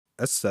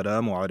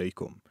Assalamu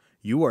alaikum.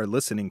 You are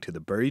listening to the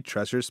Buried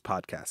Treasures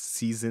Podcast,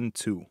 Season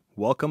 2.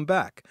 Welcome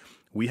back.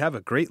 We have a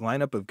great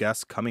lineup of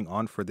guests coming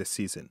on for this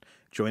season.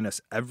 Join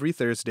us every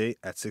Thursday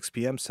at 6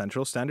 p.m.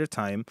 Central Standard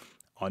Time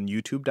on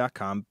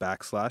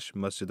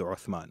youtube.com/Masjid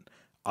Uthman.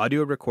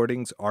 Audio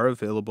recordings are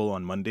available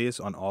on Mondays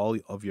on all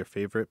of your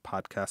favorite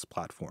podcast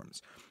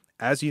platforms.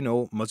 As you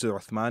know, Masjid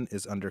Uthman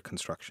is under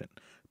construction.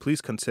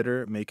 Please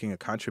consider making a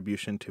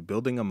contribution to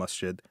building a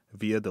masjid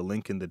via the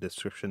link in the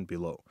description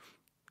below.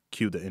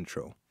 Cue the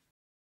intro.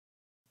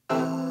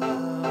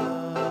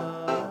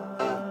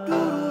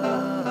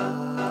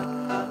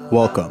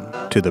 Welcome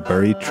to the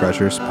Buried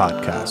Treasures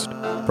Podcast,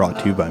 brought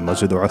to you by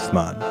Masjid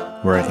Uthman,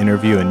 where I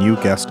interview a new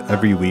guest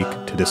every week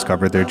to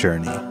discover their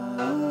journey.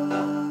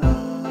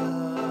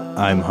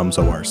 I'm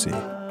Hamza Warsi.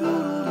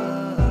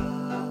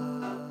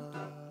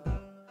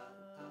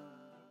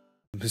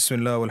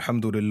 Bismillah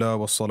walhamdulillah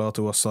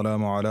wassalatu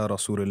wassalamu ala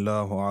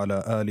rasulillah wa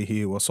ala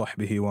alihi wa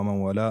sahbihi wa man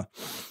wala.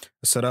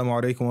 Assalamu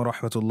alaikum wa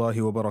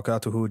rahmatullahi wa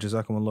barakatuhu.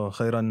 Jazakumullah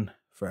khairan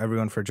for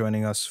everyone for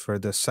joining us for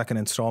the second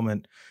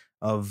installment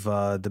of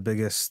the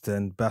biggest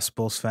and best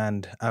Bulls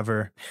fan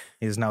ever.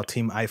 He is now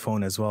Team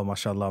iPhone as well.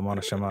 MashaAllah.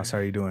 Mawlana Shamaas, how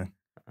are you doing?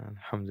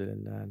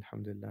 Alhamdulillah,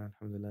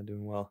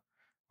 doing well.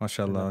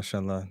 MashaAllah,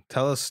 MashaAllah.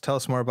 Tell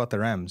us more about the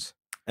Rams.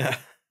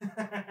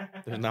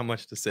 There's not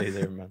much to say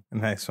there, man.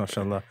 Nice,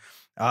 MashaAllah.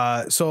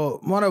 So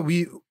Mawlana,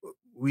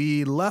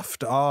 we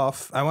left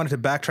off. I wanted to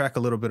backtrack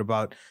a little bit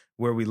about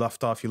where we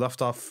left off. You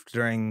left off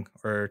during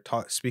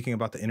speaking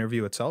about the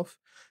interview itself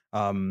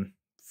for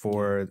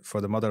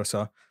the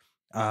madrasa.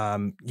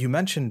 You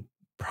mentioned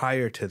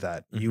prior to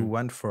that, you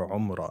went for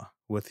Umrah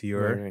with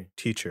your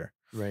teacher.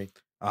 Right.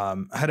 I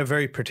had a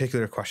very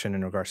particular question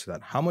in regards to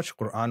that. How much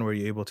Quran were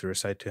you able to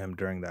recite to him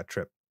during that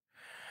trip?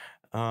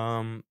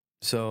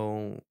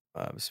 Bismillah,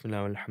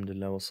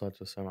 alhamdulillah, wa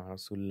salatu wassalamu ala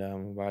rasulillah,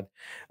 wa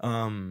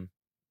ba'd.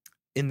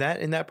 In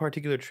that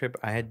particular trip,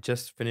 I had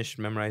just finished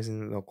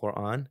memorizing the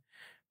Quran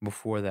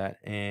before that,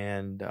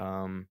 and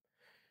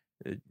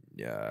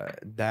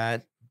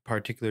that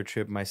particular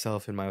trip,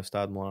 myself and my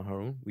Ustad Mawlana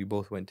Haroon, we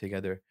both went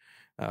together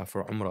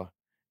for Umrah,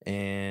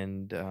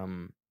 and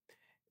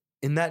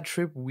in that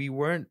trip, we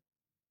weren't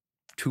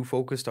too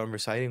focused on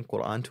reciting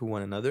Quran to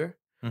one another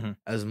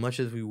as much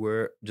as we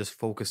were just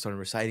focused on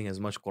reciting as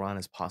much Quran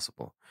as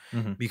possible.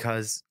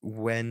 Because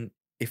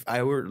if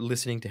I were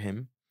listening to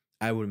him,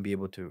 I wouldn't be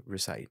able to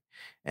recite.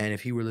 And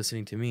if he were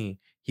listening to me,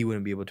 he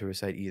wouldn't be able to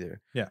recite either.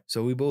 Yeah.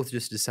 So we both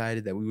just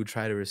decided that we would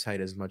try to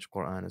recite as much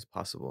Quran as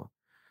possible.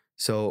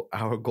 So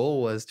our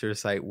goal was to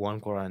recite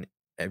one Quran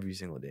every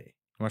single day.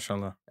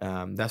 MashaAllah.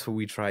 That's what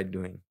we tried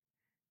doing.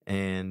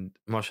 And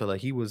mashallah,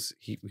 he was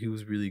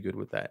really good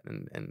with that.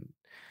 And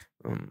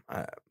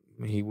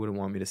he wouldn't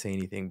want me to say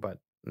anything, but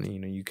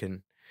you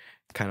can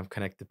kind of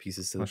connect the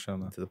pieces to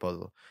the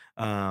puzzle.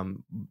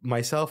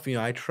 Myself,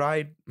 I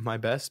tried my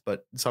best,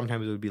 but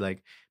sometimes it would be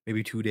like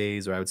maybe 2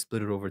 days, or I would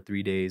split it over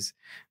 3 days.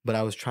 But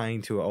I was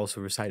trying to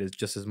also recite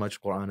just as much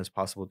Quran as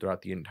possible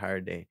throughout the entire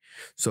day.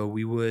 So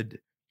we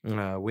would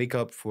wake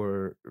up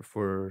for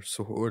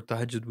suhoor,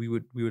 tahajjud. We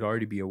would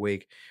already be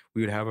awake.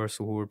 We would have our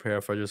suhoor prayer,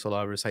 fajr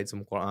salah, recite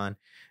some Quran,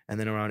 and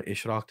then around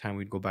ishraq time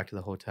we'd go back to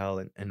the hotel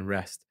and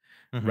rest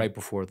right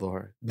before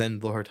dhuhr.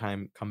 Then dhuhr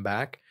time, come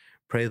back,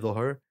 pray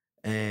dhuhr,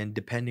 and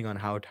depending on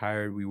how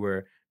tired we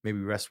were, maybe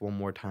rest one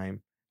more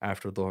time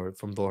after dhuhr,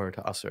 from dhuhr to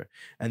asr,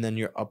 and then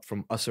you're up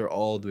from asr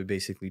all the way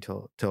basically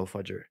till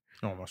fajr.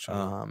 Oh,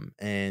 mashallah.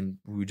 And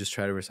we would just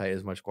try to recite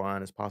as much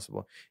Quran as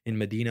possible. In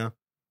Medina,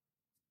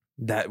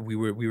 that we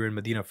were in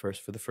Medina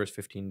first. For the first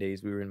 15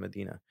 days we were in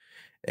Medina,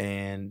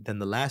 and then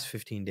the last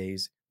 15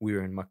 days we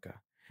were in Mecca.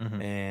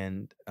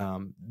 And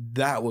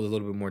that was a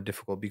little bit more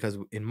difficult because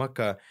in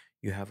Mecca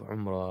you have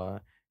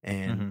Umrah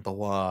and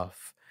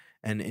Tawaf,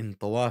 and in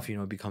Tawaf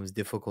it becomes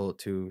difficult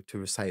to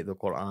recite the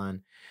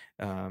Quran.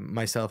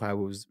 Myself, I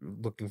was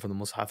looking for the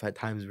Mus'haf at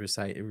times,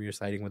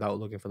 reciting without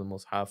looking for the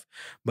Mus'haf,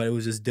 but it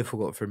was just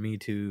difficult for me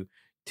to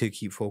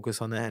keep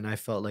focus on that. And I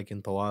felt like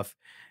in Tawaf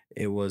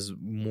it was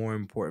more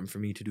important for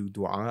me to do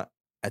dua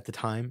at the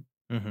time.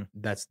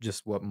 That's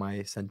just what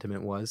my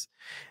sentiment was,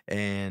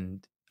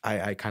 and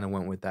I kind of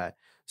went with that.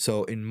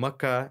 So in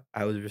Makkah,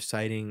 I was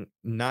reciting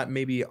not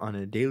maybe on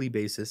a daily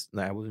basis.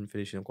 Like I wasn't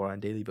finishing the Quran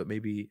daily, but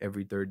maybe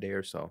every third day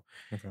or so.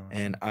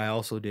 And I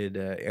also did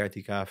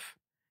i'tikaf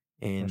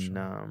in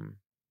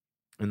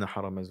the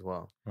Haram as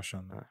well,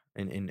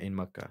 in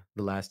Makkah,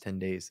 the last 10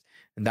 days,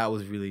 and that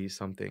was really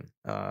something.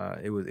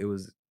 It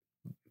was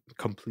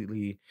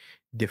completely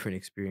different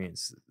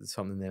experience,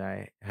 something that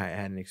I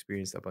hadn't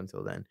experienced up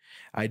until then.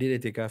 I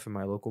did i'tikaf in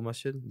my local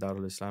masjid,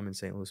 Darul Islam in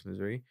St. Louis,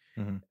 Missouri.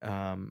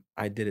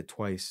 I did it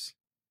twice,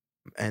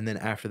 and then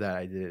after that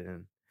I did it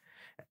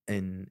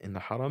in the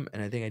Haram,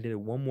 and I think I did it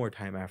one more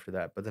time after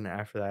that. But then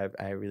after that,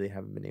 I really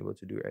haven't been able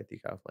to do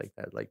i'tikaf like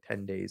that, like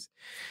 10 days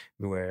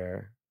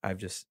where I've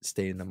just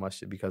stayed in the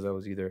masjid, because I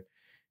was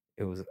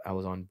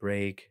on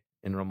break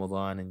in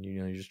Ramadan, and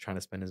you're just trying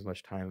to spend as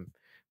much time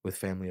with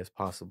family as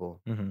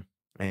possible.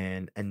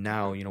 And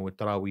now with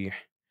Taraweeh,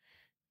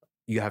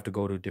 you have to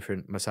go to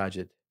different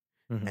masajid,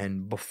 Mhm.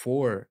 And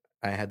before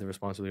I had the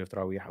responsibility of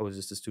Taraweeh, I was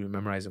just a student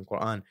memorizing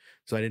Quran.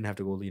 So I didn't have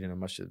to go lead in a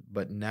masjid.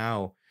 But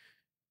now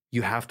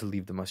you have to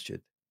leave the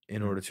masjid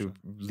in order to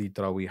Mashallah. lead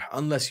Taraweeh,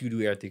 unless you do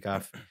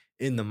i'tikaf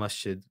in the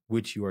masjid,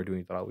 which you are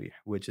doing Taraweeh,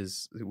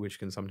 which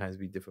can sometimes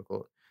be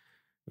difficult,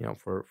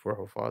 for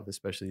Hufad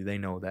especially. They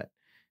know that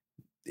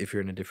if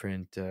you're in a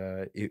different,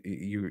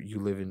 you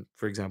live in,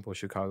 for example,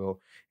 Chicago,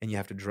 and you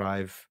have to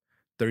drive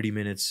 30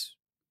 minutes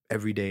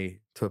every day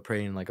to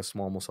pray in like a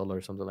small musalla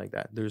or something like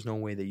that. There's no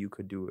way that you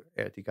could do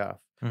i'tikaf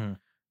Mhm.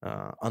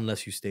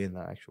 unless you stay in the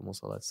actual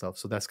musalla itself.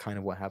 So that's kind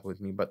of what happened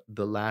with me. But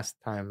the last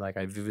time, like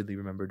I vividly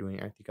remember doing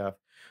i'tikaf,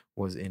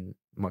 was in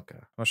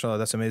Makkah. Mashallah,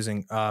 that's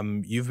amazing.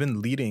 You've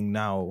been leading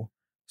now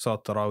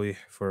Salat Tarawih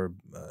for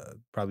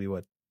probably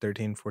what,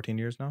 13, 14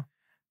 years now?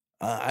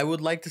 I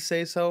would like to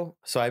say so.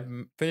 So I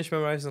finished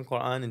memorizing the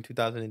Quran in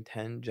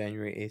 2010,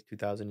 January 8th,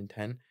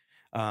 2010.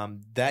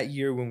 That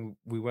year when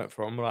we went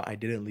for Umrah, I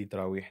didn't lead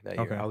Taraweeh that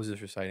year. Okay. I was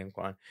just reciting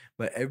Quran.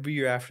 But every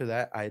year after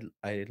that, I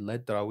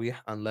led Taraweeh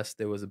unless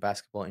there was a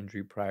basketball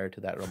injury prior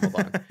to that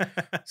Ramadan.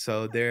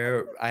 So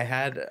there,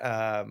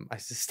 I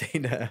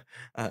sustained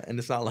and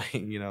it's not like,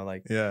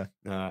 Yeah.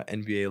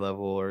 NBA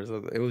level or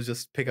something. It was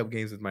just pickup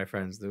games with my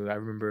friends. I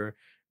remember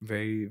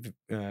very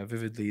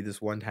vividly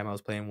this one time I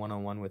was playing one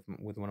on one with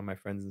one of my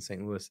friends in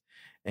St. Louis,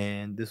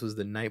 and this was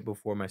the night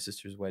before my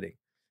sister's wedding.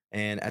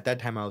 And at that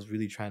time, I was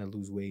really trying to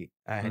lose weight.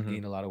 I had Mhm.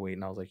 gained a lot of weight,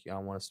 and I was like, yeah, I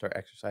want to start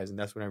exercising.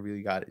 That's when I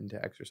really got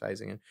into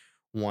exercising and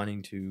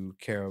wanting to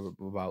care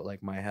about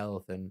like my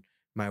health and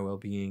my well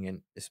being,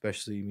 and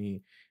especially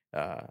me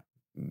uh,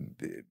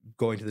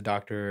 going to the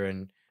doctor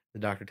and the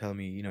doctor telling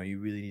me, you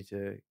really need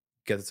to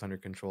get this under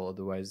control,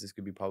 otherwise this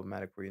could be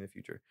problematic for you in the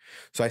future.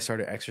 So I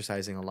started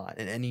exercising a lot,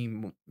 and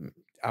any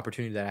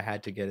opportunity that I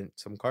had to get in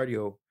some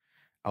cardio,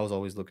 I was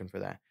always looking for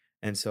that.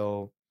 And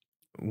so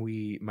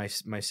my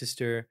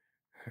sister,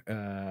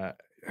 uh,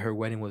 her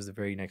wedding was the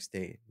very next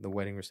day. The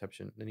wedding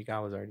reception, the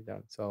nikah was already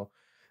done. So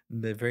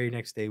the very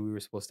next day we were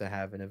supposed to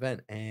have an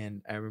event,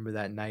 and I remember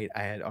that night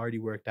I had already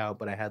worked out,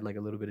 but I had like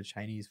a little bit of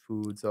Chinese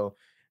food, so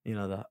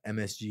the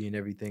MSG and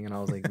everything, and I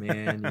was like,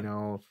 man,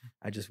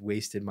 I just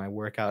wasted my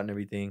workout and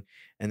everything.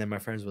 And then my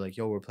friends were like,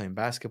 yo, we're playing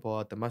basketball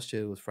at the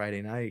masjid. It was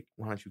Friday night.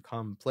 Why don't you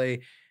come play?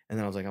 And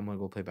then I was like, I'm gonna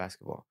go play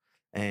basketball.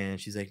 And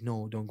she's like,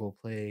 no, don't go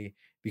play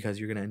because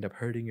you're gonna end up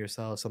hurting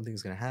yourself.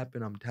 Something's gonna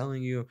happen. I'm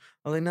telling you.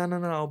 I was like, no, no,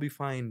 no, I'll be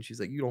fine.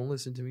 She's like, you don't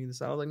listen to me.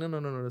 This. I was like, no, no,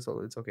 no, no,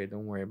 it's okay.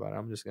 Don't worry about it.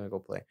 I'm just gonna go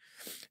play.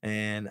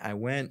 And I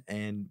went,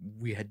 and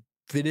we had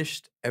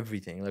finished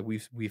everything. Like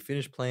we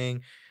finished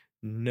playing,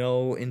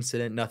 no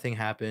incident, nothing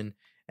happened.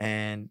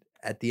 And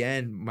at the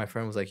end, my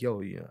friend was like,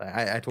 yo,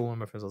 I told one of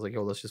my friends, I was like,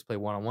 yo, let's just play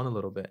one on one a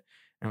little bit.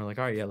 And we're like,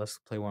 all right, yeah, let's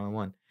play one on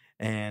one.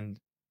 And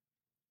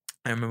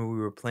I remember we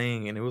were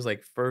playing, and it was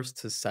like first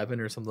to 7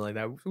 or something like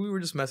that. We were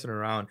just messing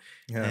around.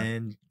 Yeah.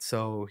 And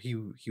so he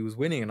was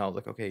winning, and I was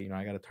like, okay,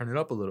 I got to turn it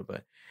up a little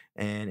bit.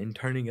 And in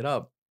turning it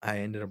up, I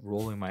ended up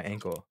rolling my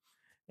ankle,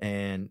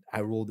 and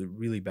I rolled it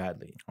really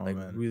badly, Oh like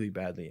man. really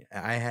badly.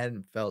 I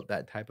hadn't felt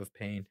that type of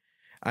pain.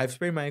 I've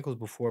sprained my ankles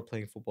before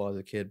playing football as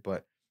a kid,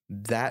 but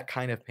that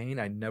kind of pain,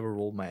 I never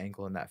rolled my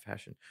ankle in that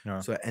fashion.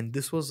 Yeah. So, and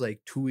this was like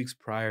 2 weeks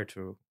prior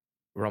to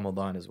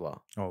Ramadan as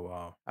well. Oh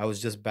wow. I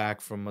was just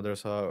back from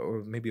Madrasah,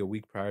 or maybe a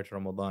week prior to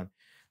Ramadan.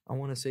 I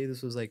want to say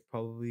this was like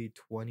probably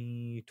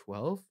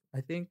 2012,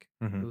 I think.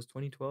 It Mhm. was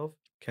 2012.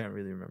 Can't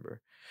really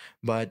remember.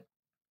 But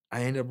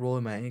I ended up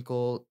rolling my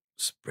ankle,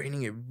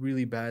 spraining it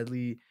really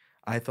badly.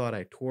 I thought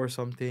I tore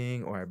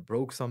something or I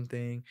broke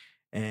something,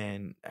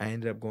 and I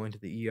ended up going to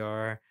the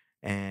ER,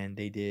 and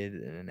they did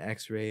an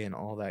x-ray and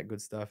all that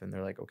good stuff, and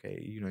they're like, okay,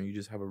 you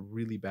just have a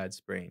really bad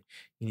sprain.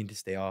 You need to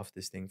stay off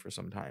this thing for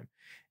some time.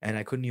 And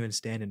I couldn't even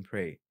stand and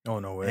pray. Oh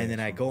no And way. then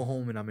I Oh, go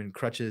home and I'm in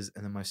crutches,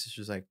 and then my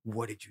sister's like,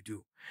 "What did you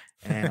do?"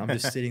 And I'm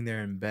just sitting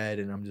there in bed,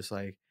 and I'm just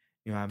like,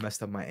 I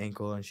messed up my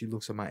ankle. And she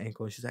looks at my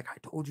ankle, and she's like, "I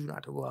told you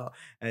not to go out."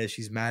 And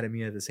she's mad at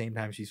me at the same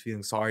time. She's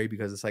feeling sorry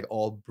because it's like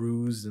all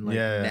bruised and like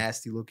yeah.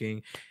 nasty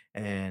looking.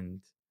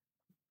 And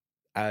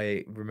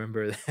I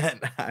remember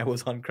that I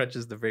was on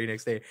crutches the very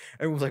next day.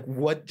 Everyone was like,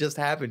 "What just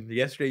happened?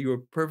 Yesterday you were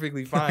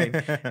perfectly fine,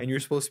 and you're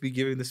supposed to be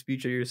giving the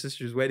speech at your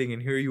sister's wedding,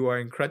 and here you are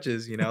in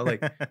crutches.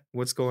 Like,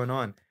 what's going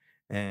on?"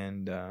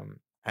 And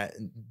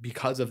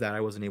because of that, I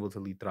wasn't able to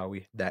lead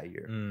Tarawih that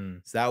year.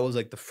 Mm. So that was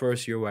like the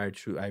first year where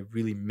I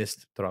really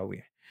missed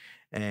Tarawih,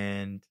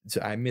 and so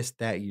I missed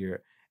that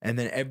year. And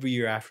then every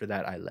year after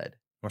that, I led.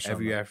 Every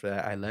Mashallah. year after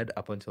that, I led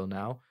up until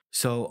now.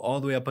 So all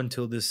the way up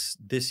until this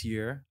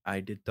year, I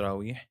did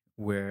Tarawih,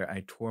 where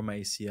I tore my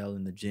ACL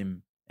in the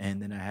gym,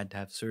 and then I had to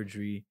have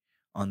surgery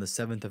on the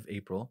 7th of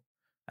April.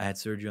 I had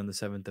surgery on the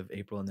 7th of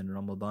April, and then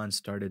Ramadan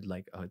started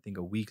like I think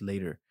a week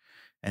later.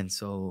 And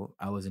so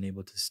I wasn't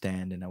able to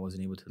stand, and I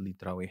wasn't able to lead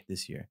Tarawih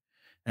this year.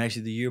 And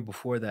actually, the year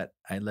before that,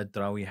 I led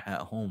Tarawih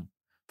at home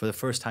for the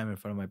first time in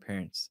front of my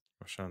parents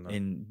Mashallah.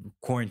 in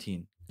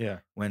quarantine, Yeah.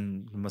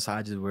 when the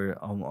massages were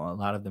a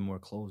lot of them were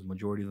closed,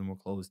 majority of them were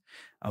closed.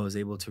 I was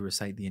able to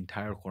recite the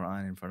entire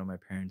Quran in front of my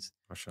parents,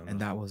 and Mashallah.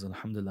 that was,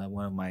 alhamdulillah,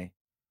 one of my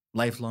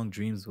lifelong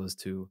dreams, was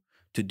to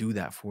do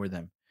that for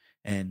them.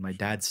 And my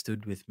dad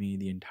stood with me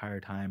the entire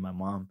time, my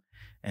mom,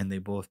 and they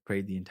both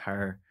prayed the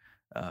entire,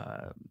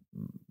 uh,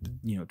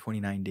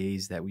 29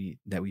 days that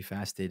we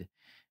fasted.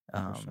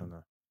 Um,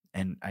 Mashallah.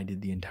 and I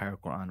did the entire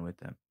Quran with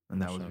them, and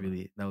Mashallah.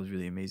 that was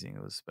really amazing.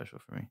 It was special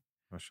for me.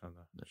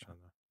 Mashallah.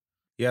 Mashallah.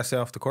 Yeah, stay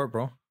off the court,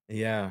 bro.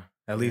 Yeah,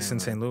 At least yeah, in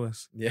St. man.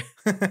 Louis. Yeah,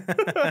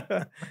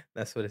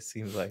 that's what it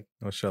seems like.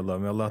 Mashallah.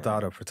 May Allah Yeah.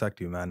 Ta'ala protect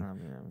you, man.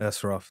 Yeah.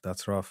 That's rough.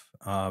 That's rough.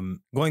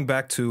 Going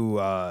back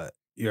to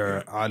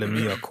your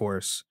Alamiya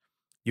course,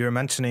 you were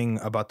mentioning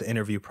about the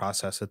interview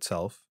process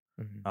itself.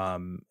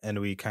 Mhm. And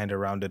we kind of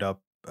rounded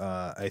up,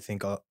 I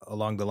think,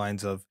 along the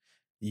lines of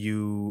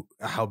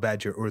how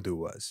bad your Urdu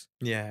was,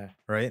 Yeah.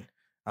 right?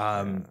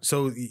 Yeah.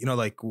 So,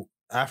 like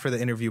after the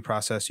interview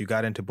process, you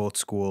got into both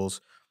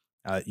schools.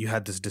 You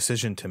had this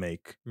decision to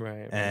make,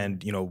 Right.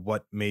 and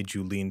what made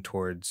you lean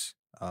towards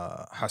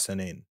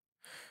Hassanain?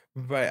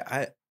 Right.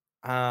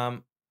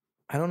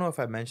 I don't know if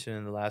I mentioned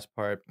in the last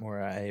part,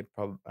 or I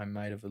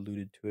might have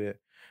alluded to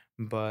it,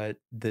 but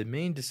the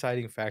main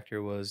deciding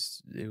factor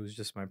was it was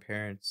just my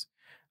parents,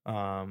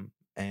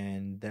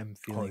 and them Oh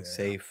feeling yeah.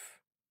 safe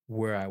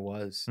where I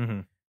was.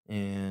 Mm-hmm.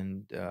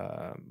 And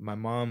my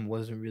mom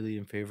wasn't really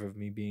in favor of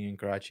me being in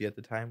Karachi at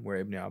the time, where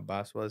Ibn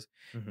Abbas was,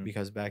 Mm-hmm.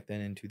 because back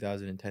then in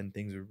 2010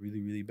 things were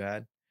really, really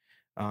bad.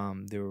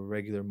 There were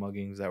regular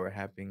muggings that were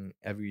happening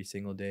every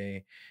single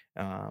day.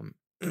 Um,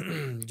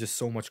 just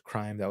so much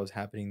crime that was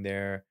happening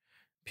there.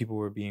 People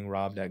were being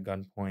robbed at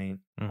gunpoint,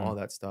 Mm-hmm. all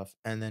that stuff.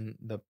 And then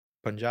the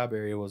Punjab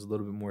area was a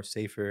little bit more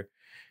safer,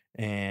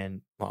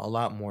 and well, a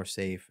lot more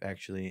safe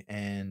actually.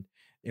 And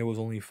it was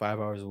only 5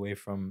 hours away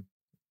from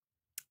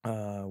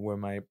where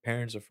my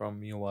parents are from,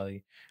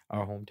 Wali,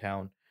 our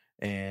hometown.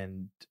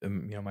 And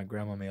my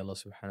grandma, may Allah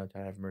subhanahu wa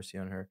ta'ala have mercy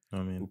on her, I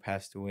who mean,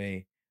 passed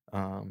away.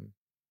 Um,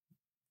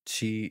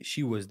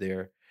 she was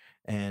there,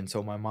 and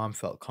so my mom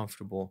felt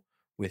comfortable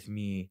with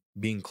me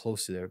being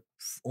close to there,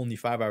 only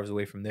 5 hours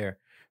away from there,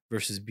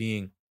 versus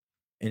being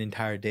an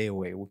entire day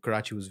away.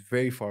 Karachi was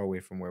very far away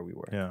from where we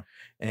were, yeah.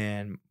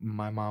 and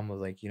my mom was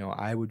like,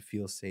 I would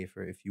feel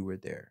safer if you were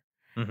there.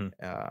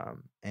 Mm-hmm.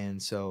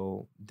 And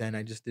so then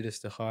I just did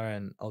istikhara,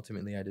 and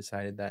ultimately I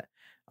decided that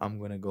I'm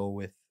gonna go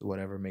with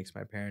whatever makes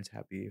my parents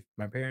happy. If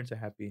my parents are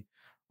happy,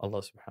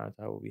 Allah subhanahu wa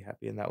ta'ala will be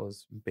happy. And that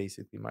was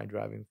basically my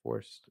driving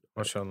force for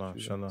Mashallah,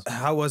 choosing mashallah. this.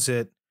 How was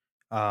it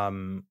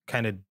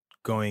kind of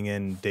going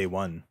in day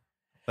one?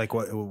 Like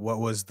what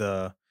was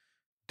the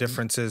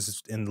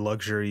differences in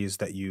luxuries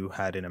that you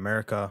had in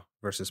America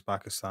versus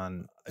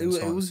Pakistan and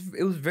so on?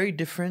 It was very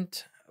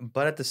different,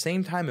 but at the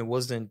same time it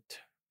wasn't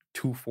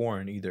too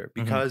foreign either,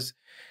 Mm-hmm. because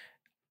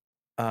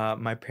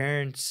my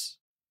parents,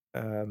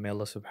 may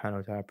Allah subhanahu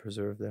wa ta'ala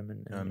preserve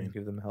them, I mean, and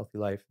give them a healthy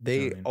life. I They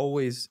mean,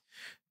 always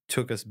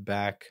took us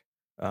back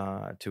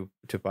to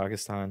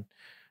Pakistan,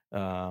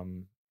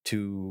 um,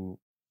 to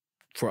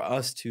for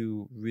us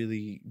to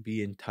really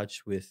be in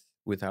touch with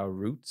our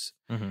roots,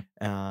 mm-hmm.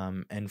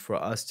 and for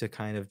us to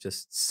kind of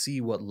just see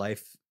what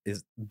life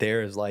is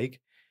like,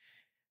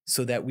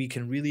 so that we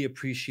can really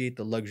appreciate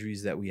the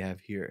luxuries that we have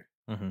here.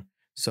 Mm-hmm.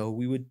 So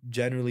we would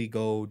generally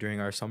go during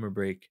our summer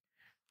break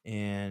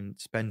and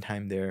spend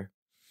time there,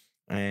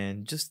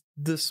 and just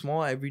the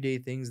small everyday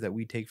things that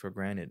we take for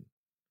granted.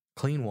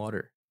 Clean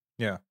water,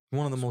 Yeah.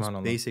 one of the most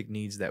Subhanallah. basic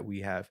needs that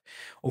we have.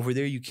 Over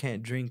there, you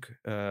can't drink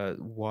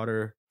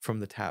water from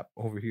the tap.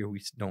 Over here,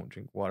 we don't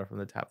drink water from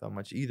the tap that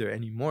much either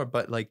anymore.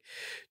 But like,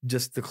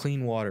 just the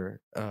clean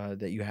water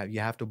that you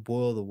have to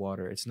boil the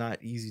water. It's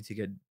not easy to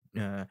get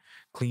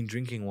clean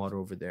drinking water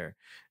over there.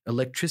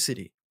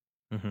 Electricity,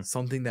 Mm-hmm.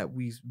 something that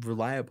we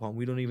rely upon.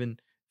 We don't even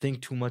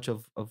think too much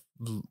of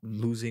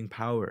losing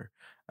power.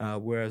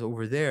 Whereas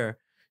over there,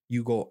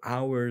 you go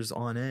hours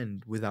on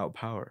end without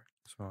power.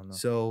 Subhanallah.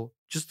 So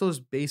just those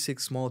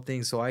basic small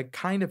things. So I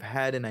kind of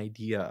had an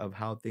idea of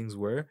how things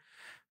were,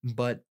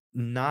 but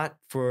not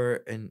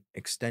for an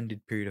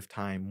extended period of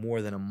time,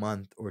 more than a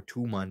month or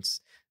 2 months.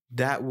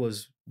 That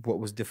was what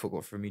was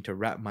difficult for me to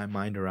wrap my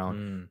mind around,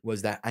 Mm.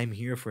 was that I'm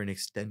here for an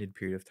extended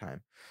period of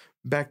time.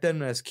 Back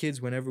then, as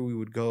kids, whenever we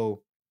would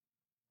go,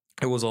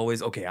 it was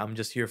always, okay, I'm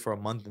just here for a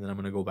month and then I'm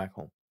going to go back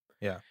home.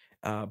 Yeah.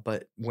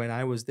 But when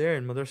I was there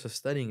in Madrasah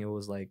studying, it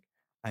was like,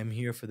 I'm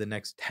here for the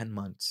next 10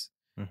 months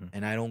Mm-hmm.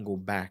 and I don't go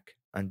back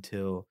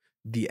until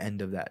the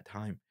end of that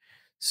time.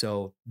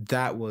 So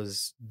that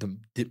was the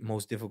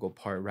most difficult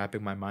part,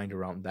 wrapping my mind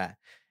around that.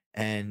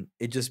 And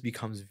it just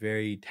becomes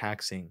very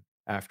taxing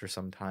after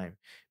some time,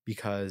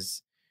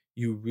 because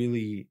you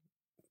really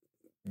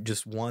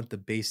just want the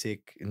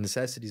basic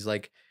necessities.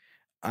 Like,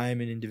 I'm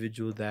an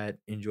individual that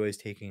enjoys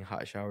taking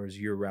hot showers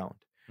year round.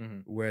 Mm-hmm.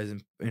 Whereas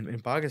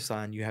in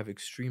Pakistan, you have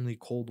extremely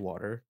cold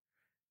water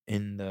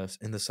in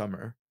the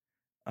summer,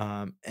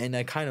 and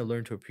I kind of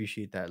learned to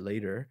appreciate that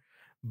later.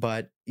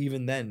 But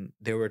even then,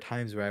 there were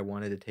times where I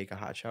wanted to take a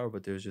hot shower,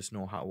 but there's just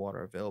no hot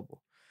water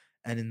available.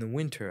 And in the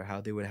winter,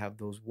 how they would have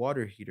those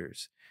water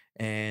heaters,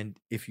 and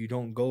if you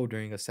don't go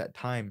during a set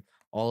time,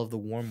 all of the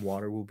warm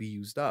water will be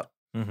used up.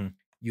 Mm-hmm.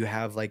 You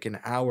have like an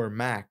hour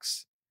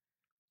max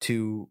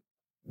to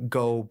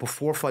go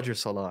before Fajr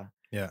Salah,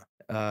 Yeah.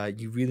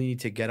 You really need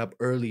to get up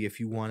early if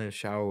you want to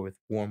shower with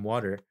warm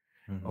water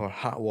Mhm. or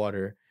hot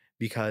water,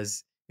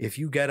 because if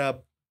you get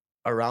up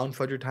around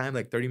Fajr time,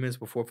 like 30 minutes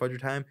before Fajr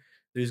time,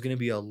 there's going to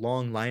be a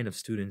long line of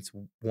students,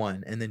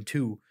 one, and then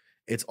two,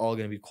 it's all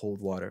going to be cold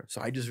water.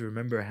 So I just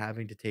remember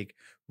having to take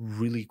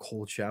really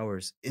cold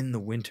showers in the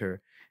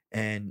winter,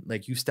 and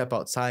like you step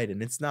outside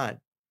and it's not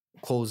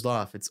closed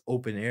off, it's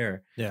open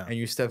air, Yeah. and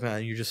you step out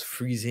and you're just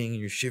freezing and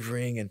you're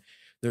shivering, and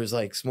there's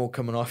like smoke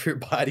coming off your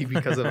body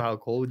because of how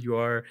cold you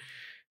are.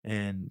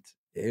 And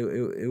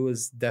it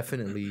was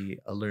definitely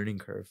a learning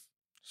curve,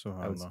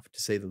 I would Subhanallah.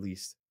 to say the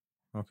least.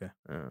 Okay.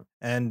 Uh,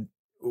 And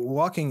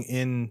walking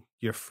in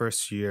your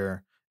first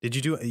year, you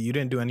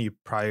didn't do any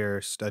prior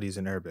studies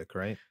in Arabic,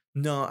 right?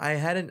 no, I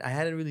hadn't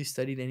really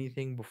studied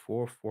anything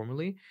before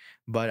formally,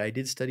 but I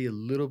did study a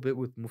little bit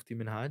with Mufti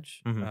Minhaj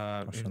Mm-hmm. in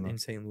MashaAllah.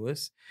 St.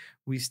 Louis.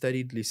 We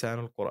studied Lisan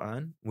al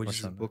Quran, which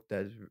is a MashaAllah. book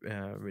that's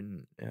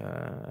written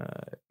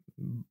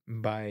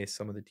by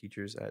some of the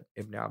teachers at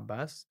Ibn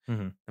Abbas,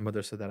 Mm-hmm. the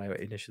madrasa that I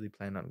initially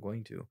planned on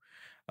going to.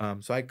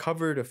 So I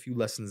covered a few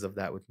lessons of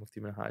that with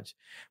Mufti Minhaj,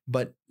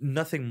 but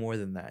nothing more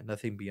than that,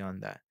 nothing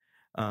beyond that.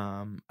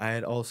 I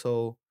had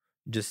also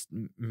just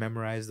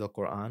memorized the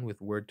Quran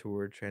with word to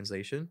word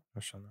translation.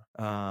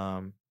 MashaAllah.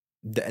 Um,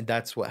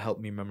 that's what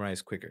helped me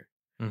memorize quicker.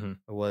 Mm-hmm.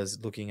 Was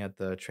looking at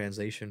the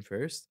translation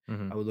first.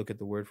 Mm-hmm. I would look at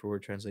the word for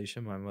word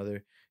translation. My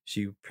mother,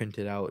 she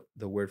printed out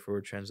the word for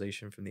word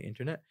translation from the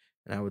internet,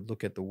 and I would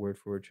look at the word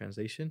for word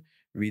translation,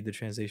 read the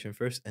translation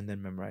first, and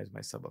then memorize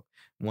my sabak.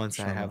 Once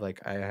MashaAllah.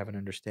 I have an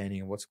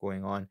understanding of what's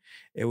going on,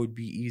 it would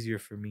be easier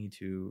for me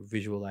to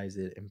visualize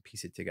it and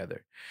piece it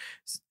together.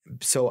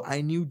 So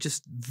I knew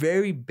just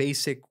very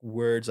basic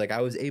words. Like I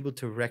was able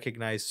to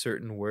recognize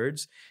certain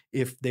words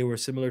if they were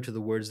similar to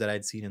the words that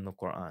I'd seen in the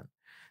Quran.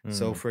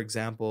 So, Mm-hmm. for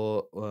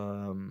example,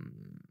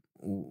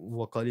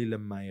 وَقَلِيلًا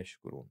مَا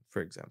يَشْكُرُونَ,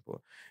 for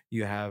example,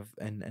 you have,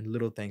 and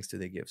little thanks do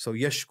they give. So,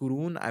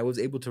 yashkurun, I was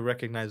able to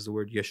recognize the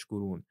word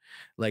yashkurun,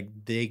 like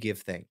they give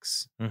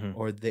thanks, Mm-hmm.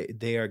 or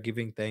they are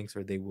giving thanks,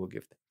 or they will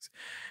give thanks.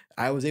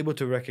 I was able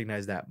to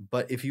recognize that.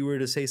 But if you were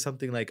to say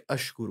something like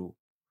ashkuru,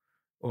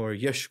 or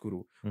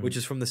yashkuru, Mm-hmm. which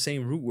is from the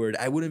same root word,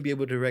 I wouldn't be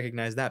able to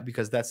recognize that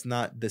because that's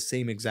not the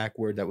same exact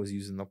word that was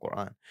used in the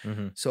Quran.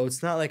 Mm-hmm. So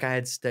it's not like I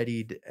had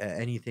studied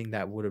anything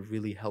that would have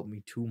really helped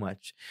me too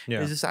much.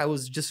 Yeah. It's just I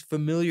was just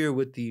familiar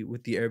with the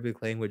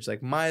Arabic language.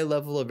 Like my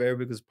level of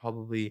Arabic is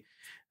probably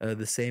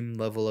the same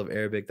level of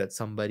Arabic that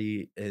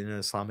somebody in an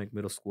Islamic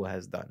middle school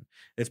has done.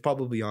 It's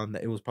probably on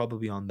that. It was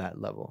probably on that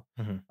level,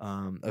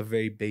 Mm-hmm. a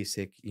very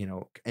basic,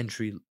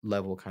 entry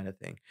level kind of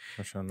thing.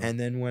 MashaAllah. And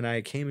then when I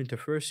came into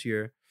first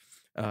year,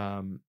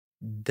 um,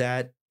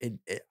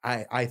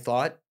 I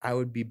thought I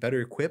would be better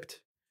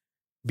equipped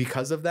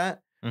because of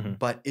that, Mm-hmm.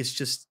 but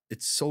it's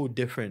so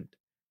different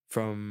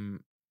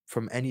from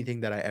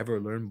anything that I ever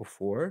learned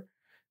before,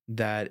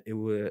 that it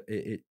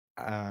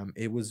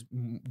was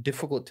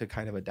difficult to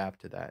kind of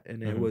adapt to that,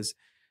 and it Mm-hmm. was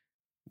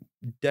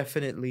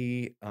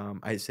definitely,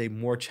 I'd say,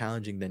 more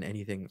challenging than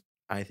anything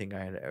I think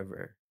I had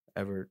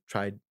ever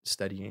tried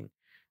studying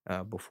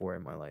before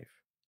in my life.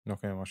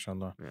 Okay,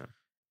 MashaAllah. Yeah.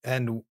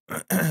 And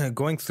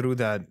going through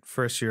that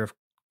first year of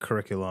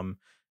curriculum,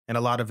 and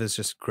a lot of it's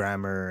just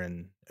grammar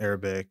and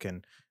Arabic,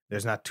 and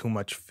there's not too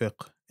much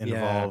fiqh Yeah,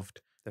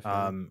 involved.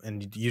 definitely.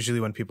 And usually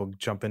when people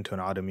jump into an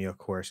Adamiyya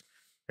course,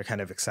 they're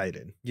kind of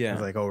excited. It's Yeah.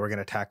 like, oh, we're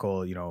gonna tackle,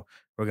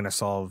 we're gonna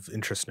solve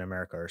interest in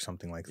America or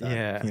something like that.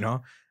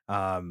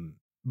 Yeah.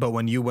 But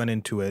when you went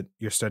into it,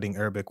 you're studying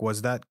Arabic.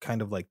 Was that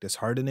kind of like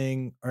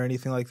disheartening or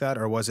anything like that,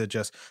 or was it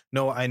just,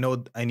 no, I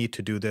know I need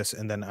to do this,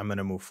 and then I'm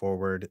gonna move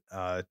forward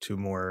to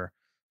more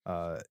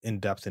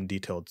in-depth and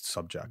detailed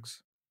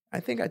subjects? I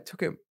think I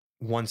took it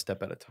one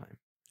step at a time.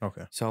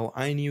 Okay. So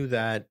I knew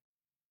that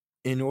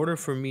in order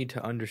for me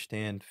to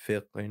understand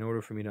fiqh, in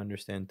order for me to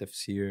understand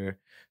tafsir,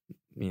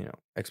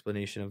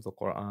 explanation of the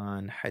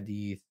Quran,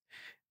 hadith,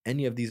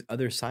 any of these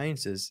other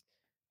sciences,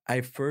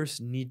 I first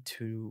need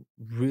to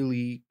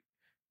really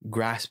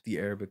grasp the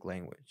Arabic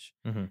language.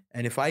 Mm-hmm.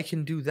 And if I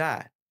can do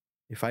that,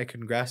 if I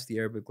can grasp the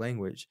Arabic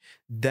language,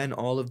 then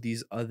all of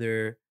these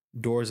other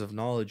doors of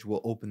knowledge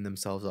will open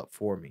themselves up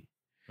for me.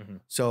 Mm-hmm.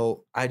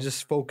 So I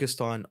just focused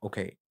on,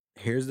 okay,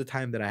 here's the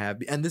time that I have.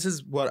 And this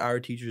is what our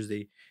teachers,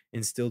 they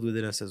instilled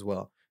within us as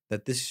well,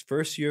 that this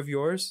first year of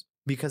yours,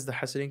 because the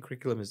Hasanain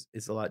curriculum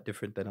is a lot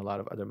different than a lot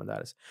of other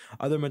madaris.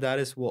 Other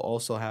madaris will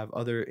also have,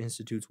 other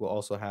institutes will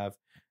also have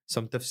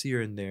some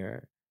tafsir in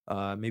there,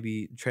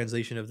 maybe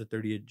translation of the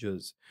 30th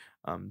juz.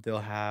 They'll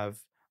have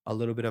a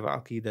little bit of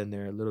aqidah in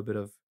there, a little bit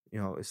of,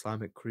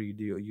 Islamic creed.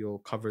 You'll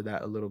cover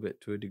that a little bit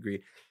to a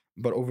degree.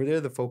 But over there,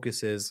 the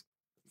focus is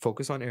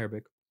focus on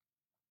Arabic,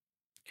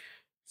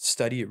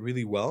 study it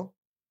really well,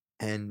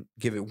 and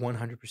give it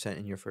 100%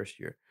 in your first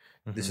year.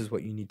 This Mm-hmm. is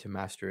what you need to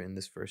master in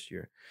this first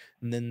year.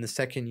 And then the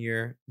second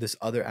year, this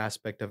other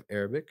aspect of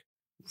Arabic,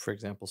 for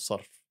example,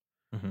 sarf,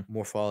 Mm-hmm.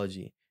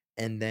 morphology.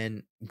 And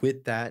then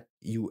with that,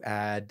 you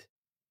add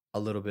a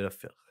little bit of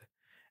fiqh.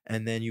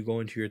 And then you go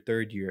into your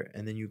third year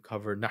and then you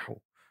cover nahu,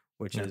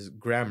 which Yeah. is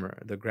grammar,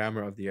 the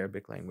grammar of the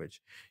Arabic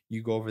language.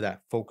 You go over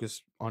that,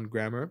 focus on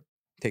grammar,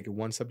 take it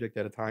one subject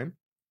at a time,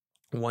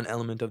 one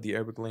element of the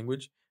Arabic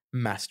language,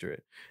 master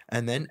it.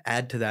 And then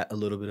add to that a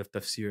little bit of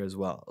tafsir as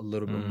well, a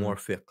little bit more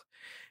fiqh.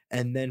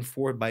 And then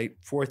by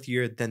fourth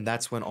year, then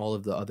that's when all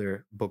of the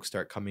other books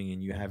start coming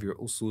in. You have your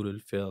usul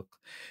al-fiqh,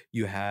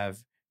 you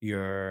have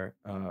your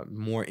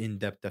more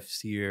in-depth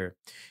tafsir,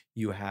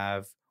 you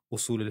have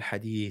usul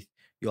al-hadith,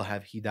 you'll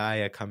have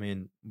hidayah come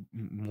in,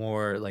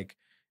 more like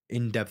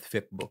in-depth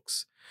fiqh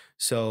books.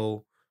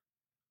 So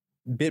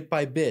bit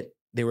by bit,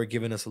 they were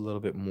giving us a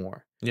little bit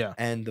more. Yeah.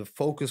 And the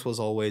focus was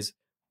always,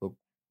 look,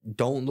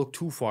 don't look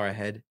too far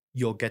ahead.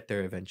 You'll get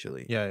there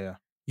eventually. Yeah. Yeah.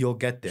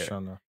 You'll get there.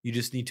 Inshallah. You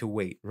just need to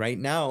wait. Right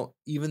now,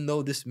 even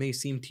though this may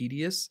seem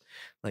tedious,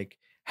 like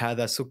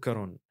hada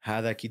sukkarun,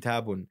 hada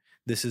kitabun,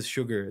 this is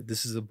sugar,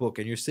 this is a book,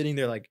 and you're sitting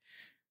there like,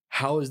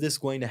 how is this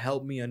going to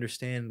help me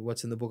understand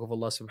what's in the book of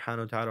Allah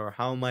subhanahu wa ta'ala, or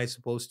how am I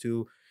supposed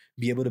to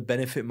be able to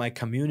benefit my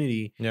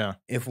community Yeah.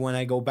 if when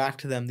I go back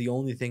to them, the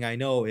only thing I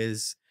know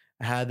is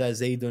hada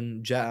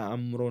zaydun ja'a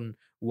amrun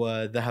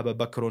wa dhahaba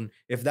bakrun.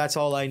 If that's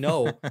all I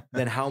know,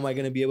 then how am I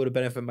going to be able to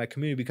benefit my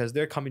community? Because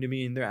they're coming to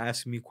me and they're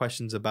asking me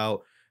questions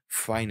about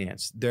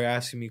finance. They're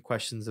asking me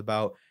questions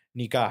about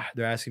nikah.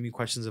 They're asking me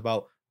questions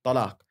about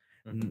talaq.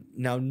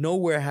 Now,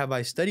 nowhere have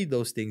I studied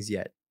those things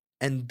yet.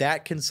 And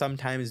that can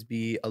sometimes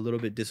be a little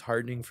bit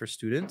disheartening for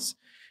students.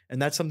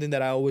 And that's something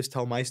that I always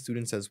tell my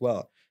students as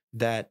well,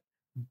 that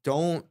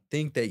don't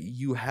think that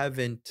you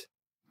haven't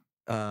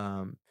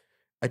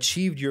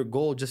achieved your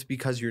goal just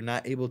because you're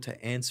not able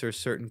to answer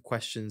certain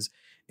questions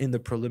in the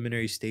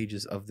preliminary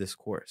stages of this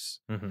course.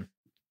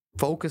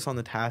 Focus on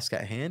the task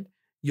at hand.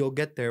 You'll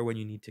get there when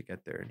you need to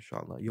get there,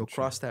 inshallah. You'll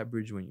cross that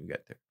bridge when you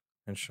get there.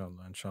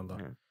 Inshallah.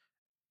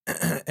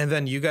 And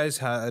then you guys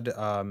had,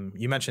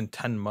 you mentioned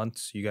 10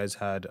 months you guys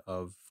had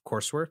of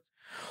coursework.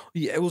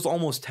 Yeah, it was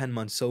almost 10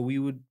 months. So we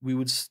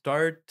would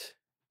start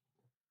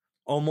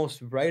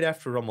almost right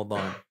after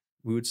Ramadan.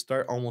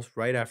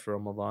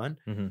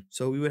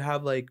 So we would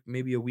have like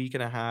maybe a week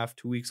and a half,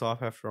 2 weeks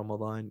off after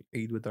Ramadan,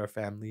 Eid with our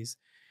families.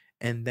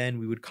 And then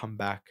we would come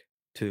back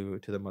to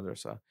the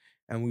madrasa.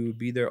 And we would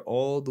be there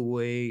all the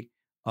way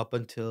up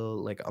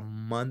until like a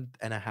month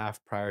and a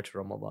half prior to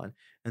Ramadan.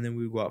 And then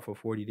we would go out for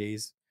 40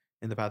 days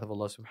in the path of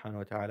Allah subhanahu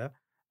wa ta'ala,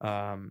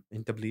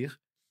 in tabligh.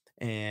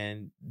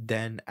 And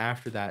then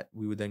after that,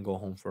 we would then go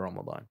home for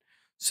Ramadan.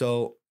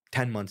 So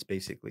 10 months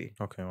basically.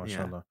 Okay,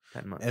 mashallah.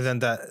 Yeah, 10 months. And then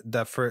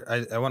that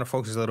first, I want to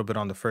focus a little bit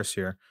on the first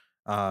year.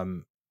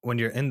 When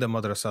you're in the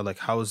madrasa, like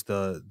how's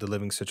the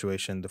living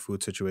situation, the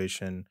food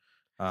situation?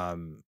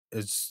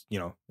 Is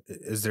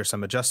there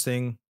some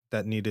adjusting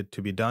that needed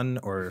to be done,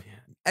 or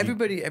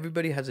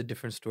everybody has a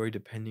different story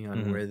depending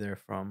on where they're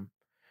from,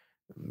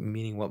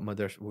 meaning what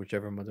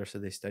whichever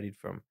madrasa they studied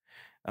from.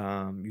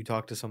 You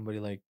talk to somebody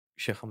like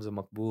Sheikh Hamza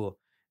Maqbool,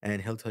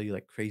 and he'll tell you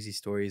like crazy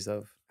stories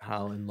of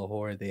how in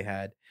Lahore they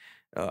had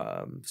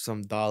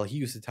some dal. He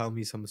used to tell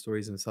me some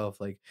stories himself,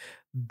 like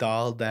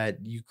dal that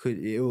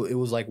it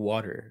was like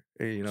water,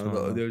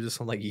 there was just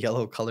some like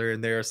yellow color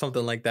in there or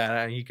something like that,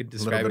 and he could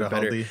describe it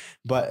better. Haldi.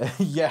 But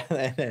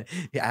yeah,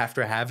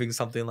 after having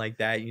something like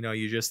that,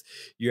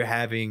 you're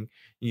having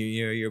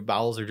your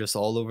bowels are just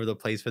all over the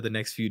place for the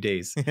next few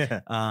days.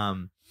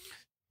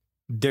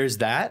 There's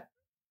that,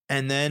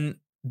 and then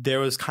there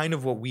was kind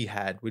of what we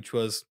had, which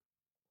was,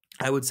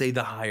 I would say,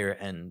 the higher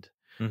end.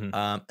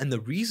 And the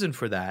reason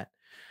for that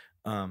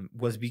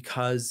was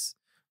because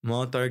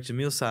Mawlana Tariq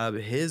Jamil Sahib,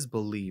 his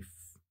belief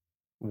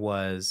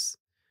was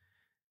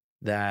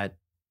that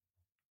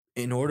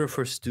in order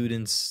for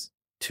students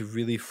to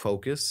really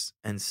focus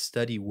and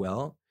study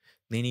well,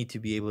 they need to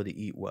be able to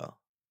eat well.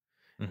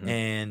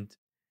 And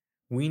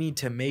we need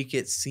to make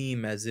it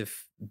seem as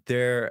if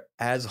they're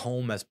as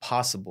home as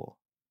possible.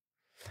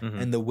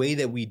 And the way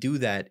that we do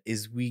that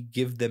is we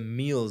give them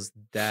meals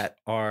that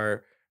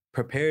are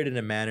prepared in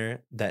a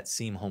manner that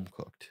seem home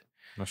cooked.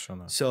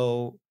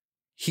 So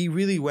he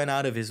really went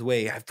out of his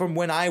way from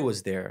when I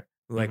was there.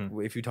 Like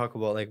if you talk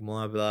about like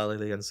Mullah Bilal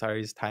Ali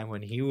Ansari's time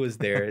when he was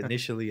there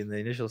initially in the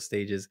initial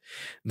stages,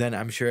 then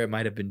I'm sure it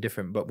might have been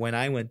different. But when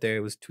I went there,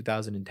 it was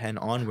 2010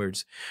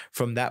 onwards.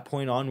 From that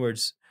point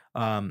onwards,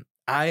 I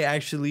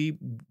actually,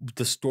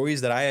 the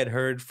stories that I had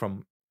heard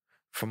from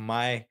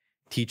my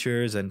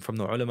teachers and from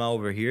the ulama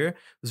over here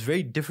was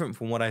very different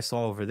from what I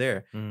saw over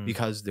there,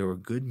 because there were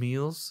good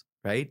meals,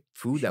 right?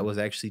 Food that was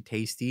actually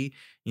tasty.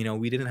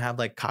 We didn't have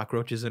like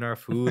cockroaches in our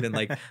food and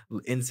like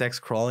insects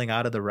crawling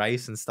out of the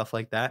rice and stuff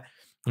like that.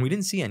 And we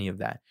didn't see any of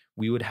that.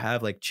 We would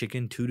have like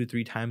chicken 2 to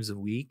 3 times a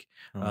week,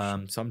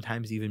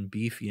 sometimes even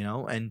beef,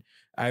 And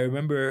I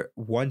remember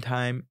one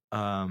time,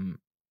 Mawlana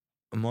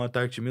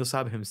Tariq Jamil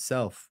Sahib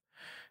himself,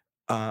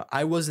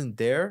 I wasn't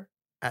there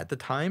at the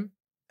time.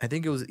 I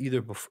think it was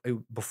either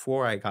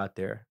before I got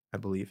there, I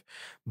believe.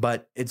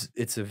 But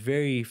it's a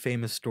very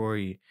famous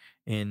story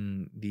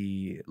in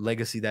the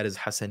legacy that is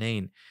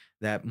Hasnain,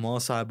 that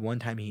Mawlana Sahib, one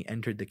time he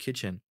entered the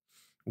kitchen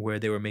where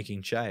they were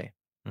making chai.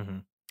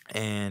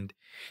 And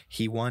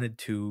he wanted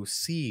to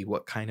see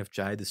what kind of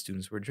chai the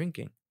students were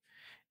drinking.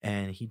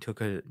 and he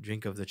took a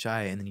drink of the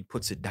chai, and then he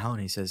puts it down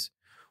and he says,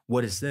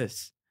 "What is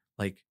this?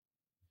 Like,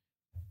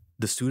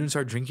 the students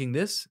are drinking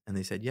this?" And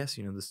they said, "Yes,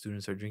 the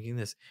students are drinking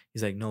this."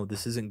 He's like, "No,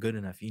 this isn't good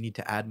enough. You need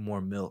to add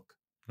more milk.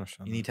 You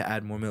MashaAllah. need to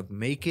add more milk.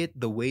 Make it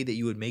the way that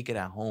you would make it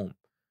at home.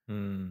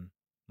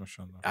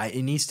 MashaAllah.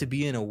 It needs to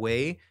be in a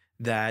way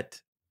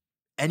that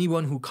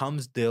anyone who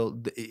comes,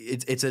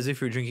 it's as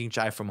if you're drinking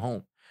chai from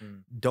home.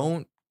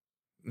 Don't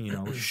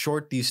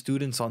short these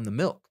students on the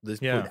milk.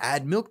 Yeah.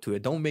 Add milk to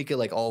it. Don't make it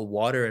like all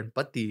water and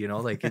patti,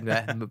 like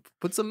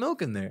put some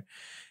milk in there."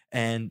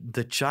 And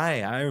the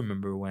chai, I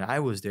remember when I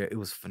was there, it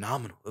was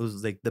phenomenal. It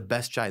was like the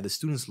best chai. The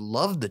students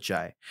loved the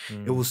chai.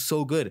 It was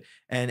so good.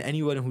 And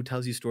anyone who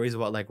tells you stories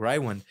about like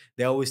Raiwan,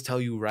 they always tell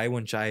you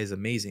Raiwan chai is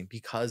amazing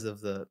because of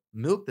the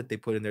milk that they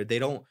put in there. They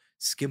don't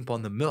skimp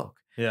on the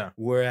milk. Yeah.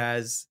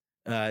 Whereas,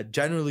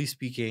 generally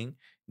speaking,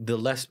 the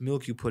less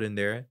milk you put in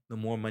there, the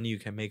more money you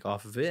can make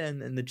off of it,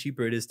 and the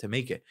cheaper it is to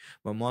make it.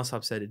 But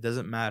Mossab said, it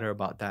doesn't matter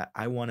about that.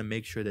 I want to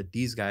make sure that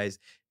these guys,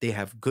 they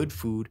have good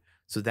food,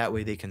 so that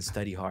way they can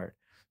study hard.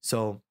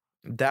 So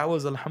that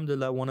was,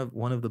 alhamdulillah, one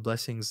of the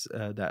blessings,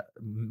 that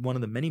one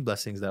of the many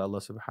blessings that Allah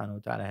subhanahu wa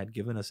ta'ala had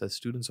given us as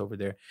students over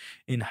there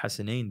in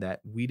Hasnain,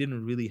 that we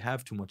didn't really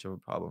have too much of a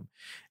problem.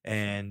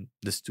 And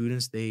the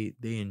students, they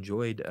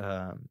enjoyed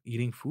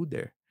eating food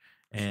there.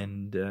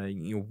 And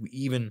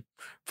even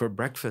for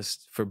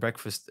breakfast,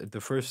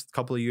 the first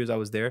couple of years I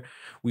was there,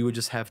 we would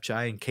just have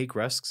chai and cake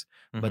rusks.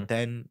 But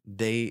then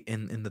they,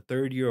 in the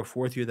third year or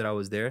fourth year that I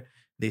was there,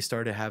 they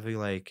started having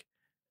like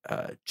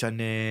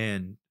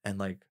chane and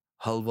like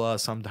halwa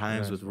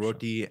sometimes with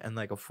roti, and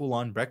like a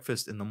full-on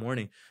breakfast in the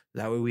morning.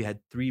 That way we had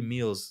 3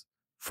 meals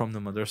from the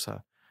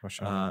madrasa.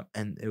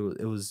 And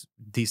it was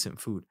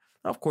decent food.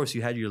 Of course,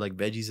 you had your like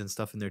veggies and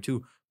stuff in there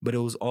too, but it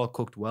was all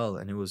cooked well,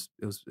 and it was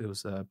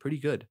pretty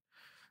good.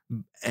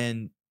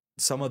 And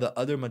some of the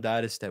other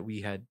madaris that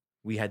we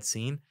had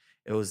seen,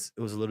 it was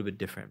a little bit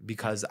different,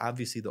 because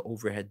obviously the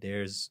overhead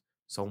there's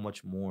so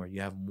much more.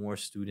 You have more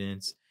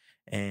students,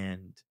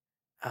 and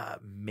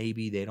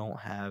maybe they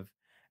don't have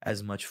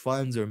as much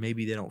funds, or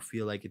maybe they don't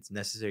feel like it's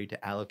necessary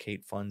to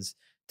allocate funds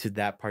to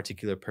that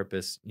particular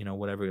purpose,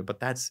 whatever. But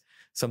that's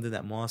something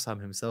that Mossab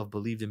himself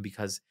believed in,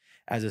 because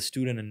as a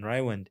student in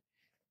Raiwand,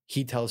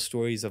 he tells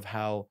stories of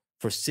how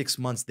for 6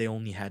 months they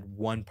only had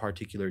one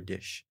particular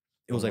dish.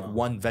 It was like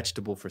one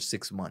vegetable for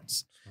 6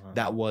 months.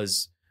 That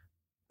was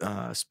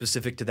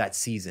specific to that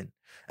season.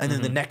 And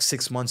then the next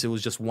 6 months, it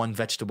was just one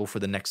vegetable for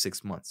the next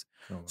 6 months.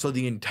 So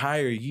the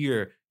entire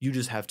year, you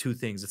just have two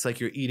things. It's like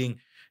you're eating,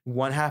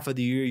 one half of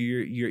the year,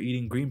 you're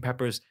eating green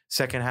peppers.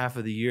 Second half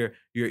of the year,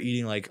 you're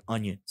eating like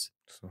onions.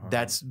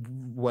 That's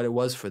what it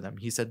was for them.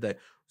 He said that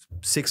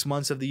 6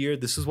 months of the year,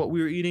 this is what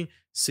we were eating.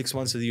 6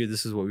 months of the year,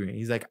 this is what we were eating.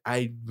 He's like,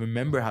 I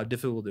remember how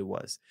difficult it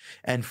was.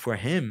 And for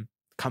him,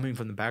 coming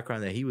from the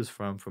background that he was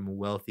from a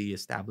wealthy,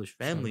 established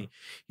family,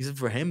 he said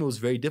for him, it was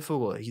very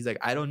difficult. He's like,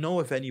 I don't know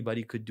if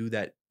anybody could do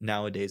that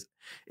nowadays.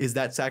 Is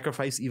that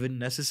sacrifice even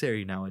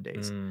necessary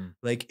nowadays?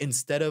 Like,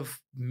 instead of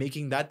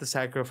making that the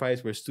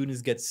sacrifice where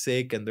students get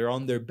sick and they're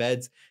on their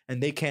beds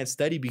and they can't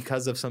study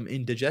because of some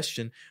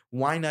indigestion,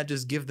 why not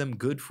just give them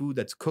good food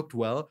that's cooked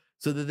well,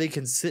 so that they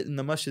can sit in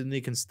the masjid and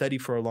they can study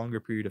for a longer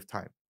period of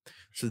time?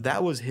 So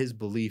that was his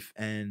belief.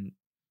 And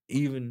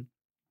even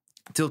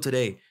till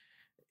today,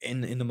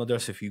 in the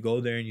madrasa, if you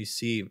go there and you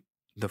see,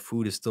 the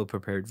food is still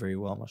prepared very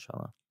well,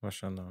 mashallah.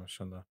 MashaAllah,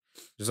 MashaAllah.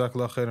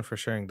 Jazakallah khairan for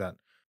sharing that.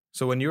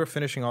 So when you were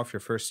finishing off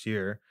your first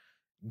year,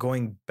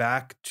 going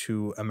back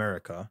to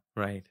America,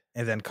 Right.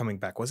 and then coming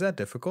back, was that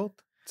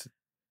difficult?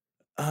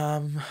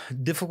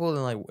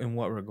 Difficult in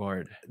what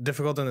regard?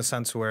 Difficult in the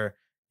sense where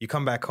you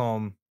come back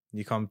home,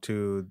 you come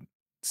to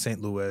St.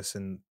 Louis,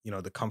 and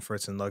the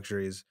comforts and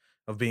luxuries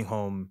of being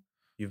home.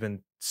 You've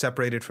been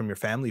separated from your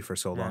family for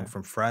so long,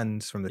 from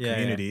friends, from the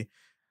community.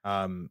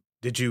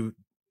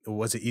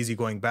 Was it easy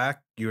going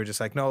back? You were just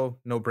like, no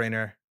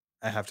brainer,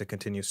 I have to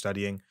continue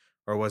studying?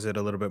 Or was it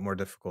a little bit more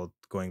difficult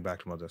going back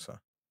to madrasa?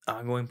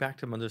 Going back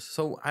to madrasa.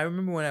 So I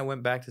remember when I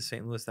went back to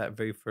St. Louis that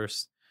very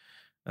first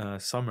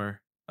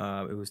summer,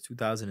 it was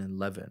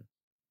 2011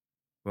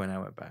 when I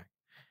went back.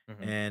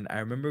 And I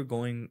remember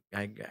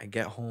I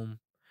get home,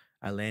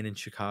 I land in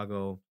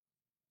Chicago.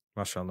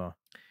 MashaAllah.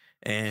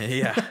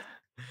 And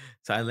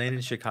so I land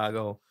in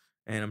Chicago,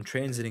 and I'm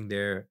transiting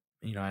there,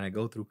 and I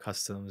go through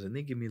customs, and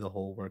they give me the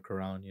whole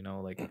workaround,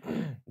 like,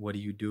 what do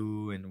you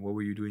do and what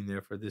were you doing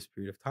there for this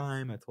period of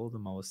time? I told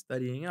them I was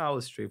studying. I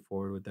was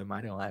straightforward with them.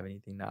 I don't have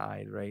anything to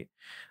hide, right?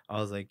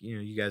 I was like,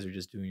 you guys are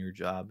just doing your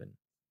job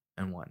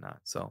and whatnot.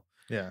 So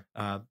it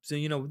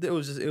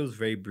was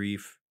very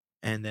brief.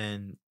 And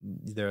then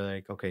they're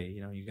like, okay,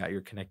 you got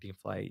your connecting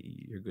flight,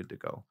 you're good to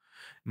go.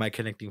 My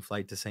connecting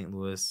flight to St.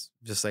 Louis,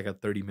 just like a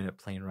 30-minute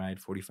plane ride,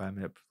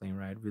 45-minute plane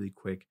ride, really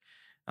quick.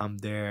 I'm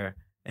there.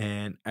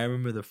 And I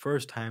remember the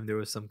first time there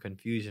was some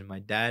confusion. My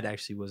dad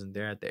actually wasn't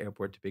there at the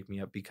airport to pick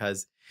me up,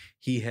 because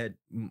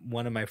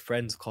one of my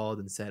friends called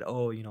and said,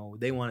 oh,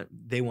 they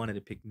wanted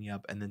to pick me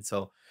up. And then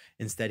so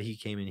instead he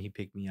came and he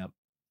picked me up,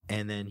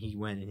 and then he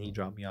went and he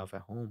dropped me off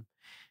at home.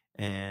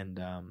 And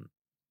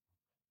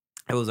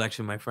It was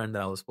actually my friend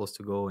that I was supposed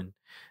to go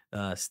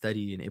and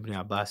study in Ibn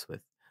Abbas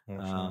with,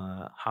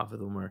 MashaAllah.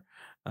 Hafid Umar,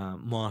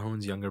 Mawlana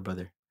Haroon's younger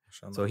brother.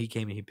 So MashaAllah. he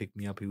came and he picked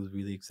me up. He was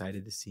really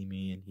excited to see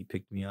me, and he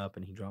picked me up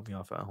and he dropped me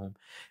off at home.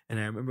 And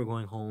I remember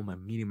going home.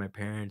 I'm meeting my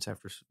parents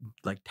after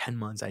like 10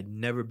 months. I'd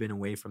never been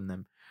away from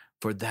them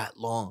for that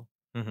long.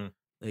 Mm-hmm.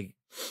 Like,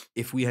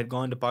 if we had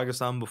gone to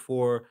Pakistan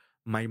before,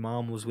 my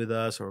mom was with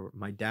us or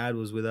my dad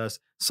was with us,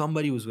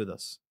 somebody was with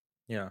us,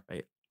 Yeah.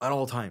 right, at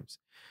all times.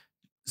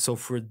 So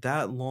for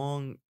that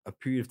long a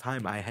period of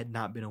time, I had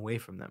not been away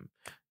from them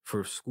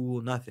for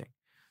school, nothing.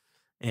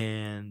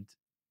 And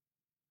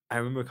I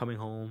remember coming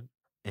home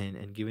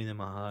and giving them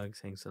a hug,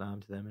 saying salam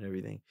to them and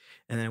everything.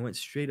 And then I went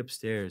straight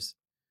upstairs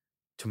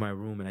to my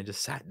room and I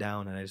just sat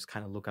down and I just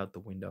kind of look out the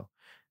window.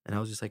 And I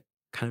was just like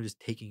kind of just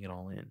taking it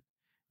all in.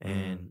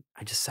 And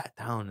I just sat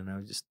down and I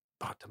was just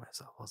thought to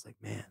myself, I was like,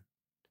 man,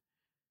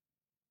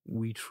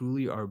 we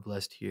truly are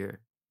blessed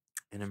here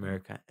in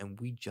America and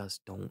we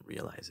just don't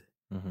realize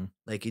it. Mm-hmm.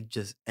 Like, it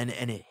just and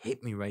it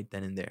hit me right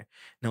then and there.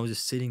 And I was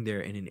just sitting there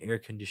in an air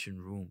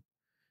conditioned room.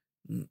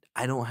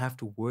 I don't have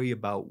to worry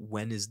about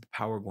when is the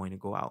power going to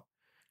go out.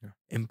 Yeah.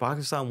 In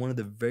Pakistan, one of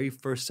the very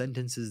first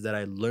sentences that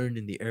I learned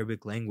in the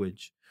Arabic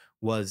language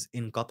was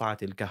in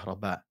qata'at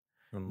al-kahraba,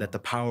 that the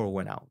power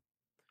went out.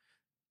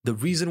 The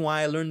reason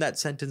why I learned that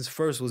sentence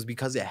first was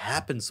because it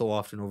happened so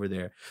often over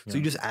there. So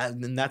you just add,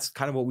 and that's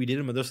kind of what we did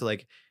in Madrasah.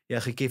 Like, Ya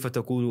akhi, kayfa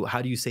taqulu,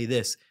 how do you say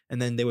this?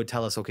 And then they would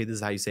tell us, okay, this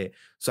is how you say it.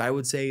 So I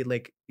would say,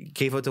 like,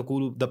 kayfa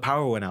taqulu, the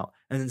power went out.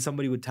 And then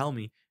somebody would tell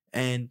me.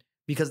 And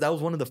because that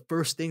was one of the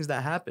first things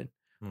that happened.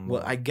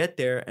 Well, I get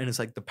there and it's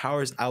like the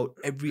power's out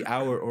every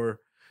hour or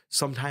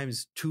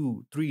sometimes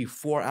 2, 3,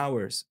 4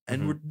 hours.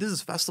 And this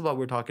is Faisalabad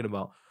we're talking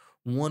about,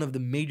 one of the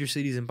major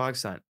cities in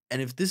Pakistan.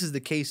 And if this is the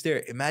case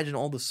there, imagine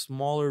all the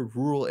smaller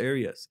rural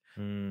areas,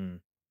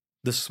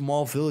 the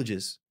small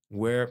villages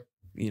where,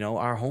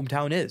 our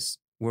hometown is.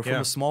 We're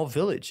from a small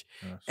village.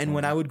 And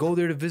when I would go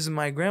there to visit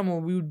my grandma,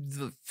 we would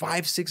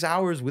 5, 6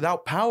 hours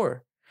without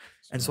power.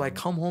 And so I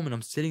come home and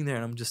I'm sitting there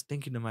and I'm just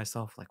thinking to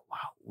myself, like,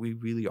 wow, we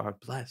really are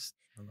blessed.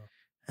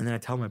 And then I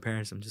tell my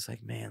parents, I'm just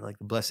like, man, like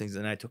the blessings.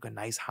 And I took a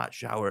nice hot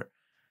shower.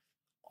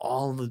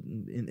 All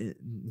in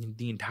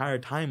the entire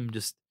time, I'm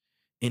just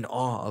in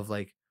awe of,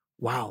 like,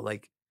 wow,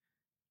 like,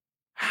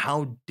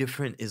 how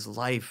different is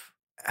life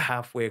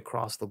halfway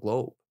across the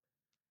globe?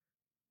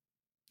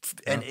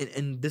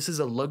 And this is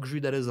a luxury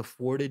that is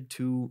afforded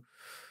to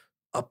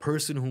a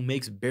person who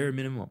makes bare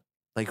minimum,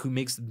 like who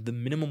makes the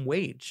minimum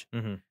wage.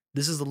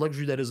 This is the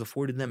luxury that is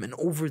afforded them. And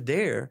over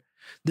there,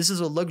 this is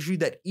a luxury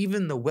that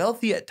even the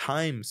wealthy at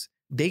times,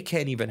 they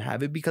can't even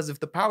have it, because if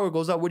the power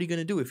goes out, what are you going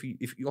to do? If you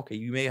okay,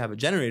 you may have a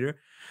generator,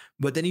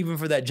 but then even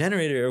for that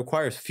generator, it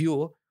requires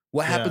fuel.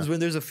 What happens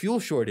when there's a fuel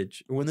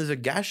shortage, or when there's a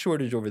gas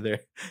shortage over there?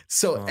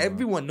 So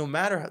everyone, no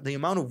matter the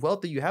amount of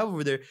wealth that you have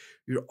over there,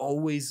 you're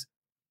always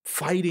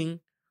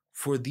fighting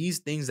for these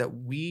things that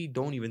we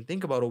don't even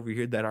think about over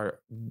here, that are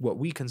what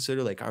we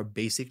consider like our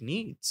basic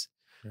needs.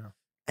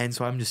 And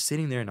so I'm just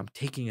sitting there and I'm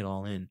taking it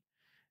all in.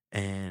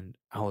 And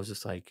I was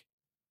just like,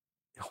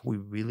 we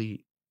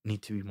really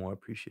need to be more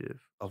appreciative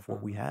of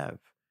what we have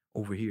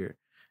over here.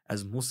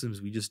 As Muslims,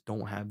 we just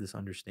don't have this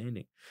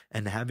understanding.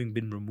 And having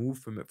been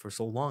removed from it for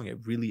so long,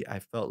 I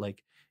felt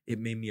like it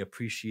made me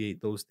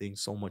appreciate those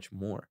things so much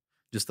more,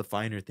 just the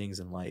finer things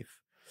in life.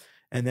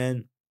 And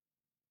then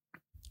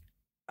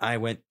I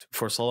went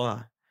for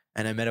Salah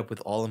and I met up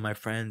with all of my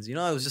friends. It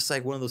was just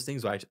like one of those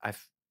things where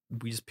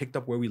we just picked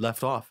up where we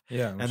left off.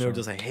 And they were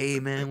just like, hey,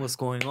 man, what's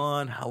going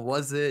on? How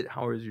was it?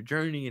 How was your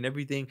journey and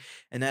everything?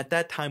 And at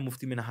that time,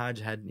 Mufti Minhaj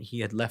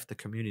had left the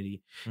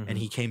community and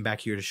he came back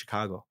here to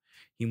Chicago.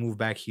 He moved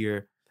back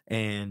here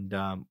and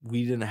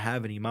we didn't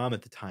have an imam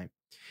at the time.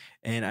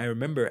 And I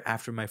remember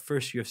after my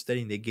first year of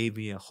studying, they gave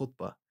me a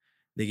khutbah.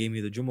 They gave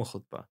me the Jummah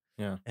khutbah.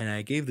 And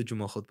I gave the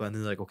Jummah khutbah and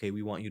they're like, okay,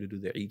 we want you to do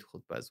the Eid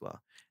khutbah as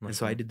well. And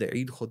so I did the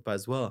Eid khutbah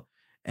as well.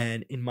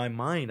 And in my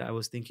mind, I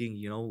was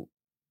thinking,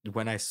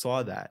 when I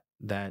saw that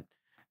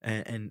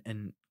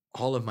and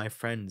all of my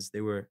friends,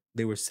 they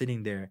were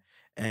sitting there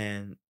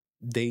and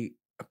they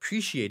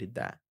appreciated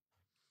that.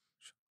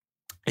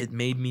 It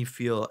made me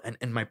feel,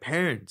 and my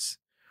parents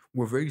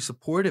were very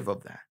supportive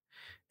of that.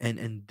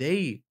 And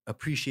they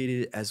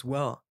appreciated it as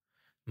well.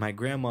 My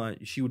grandma,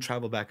 she would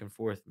travel back and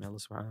forth. May Allah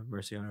subhanahu wa ta'ala have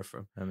mercy on her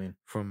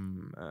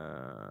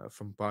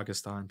from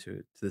Pakistan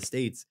to the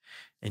States.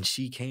 And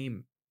she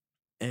came,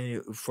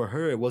 and for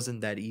her, it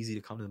wasn't that easy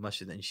to come to the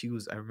masjid. And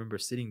I remember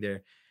sitting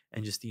there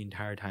and just the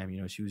entire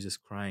time, she was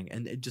just crying.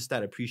 And just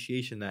that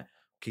appreciation that,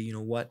 okay, you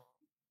know what?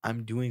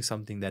 I'm doing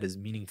something that is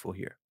meaningful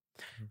here.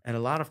 And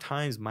a lot of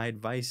times my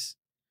advice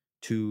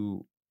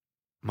to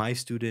my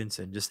students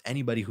and just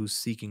anybody who's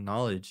seeking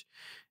knowledge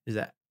is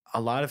that a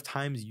lot of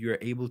times you're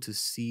able to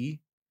see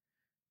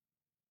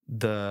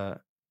the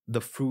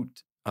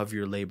fruit of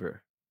your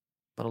labor,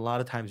 but a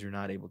lot of times you're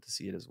not able to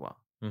see it as well.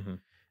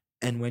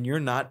 And when you're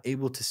not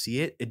able to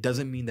see it, it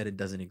doesn't mean that it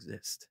doesn't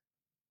exist.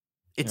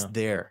 It's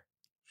there.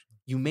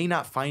 You may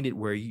not find it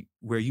where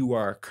you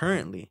are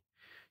currently,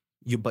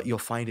 but you'll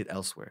find it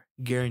elsewhere.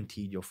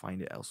 Guaranteed you'll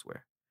find it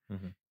elsewhere.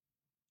 Mhm.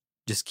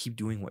 Just keep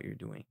doing what you're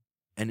doing.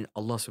 And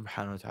Allah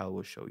subhanahu wa ta'ala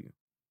will show you.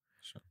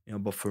 Sure. You know,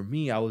 but for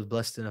me, I was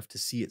blessed enough to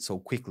see it so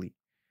quickly.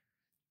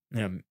 You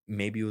know,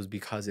 maybe it was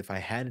because if I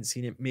hadn't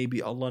seen it,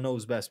 maybe Allah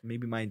knows best.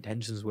 Maybe my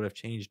intentions would have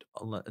changed.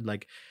 Allah,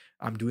 like,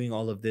 I'm doing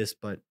all of this,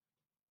 but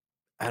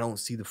I don't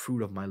see the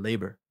fruit of my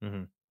labor.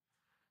 Mhm.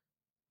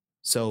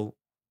 So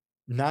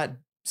not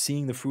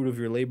seeing the fruit of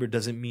your labor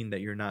doesn't mean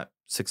that you're not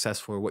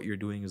successful or what you're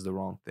doing is the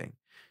wrong thing.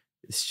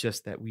 It's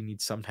just that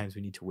sometimes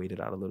we need to wait it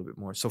out a little bit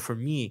more. So for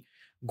me,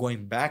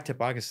 going back to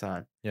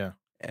Pakistan Yeah.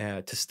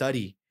 to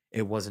study,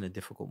 it wasn't a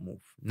difficult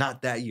move.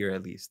 Not that year,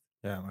 at least.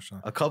 Yeah,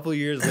 mashallah. A couple of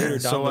years later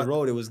down So the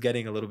road, it was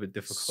getting a little bit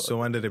difficult. So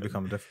when did it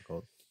become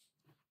difficult?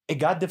 It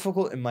got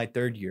difficult in my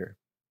third year.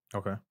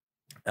 Okay.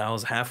 I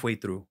was halfway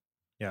through.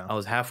 Yeah. I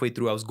was halfway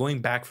through. I was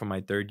going back for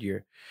my third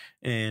year.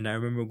 And I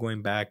remember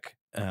going back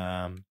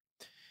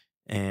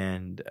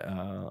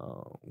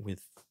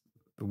with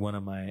one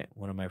of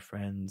my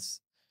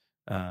friends,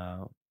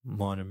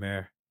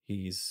 Mawlana.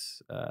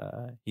 He's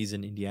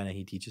in Indiana.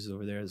 He teaches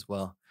over there as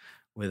well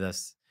with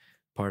us,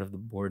 part of the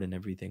board and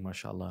everything,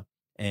 mashallah.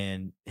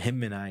 And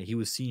him and he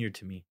was senior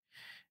to me,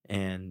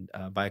 and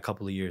by a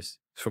couple of years,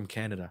 from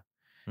Canada.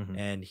 Mhm.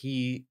 And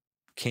he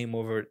came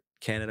over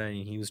Canada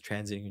and he was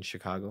transiting in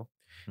Chicago.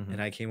 Mhm.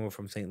 And I came over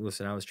from St. Louis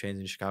and I was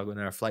transiting in Chicago, and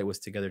our flight was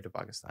together to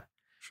Pakistan.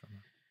 Sure.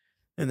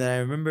 And then I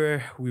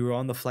remember we were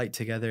on the flight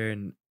together,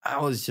 and I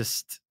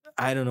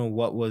don't know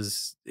what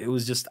was, it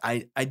was just,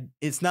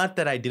 it's not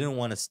that I didn't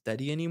want to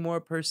study anymore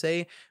per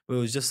se, but it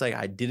was just like,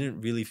 I didn't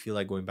really feel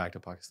like going back to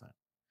Pakistan.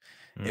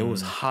 It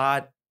was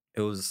hot.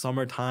 It was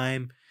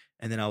summertime.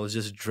 And then I was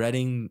just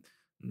dreading,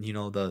 you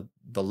know, the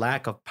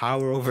lack of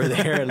power over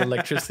there and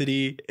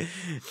electricity.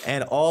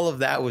 And all of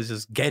that was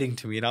just getting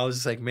to me. And I was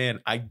just like, man,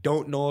 I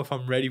don't know if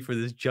I'm ready for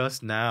this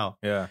just now.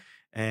 Yeah.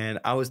 And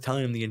I was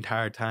telling him the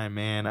entire time,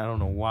 man, I don't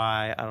know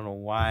why.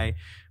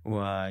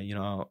 You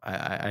know,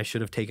 I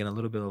should have taken a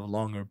little bit of a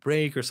longer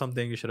break or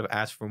something. I should have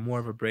asked for more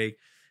of a break.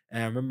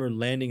 And I remember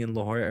landing in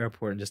Lahore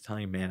airport and just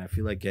telling him, man, I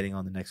feel like getting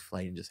on the next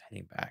flight and just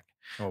heading back.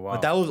 Oh, wow.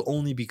 But that was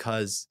only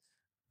because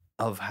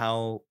of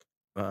how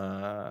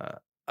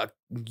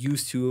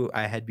used to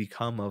I had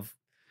become of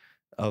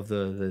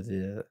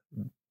the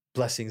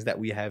blessings that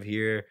we have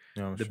here,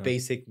 the Sure.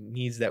 basic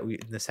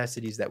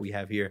necessities that we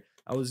have here.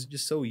 I was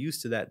just so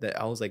used to that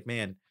I was like,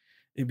 man,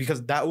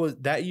 because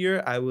that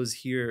year I was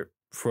here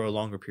for a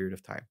longer period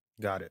of time.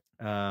 Got it.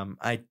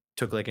 I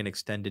took like an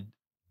extended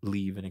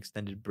leave, an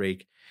extended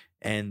break,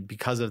 and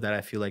because of that,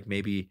 I feel like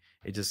maybe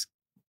it just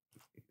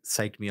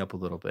psyched me up a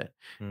little bit.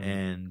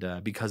 And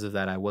because of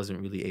that, I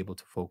wasn't really able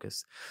to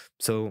focus.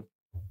 So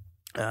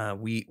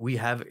we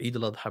have Eid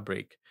al-Adha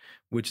break,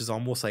 which is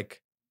almost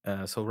like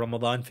so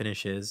Ramadan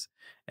finishes,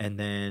 and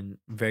then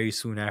very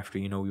soon after,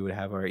 you know, we would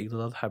have our Eid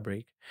al-Adha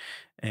break.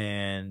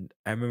 And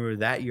I remember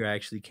that year I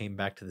actually came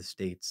back to the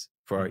States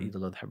for our Eid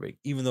al-Adha break,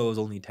 even though it was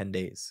only 10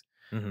 days.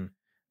 Oh,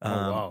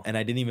 wow. And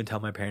I didn't even tell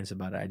my parents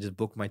about it. I just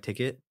booked my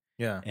ticket.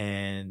 Yeah.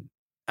 And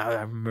I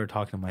remember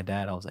talking to my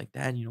dad. I was like,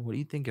 Dad, you know, what do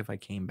you think if I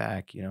came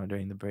back, you know,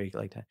 during the break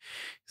like that?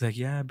 He's like,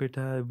 yeah,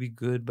 beta, it'd be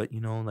good. But,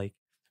 you know, like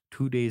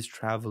 2 days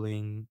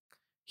traveling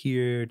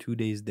here, 2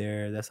 days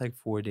there, that's like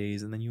 4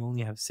 days. And then you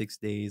only have 6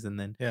 days. And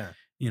then, Yeah.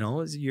 you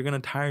know, you're going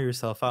to tire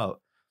yourself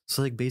out.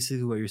 So like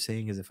basically what you're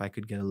saying is if I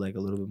could get like a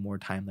little bit more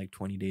time, like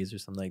 20 days or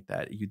something like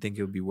that, you think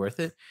it would be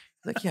worth it?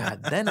 He's like, yeah,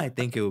 then I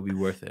think it would be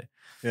worth it.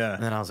 Yeah.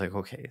 And then I was like,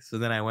 okay. So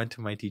then I went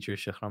to my teacher,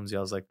 Shaykh Ramzi. I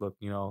was like, look,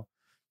 you know,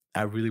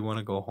 I really want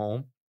to go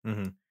home.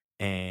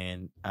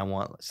 And I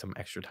want some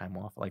extra time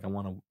off. Like I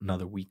want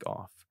another week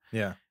off.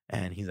 Yeah.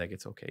 And he's like,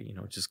 it's okay, you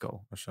know, just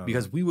go. Mashallah.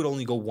 Because we would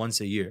only go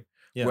once a year.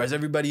 Yeah. Whereas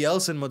everybody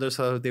else in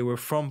Madrasah, they were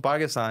from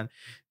Pakistan.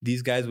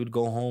 These guys would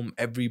go home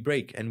every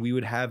break. And we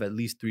would have at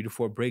least 3 to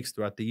 4 breaks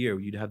throughout the year.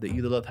 You'd have the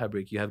Eid al-Adha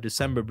break. You have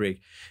December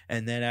break.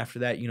 And then after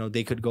that, you know,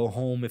 they could go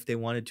home if they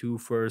wanted to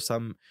for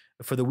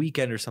the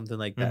weekend or something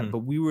like that.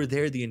 But we were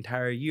there the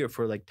entire year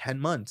for like 10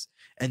 months.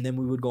 And then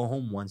we would go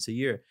home once a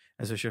year.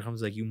 And so Shaykh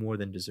was like, you more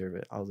than deserve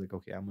it. I was like,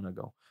 okay, I'm going to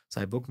go.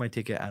 So I booked my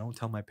ticket. I don't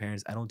tell my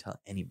parents. I don't tell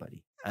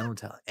anybody.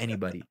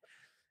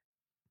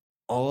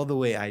 All the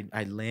way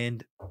I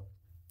land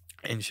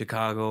in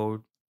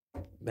Chicago,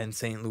 then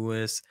St.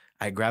 Louis.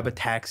 I grab a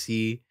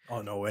taxi.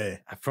 Oh, no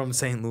way. From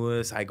St.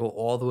 Louis. I go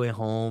all the way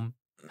home.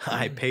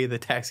 I pay the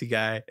taxi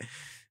guy.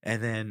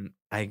 And then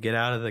I get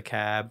out of the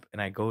cab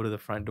and I go to the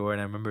front door.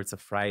 And I remember it's a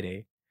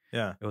Friday.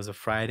 Yeah. It was a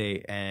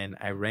Friday. And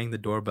I rang the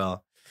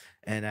doorbell.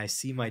 And I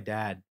see my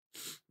dad.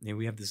 And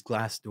we have this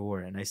glass door.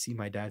 And I see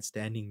my dad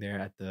standing there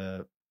at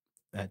the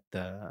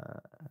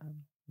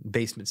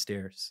basement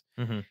stairs.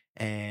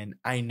 And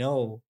I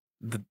know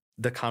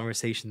the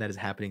conversation that is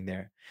happening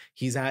there.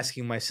 He's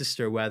asking my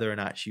sister whether or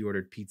not she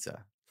ordered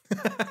pizza.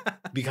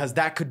 Because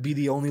that could be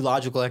the only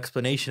logical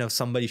explanation of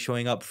somebody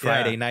showing up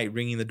Friday night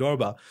ringing the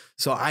doorbell.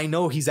 So I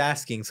know he's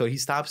asking. So he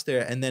stops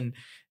there, and then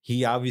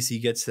he obviously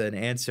gets an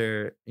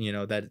answer, you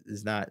know, that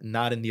is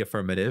not in the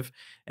affirmative.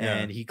 Yeah.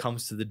 And he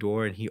comes to the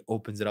door and he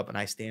opens it up and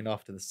I stand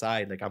off to the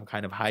side, like I'm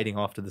kind of hiding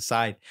off to the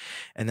side.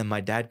 And then my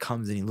dad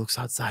comes and he looks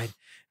outside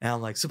and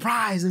I'm like,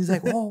 surprise. And he's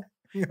like, oh,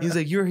 he's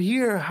like, you're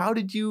here. How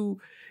did you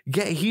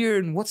get here?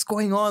 And what's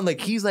going on? Like,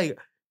 he's like,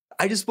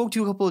 I just spoke to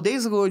you a couple of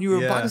days ago and you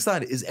were in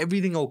Pakistan. Is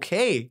everything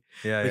okay?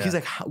 Yeah. Like, he's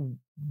like,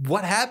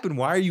 what happened?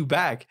 Why are you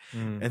back?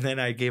 Mm. And then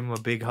I gave him a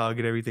big hug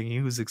and everything.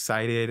 He was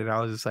excited. And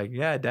I was just like,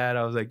 yeah, Dad.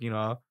 I was like, you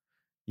know,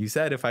 you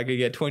said if I could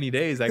get 20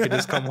 days, I could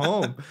just come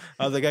home.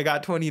 I was like, I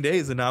got 20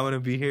 days and now I'm going to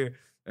be here.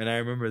 And I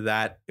remember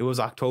that it was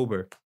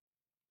October.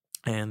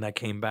 And I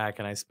came back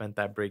and I spent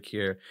that break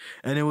here.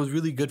 And it was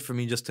really good for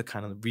me just to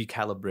kind of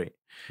recalibrate.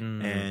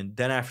 And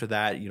then after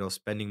that, you know,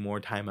 spending more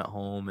time at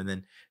home. And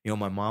then, you know,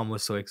 my mom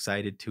was so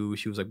excited too.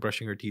 She was like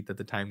brushing her teeth at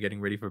the time, getting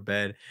ready for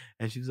bed.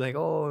 And she was like,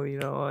 oh, you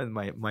know, and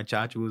my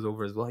chachu was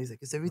over as well. He's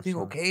like, is everything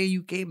okay?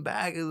 You came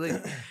back. I was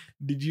like,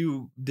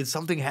 did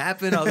something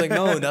happen? I was like,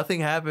 no,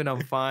 nothing happened.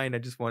 I'm fine. I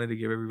just wanted to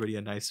give everybody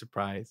a nice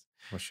surprise.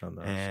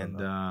 Mashallah,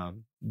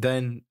 And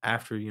then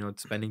after, you know,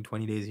 spending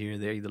 20 days here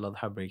and there, the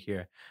Adha break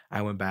here,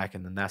 I went back.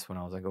 And then that's when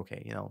I was like,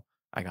 okay, you know,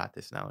 I got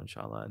this now,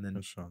 inshallah. And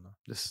then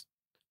just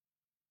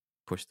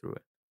push through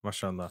it.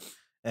 Mashallah.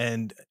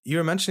 And you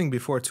were mentioning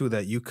before too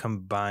that you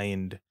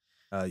combined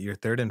your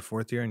 3rd and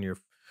 4th year and your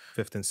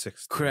 5th and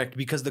 6th. Correct,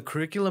 because the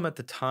curriculum at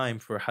the time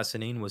for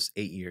Hasnain was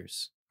 8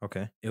 years.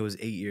 Okay. It was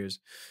 8 years.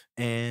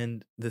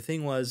 And the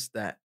thing was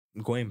that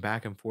going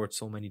back and forth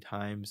so many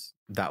times,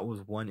 that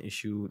was one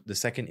issue. The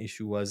second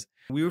issue was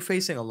we were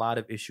facing a lot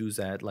of issues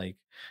at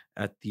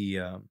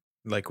the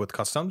like with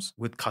customs?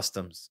 With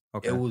customs.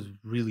 Okay. It was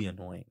really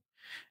annoying.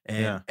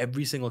 And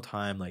every single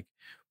time, like,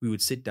 we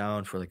would sit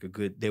down for like a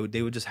good, they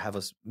would just have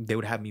us, they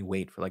would have me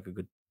wait for like a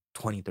good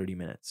 20, 30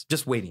 minutes,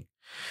 just waiting.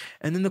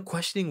 And then the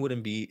questioning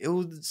wouldn't be, it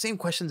was the same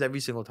questions every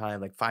single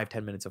time, like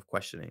 5-10 minutes of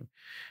questioning.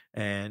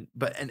 And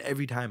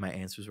every time my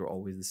answers were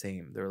always the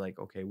same. They're like,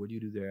 okay, what do you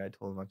do there? I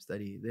told them I'm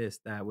studying this,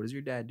 that. What does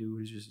your dad do?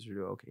 What does your sister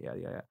do? Okay,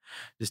 yeah.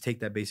 Just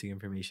take that basic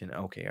information.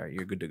 Okay, all right,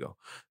 you're good to go.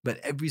 But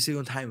every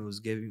single time it was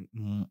getting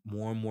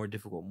more and more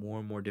difficult, more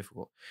and more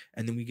difficult.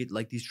 And then we get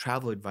like these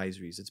travel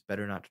advisories. It's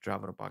better not to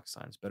travel to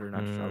Pakistan. It's better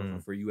not to travel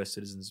for US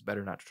citizens. It's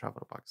better not to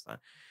travel to Pakistan.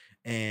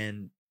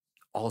 And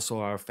also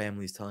our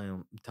families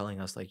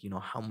telling us, like, you know,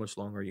 how much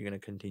longer are you going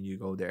to continue to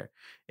go there?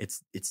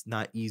 It's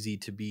not easy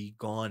to be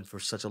gone for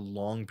such a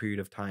long period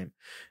of time.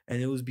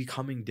 And it was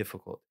becoming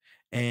difficult.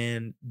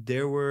 And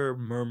there were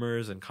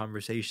murmurs and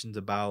conversations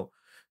about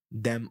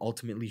them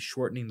ultimately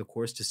shortening the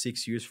course to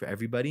 6 years for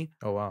everybody.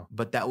 Oh, wow.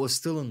 But that was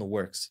still in the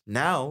works.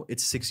 Now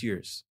it's 6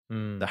 years.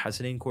 The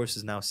Hasnain course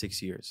is now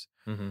 6 years.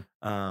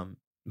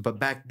 But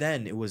back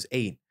then it was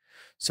 8.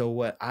 So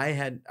what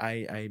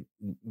I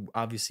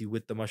obviously,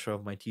 with the mashra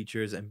of my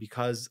teachers, and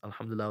because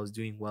alhamdulillah I was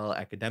doing well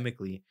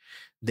academically,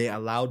 they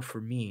allowed for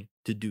me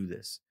to do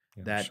this.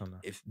 That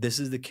if this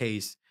is the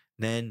case,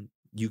 then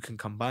you can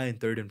combine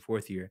 3rd and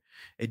 4th year.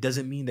 It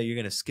doesn't mean that you're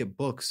going to skip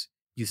books.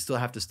 You still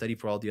have to study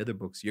for all the other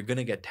books. You're going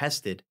to get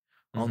tested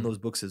on those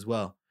books as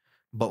well,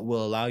 but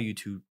will allow you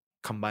to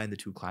combine the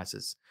 2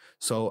 classes.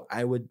 So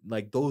I would,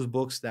 like, those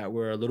books that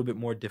were a little bit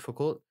more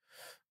difficult,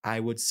 I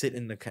would sit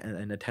and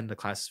attend the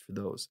classes for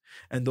those.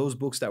 And those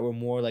books that were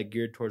more like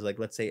geared towards, like,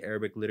 let's say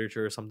Arabic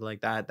literature or something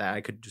like that, that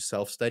I could just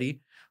self-study.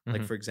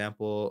 Like, for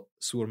example,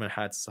 Sur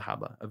Manhat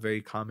Sahaba, a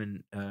very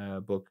common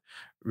book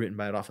written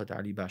by Rafat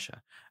Ali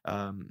Basha.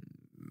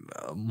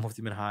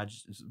 Mufti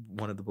Minhaj is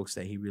one of the books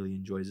that he really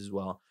enjoys as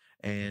well.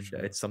 And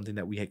it's something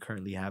that we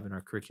currently have in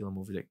our curriculum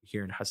over there,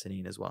 here in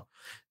Hasnain as well.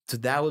 So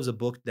that was a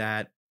book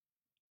that,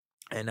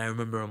 and I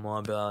remember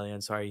Mawlana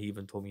Ansari, he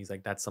even told me, he's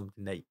like, that's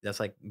something that's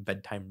like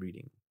bedtime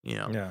reading, you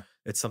know? Yeah.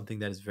 It's something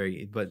that is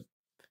very, but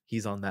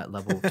he's on that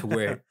level to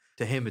where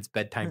to him it's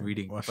bedtime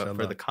reading, but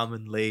for the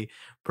common lay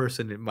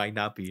person, it might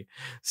not be.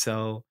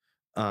 So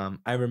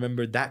I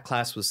remember that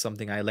class was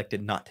something I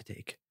elected not to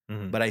take,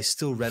 but I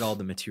still read all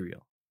the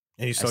material.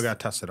 And you still got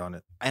tested on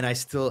it. And I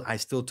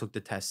still took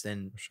the test,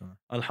 and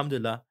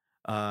alhamdulillah,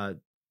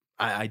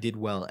 I did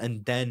well.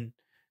 And then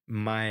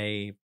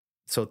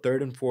so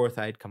 3rd and 4th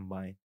I had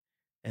combined.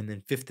 And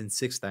then 5th and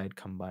 6th I had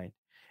combined.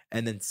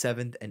 And then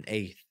 7th and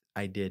 8th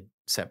I did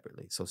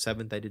separately. So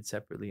 7th I did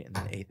separately, and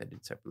then 8th I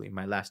did separately.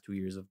 My last 2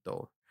 years of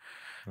Dawr.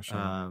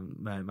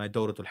 My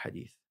Dawratul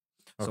Hadith.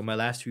 So my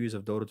last 2 years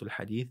of Dawratul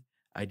Hadith,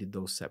 I did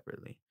those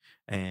separately.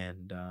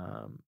 And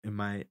in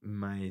my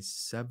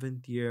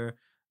 7th year,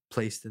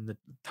 placed in the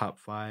top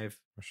 5.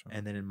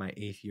 And then in my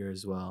 8th year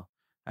as well,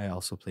 I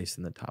also placed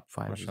in the top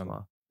 5 as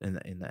well in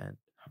the end.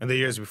 And the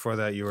years before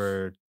that, you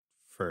were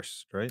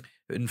first, right?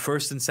 In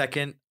 1st and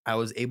 2nd, I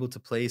was able to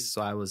place,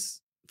 so I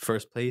was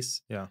 1st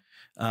place. Yeah.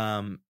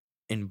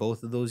 In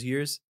both of those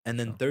years, and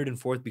then 3rd and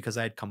 4th, because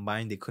I had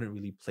combined, they couldn't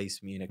really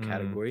place me in a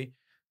category,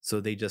 so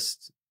they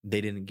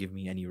didn't give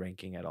me any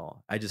ranking at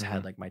all. I just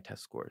had like my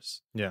test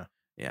scores. Yeah.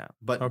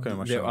 But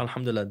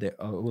alhamdulillah, it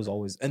was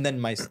always. And then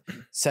my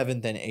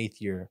 7th and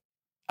 8th year,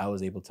 I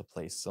was able to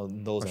place. So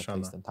in those I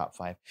placed in top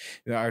 5.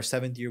 Our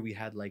 7th year, we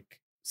had like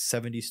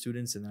 70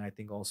 students, and then I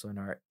think also in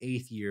our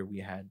 8th year we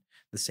had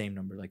the same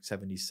number, like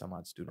 70 some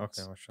odd students.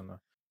 Okay, mashallah.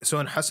 So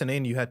in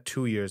Hasanain, you had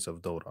 2 years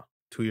of Dawra,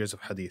 2 years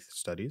of Hadith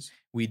studies.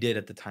 We did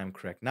at the time,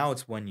 correct. Now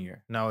it's 1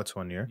 year. Now it's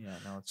 1 year. Yeah,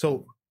 now it's 1 So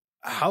year.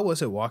 how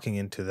was it walking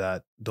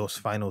into those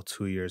final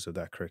 2 years of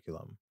that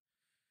curriculum?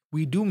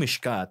 We do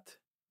Mishkat,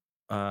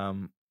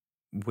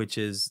 which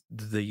is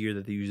the year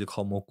that they usually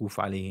call Mawquf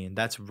alayhi, and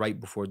that's right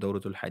before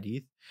Dawratul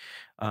Hadith.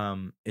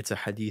 It's a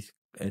hadith,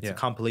 it's a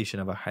compilation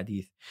of a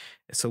hadith.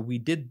 So we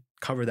did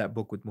cover that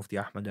book with Mufti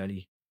Ahmad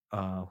Ali,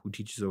 who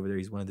teaches over there.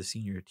 He's one of the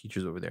senior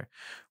teachers over there.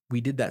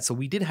 We did that. So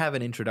we did have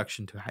an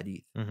introduction to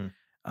hadith.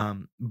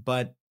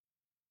 But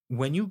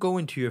when you go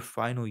into your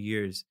final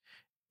years,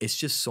 it's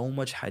just so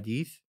much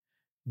hadith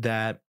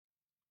that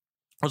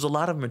there's a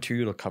lot of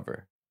material to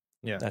cover.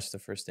 Yeah. That's the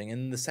first thing.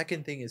 And the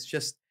second thing is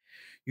just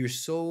you're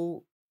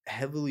so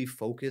heavily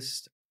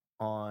focused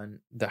on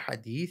the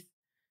hadith,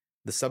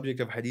 the subject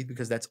of hadith,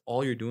 because that's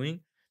all you're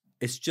doing.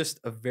 It's just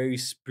a very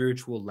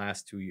spiritual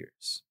last 2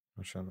 years.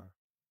 Mashallah.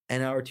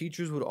 And our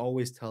teachers would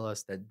always tell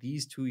us that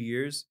these 2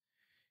 years,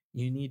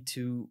 you need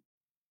to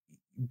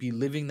be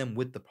living them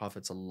with the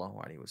Prophet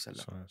sallallahu alaihi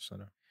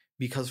wasallam.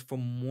 Because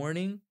from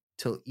morning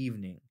till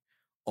evening,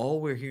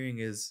 all we're hearing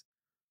is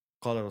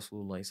قال رسول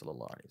الله صلى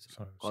الله عليه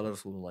وسلم قال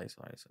رسول الله صلى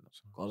الله عليه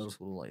وسلم قال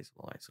رسول الله صلى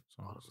الله عليه وسلم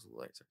قال رسول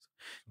الله صلى الله عليه وسلم.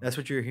 That's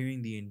what you're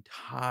hearing the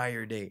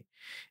entire day.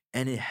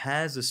 And it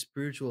has a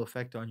spiritual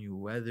effect on you,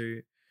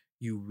 whether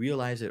you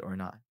realize it or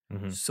not.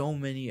 So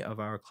many of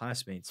our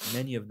classmates,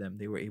 many of them,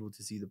 they were able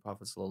to see the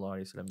Prophet sallallahu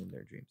alaihi wasallam in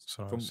their dreams,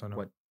 from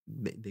what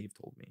they've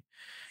told me.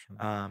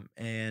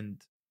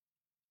 And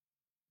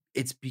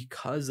it's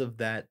because of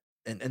that.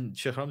 And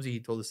Shaykh Ramzi,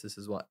 he told us this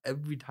as well.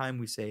 Every time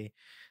we say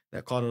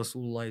that قال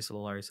رسول الله صلى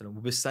الله عليه وسلم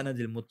وبالسند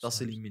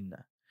المتصل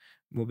منا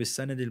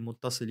وبالسند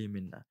المتصل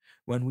منا,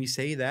 when we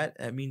say that,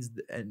 that means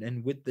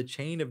and with the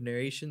chain of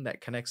narration that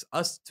connects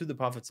us to the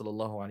Prophet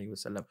sallallahu alaihi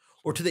wasallam,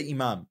 or to the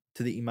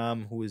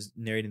Imam who is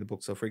narrating the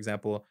book. So for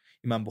example,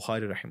 Imam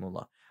Bukhari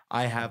rahimahullah,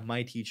 I have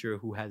my teacher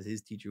who has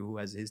his teacher who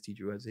has his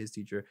teacher who has his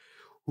teacher,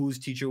 whose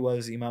teacher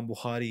was Imam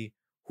Bukhari,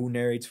 who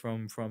narrates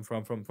from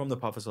the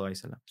Prophet sallallahu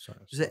alaihi wasallam.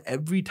 So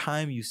every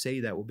time you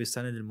say that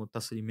وبالسند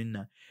المتصل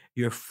منا,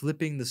 you're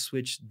flipping the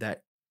switch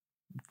that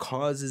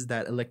causes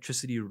that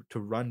electricity to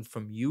run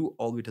from you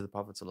all the way to the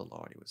Prophet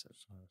sallallahu alaihi wasallam.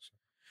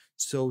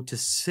 So to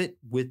sit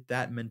with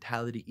that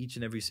mentality each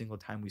and every single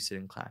time we sit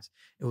in class,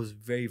 it was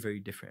very, very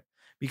different.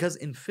 Because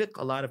in fiqh,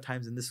 a lot of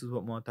times, and this is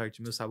what Mu'atar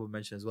Jamil Sahib would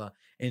mention as well,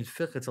 in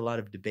fiqh, it's a lot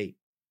of debate,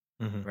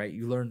 right?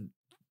 You learn,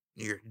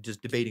 you're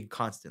just debating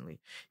constantly.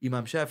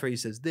 Imam Shafi'i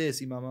says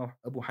this, Imam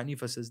Abu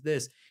Hanifa says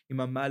this,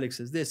 Imam Malik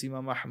says this,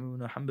 Imam Ahmad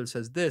ibn Hanbal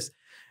says this,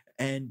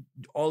 and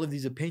all of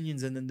these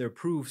opinions, and then their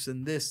proofs,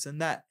 and this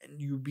and that,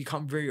 and you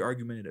become very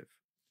argumentative.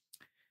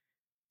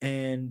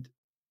 And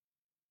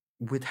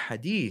with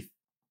hadith,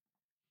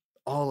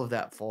 all of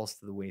that falls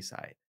to the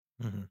wayside.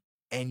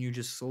 And you're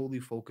just solely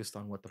focused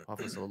on what the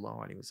Prophet sallallahu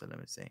alaihi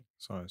wasallam is saying.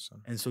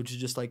 And so to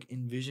just like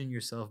envision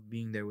yourself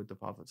being there with the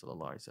Prophet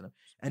sallallahu alaihi wasallam.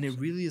 And it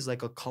really is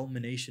like a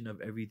culmination of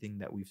everything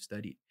that we've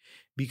studied,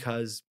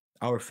 because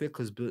our fiqh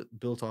is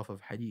built off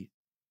of hadith.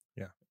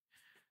 Yeah.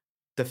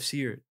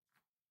 Tafsir.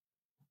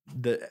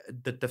 The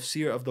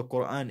tafsir of the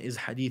Qur'an is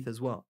hadith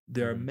as well.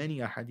 There are many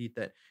hadith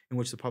that in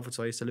which the Prophet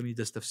sallallahu alaihi wasallam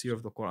does tafsir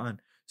of the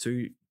Qur'an. So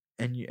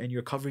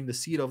you're covering the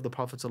seerah of the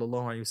Prophet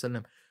sallallahu alaihi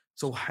wasallam.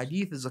 So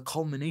hadith is a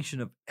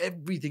culmination of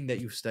everything that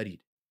you've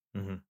studied.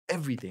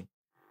 Everything.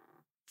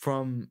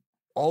 From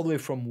all the way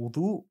from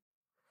wudu,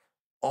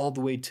 all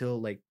the way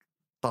till like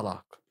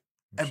talaq.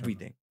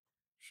 Everything.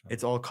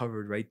 It's all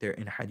covered right there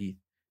in hadith.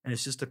 And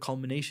it's just a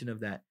culmination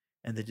of that.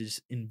 And to just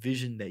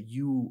envision that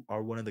you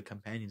are one of the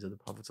companions of the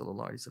Prophet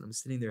sallallahu alaihi wasallam,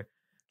 sitting there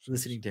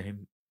listening to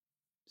him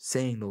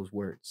saying those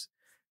words.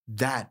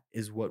 That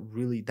is what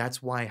really,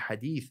 that's why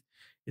hadith,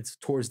 it's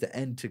towards the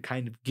end to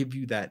kind of give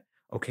you that,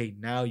 okay,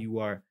 now you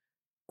are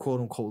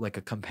quote unquote like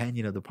a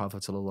companion of the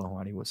Prophet sallallahu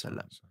alaihi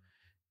wasallam.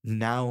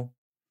 Now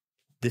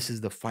this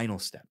is the final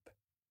step,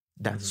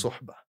 that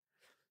suhbah.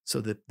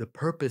 So the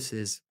purpose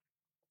is,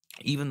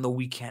 even though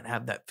we can't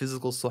have that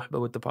physical suhbah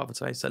with the Prophet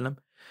sallallahu alaihi wasallam,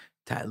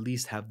 to at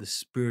least have the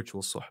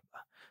spiritual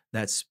suhbah,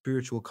 that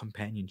spiritual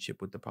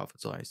companionship with the Prophet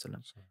sallallahu alaihi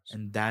wasallam.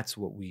 And that's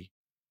what we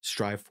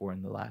strive for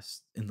in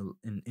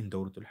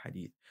Dawratul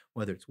Hadith,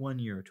 whether it's 1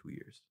 year or 2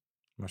 years.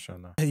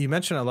 MashaAllah. You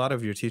mentioned a lot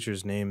of your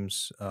teachers'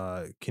 names.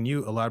 Can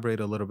you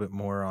elaborate a little bit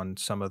more on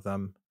some of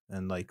them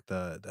and like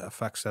the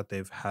effects that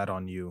they've had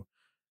on you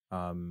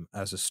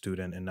as a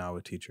student and now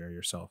a teacher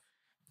yourself?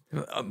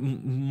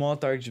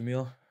 Mu'atar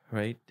Jamil,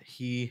 right?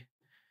 He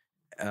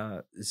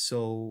is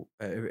so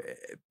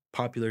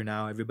popular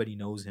now. Everybody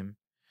knows him.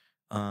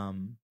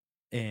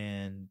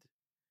 And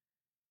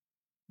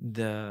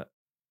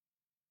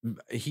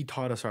he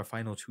taught us our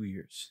final 2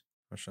 years.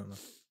 MashaAllah.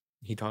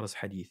 He taught us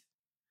hadith.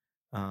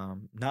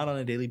 Not on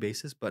a daily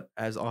basis, but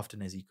as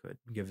often as he could,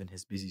 given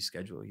his busy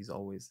schedule. He's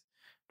always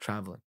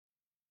traveling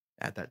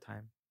at that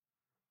time.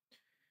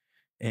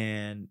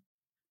 And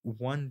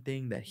one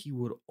thing that he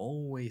would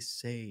always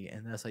say,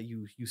 and that's like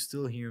you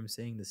still hear him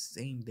saying the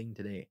same thing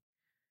today,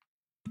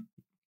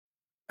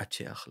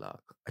 Achhe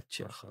akhlaq,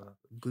 achhe MashaAllah. akhlaq,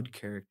 good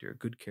character,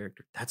 good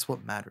character. That's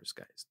what matters,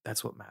 guys.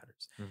 That's what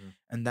matters. Mhm.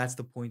 And that's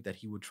the point that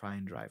he would try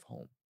and drive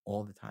home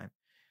all the time.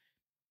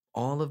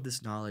 All of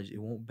this knowledge, it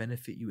won't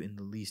benefit you in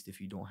the least if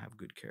you don't have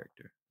good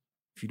character.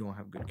 If you don't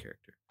have good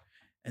character.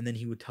 And then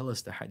he would tell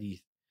us the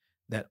hadith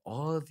that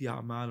all of the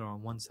a'mal are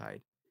on one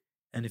side.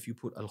 And if you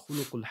put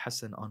al-khuluqul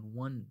hasan on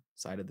one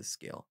side of the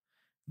scale,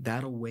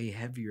 that'll weigh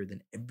heavier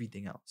than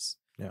everything else.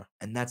 Yeah.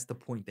 And that's the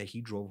point that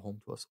he drove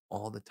home to us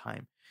all the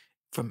time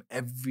from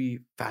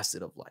every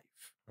facet of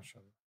life.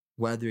 MashaAllah.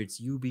 Whether it's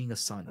you being a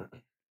son,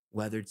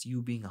 whether it's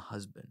you being a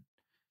husband,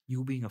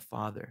 you being a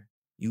father,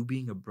 you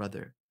being a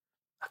brother,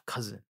 a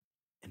cousin,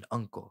 an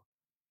uncle,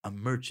 a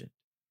merchant,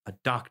 a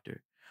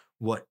doctor,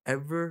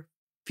 whatever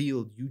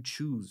field you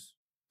choose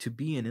to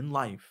be in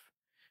life,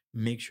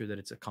 make sure that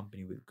it's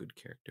accompanied with good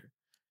character.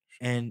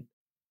 And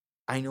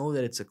I know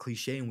that it's a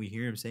cliche and we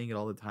hear him saying it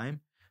all the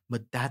time,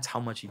 but that's how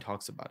much he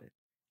talks about it.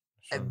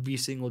 MashaAllah. Every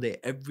single day,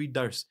 every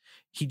dars,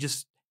 he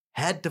just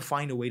had to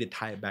find a way to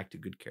tie it back to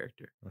good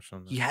character.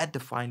 MashaAllah. He had to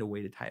find a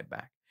way to tie it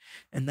back.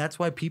 And that's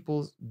why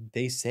people,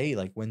 they say,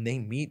 like, when they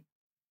meet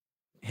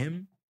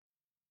him,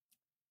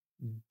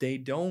 they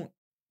don't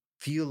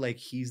feel like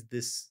he's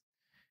this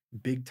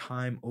big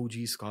time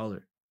OG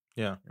scholar.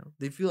 Yeah. You know?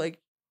 They feel like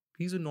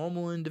he's a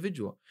normal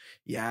individual.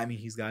 Yeah, I mean,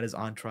 he's got his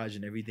entourage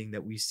and everything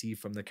that we see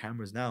from the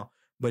cameras now.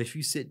 But if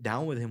you sit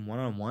down with him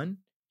one-on-one,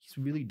 he's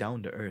really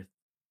down to earth.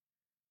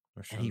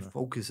 And he MashaAllah.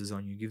 focuses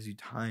on you, gives you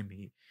time,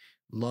 he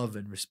love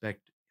and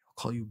respect. He'll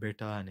call you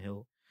beta, and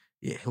he'll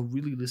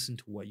really listen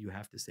to what you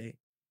have to say.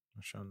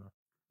 MashaAllah.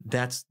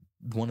 That's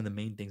one of the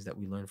main things that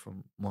we learned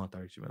from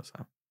Mawlana Shamaas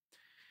Nyazee.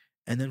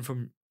 And then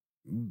from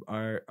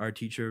our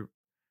teacher,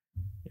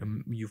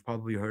 you've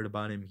probably heard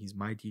about him. He's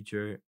my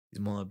teacher. He's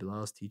Mullah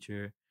Bilal's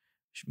teacher,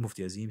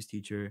 Mufti Azim's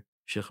teacher,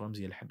 Shaykh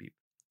Ramzi Al-Habib.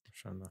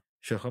 MashaAllah.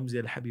 Shaykh Ramzi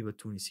Al-Habib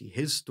al-Tunisi.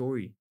 His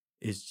story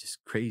is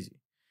just crazy.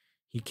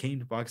 He came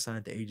to Pakistan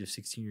at the age of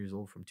 16 years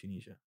old from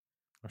Tunisia,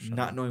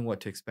 not knowing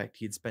what to expect.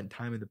 He had spent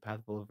time in the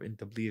path of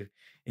Tabligh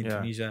in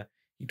Tunisia.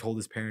 He told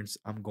his parents,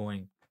 I'm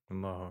going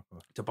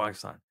to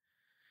Pakistan.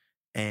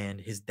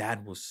 And his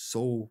dad was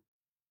so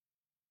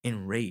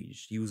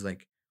enraged. He was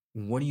like,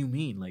 what do you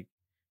mean? Like,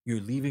 you're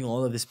leaving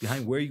all of this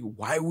behind.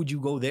 Why would you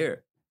go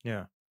there?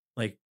 Yeah.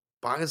 Like,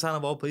 Pakistan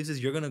of all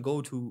places, you're gonna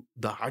go to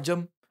the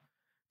Hajam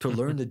to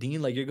learn the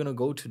deen. Like, you're gonna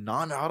go to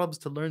non-Arabs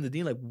to learn the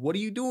deen. Like, what are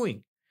you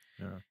doing?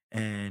 Yeah.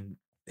 And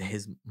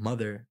his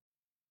mother,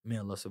 may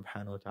Allah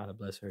subhanahu wa ta'ala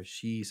bless her,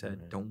 she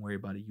said, don't worry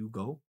about it. You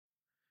go.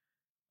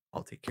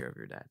 I'll take care of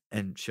your dad.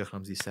 And Shaykh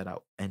Ramzi set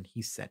out. And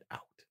he set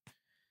out.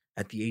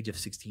 At the age of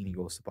 16, he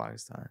goes to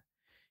Pakistan.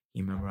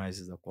 He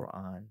memorizes the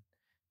Qur'an.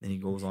 Then he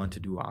goes on to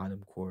do an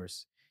alim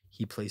course.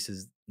 He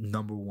places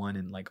number 1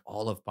 in like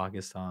all of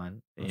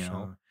Pakistan, you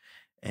know.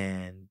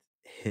 And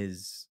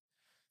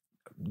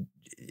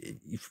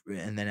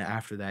and then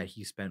after that,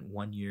 he spent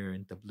 1 year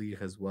in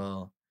Tabligh as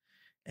well.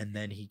 And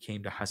then he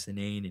came to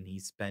Hasnain and he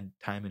spent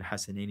time in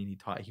Hasnain and he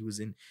taught. He was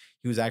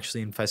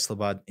actually in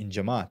Faisalabad in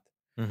Jamaat.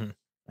 Mhm.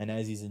 And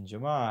as he's in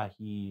Jamaat,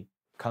 he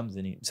comes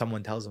and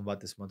someone tells him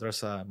about this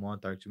madrasa,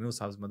 Mawlana Jamia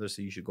Hasnain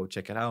madrasa. You should go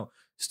check it out.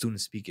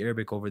 Students speak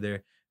Arabic over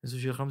there. And so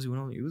Shaykh Ramzi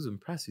went over. He was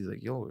impressed. He's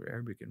like, "Yo,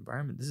 Arabic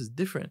environment. This is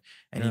different."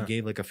 And he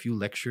gave like a few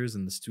lectures,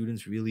 and the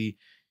students really,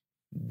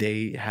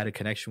 they had a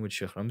connection with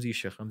Shaykh Ramzi.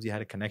 Shaykh Ramzi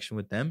had a connection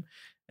with them,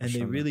 and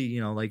they really,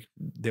 you know, like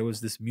there was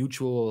this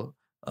mutual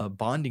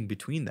bonding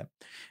between them.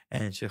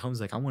 And Shaykh Ramzi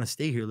like, I want to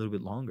stay here a little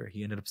bit longer.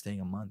 He ended up staying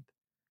a month,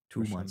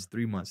 2 months,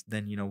 3 months.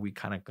 Then, you know, we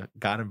kind of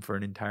got him for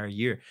an entire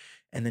year.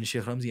 And then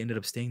Shaykh Ramzi ended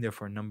up staying there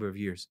for a number of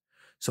years.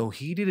 So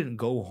he didn't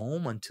go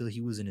home until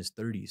he was in his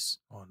 30s.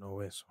 Oh, no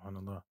way.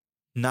 SubhanAllah.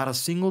 Not a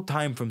single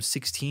time from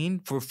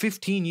 16. For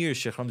 15 years,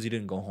 Shaykh Ramzi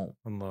didn't go home.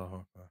 Allahu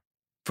Akbar.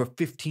 For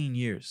 15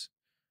 years.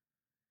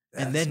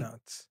 And That's then,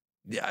 nuts.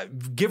 yeah,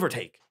 give or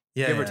take.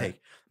 Give or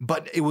take.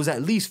 But it was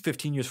at least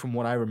 15 years from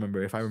what I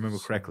remember, if I remember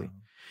correctly.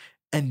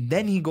 And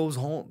then he goes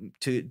home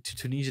to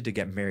Tunisia to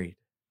get married.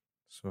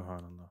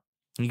 SubhanAllah.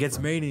 He gets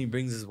married and he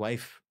brings his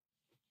wife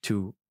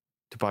to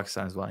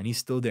Pakistan as well. And he's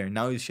still there.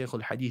 Now he's Shaykh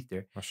al-Hadith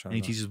there. And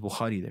he teaches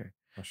Bukhari there.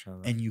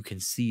 MashaAllah. And you can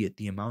see it,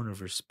 the amount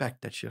of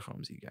respect that Shaykh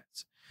Ramzi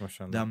gets.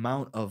 MashaAllah. The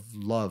amount of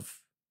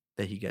love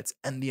that he gets.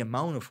 And the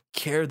amount of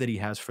care that he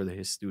has for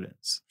his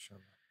students.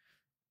 MashaAllah.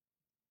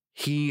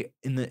 He,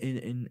 in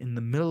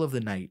the middle of the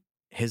night,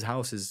 his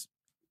house is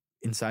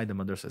inside the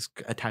madrasa, it's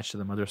attached to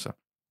the madrasa.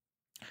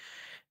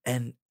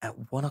 And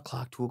at 1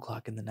 o'clock, 2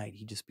 o'clock in the night,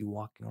 he'd just be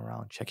walking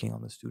around checking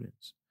on the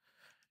students.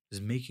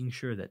 Just making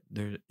sure that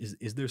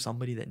is there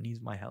somebody that needs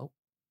my help?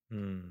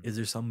 Is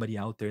there somebody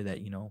out there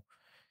that, you know,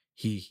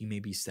 he may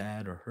be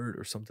sad or hurt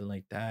or something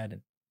like that,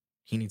 and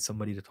he needs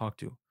somebody to talk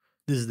to?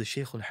 This is the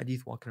Shaykh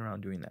al-Hadith walking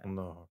around doing that.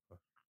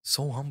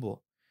 So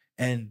humble.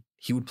 And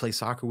he would play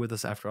soccer with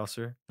us after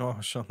Asr. Oh,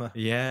 mashallah.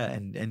 Yeah,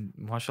 and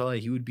mashallah,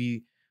 he would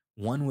be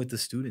one with the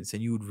students,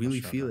 and you would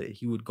really feel it.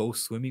 He would go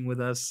swimming with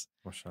us.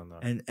 Mashallah.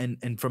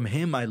 And from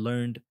him, I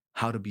learned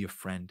how to be a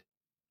friend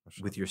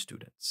with your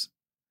students.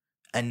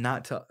 And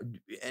not to,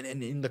 and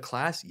in the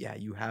class, yeah,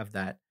 you have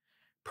that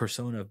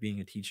persona of being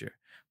a teacher.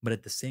 But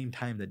at the same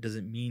time, that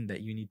doesn't mean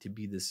that you need to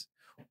be this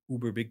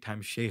uber big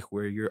time sheikh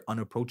where you're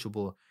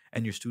unapproachable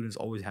and your students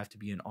always have to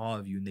be in awe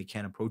of you and they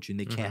can't approach you and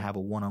they can't have a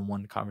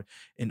one-on-one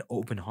an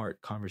open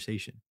heart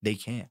conversation. They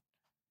can't.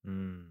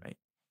 Right?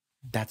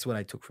 That's what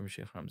I took from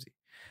Shaykh Ramzi.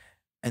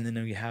 And then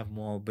we have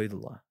Mu'awwad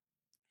Baydullah.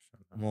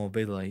 Mu'awwad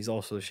Baydullah, he's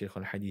also Shaykh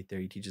al-Hadith there.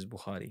 He teaches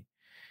Bukhari.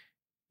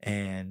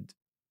 And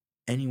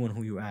anyone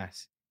who you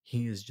ask,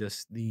 he is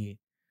just the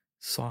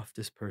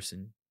softest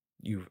person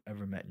you've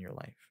ever met in your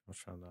life.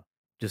 MashaAllah.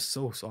 Just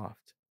so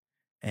soft.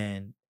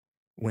 And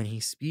when he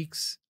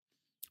speaks,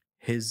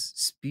 his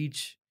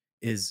speech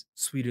is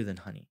sweeter than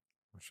honey.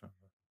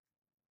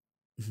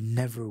 MashaAllah.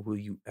 Never will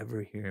you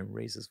ever hear him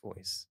raise his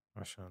voice.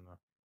 MashaAllah.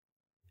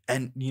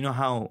 And you know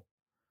how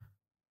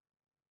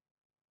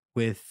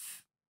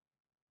with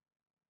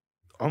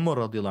Umar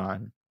radiallahu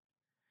anh,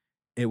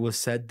 it was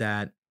said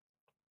that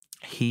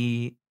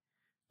he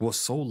was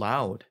so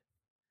loud.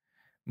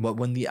 But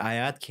when the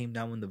ayat came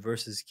down, when the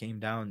verses came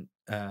down,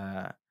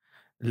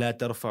 لا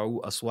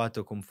ترفعوا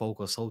أصواتكم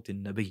فوق صوت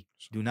النبي.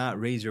 Do not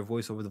raise your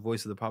voice over the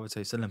voice of the Prophet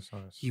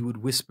ﷺ. He would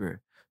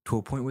whisper to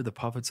a point where the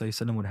Prophet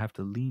ﷺ would have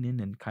to lean in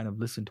and kind of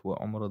listen to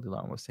what Umar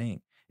radiallahu anh was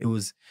saying.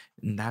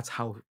 And that's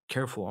how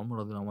careful Umar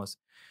radiallahu anh was.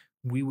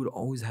 We would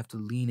always have to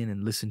lean in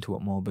and listen to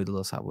what Mu'awwad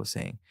Baydullah Sahib was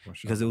saying.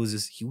 Because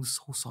he was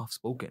so soft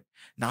spoken.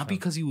 Not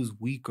because he was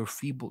weak or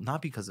feeble,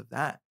 not because of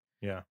that.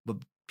 Yeah. But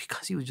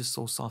because he was just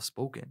so soft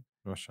spoken.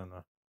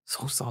 MashaAllah.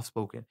 So soft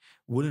spoken.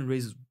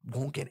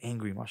 Won't get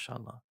angry,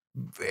 mashallah.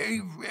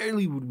 Very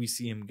rarely would we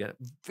see him get,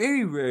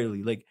 very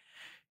rarely. Like,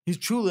 he's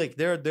true, like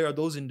there are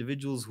those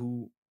individuals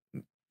who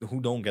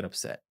don't get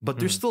upset, but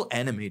they're still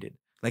animated.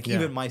 Like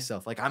even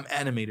myself, like I'm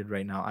animated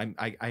right now.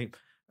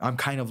 I'm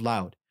kind of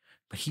loud.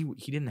 But he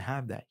didn't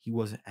have that. He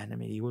wasn't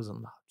animated. He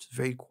wasn't loud. Just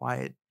very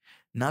quiet.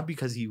 Not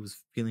because he was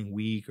feeling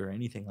weak or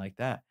anything like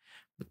that.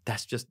 But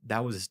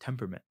that was his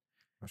temperament.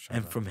 MashaAllah.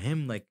 And from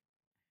him, like,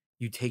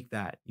 you take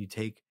that. You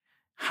take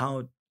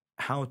how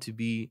to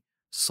be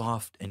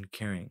soft and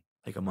caring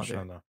like a mother.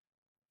 MashaAllah.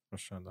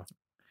 MashaAllah.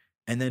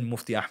 And then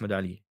Mufti Ahmad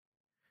Ali.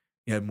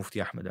 You had Mufti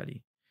Ahmad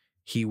Ali.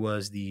 He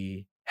was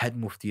the head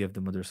Mufti of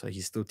the Madrasah.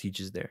 He still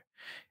teaches there.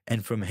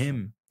 And from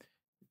him,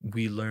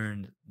 we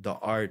learned the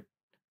art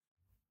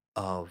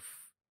of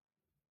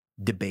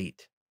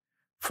debate.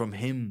 From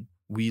him,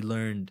 we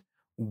learned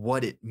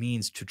what it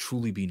means to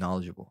truly be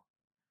knowledgeable.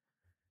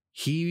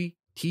 He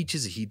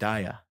teaches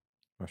Hidayah,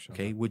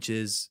 okay, which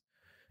is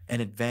an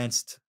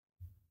advanced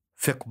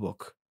fiqh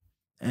book.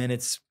 And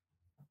it's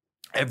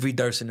every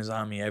dars in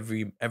Nizami,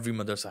 every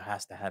madrasa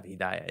has to have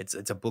Hidayah.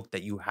 It's a book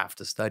that you have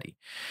to study.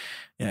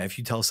 Yeah, if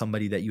you tell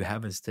somebody that you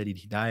haven't studied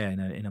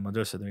Hidayah in a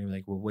madrasa, they're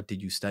like, well, what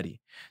did you study?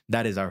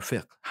 That is our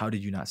fiqh. How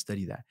did you not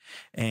study that?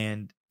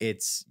 And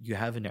you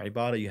have an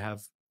ibadah, you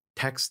have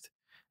text,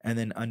 and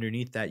then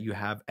underneath that you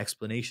have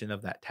explanation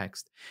of that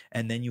text.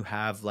 And then you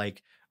have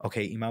like,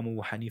 okay, Imam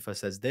Abu Hanifa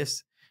says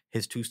this,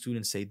 his two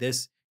students say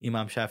this,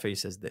 Imam Shafi'i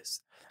says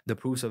this. The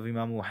proofs of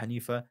Imam Abu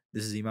Hanifa,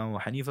 this is Imam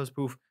Abu Hanifa's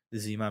proof,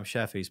 this is Imam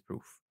Shafi'i's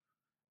proof.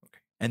 Okay.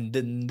 And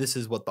then this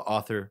is what the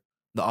author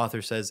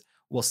says,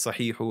 was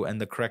sahihu, and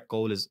the correct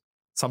goal is,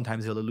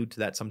 sometimes he'll allude to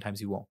that, sometimes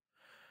he won't.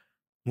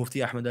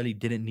 Mufti Ahmad Ali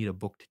didn't need a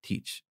book to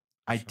teach.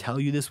 I tell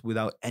you this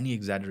without any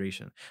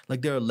exaggeration.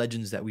 Like, there are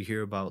legends that we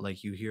hear about,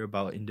 like you hear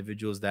about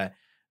individuals that,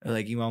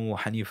 like Imam Abu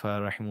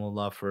Hanifa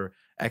rahimahullah, for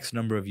X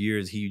number of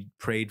years he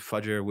prayed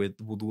Fajr with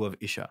wudu of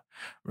Isha,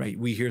 right?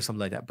 We hear something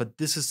like that, but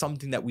this is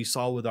something that we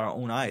saw with our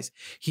own eyes.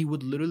 He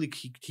would literally,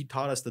 he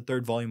taught us the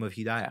 3rd volume of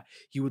Hidayah.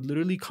 He would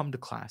literally come to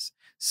class,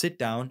 sit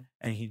down,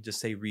 and he'd just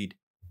say, read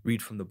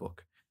from the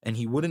book. And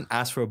he wouldn't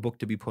ask for a book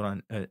to be put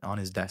on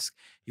his desk.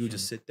 He would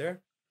just sit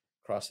there,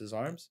 cross his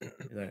arms,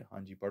 like,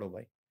 Hanji Pado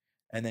Bhai.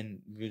 And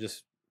then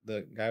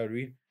the guy would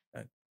read.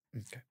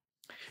 Okay.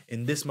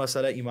 In this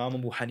masala, Imam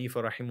Abu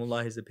Hanifa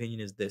rahimullah, his opinion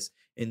is this.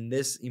 In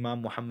this,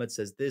 Imam Muhammad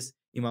says this.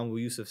 Imam Abu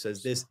Yusuf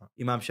says this.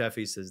 Imam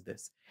Shafi'i says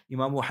this.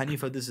 Imam Abu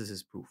Hanifa, this is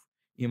his proof.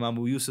 Imam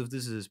Abu Yusuf,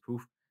 this is his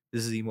proof.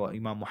 This is what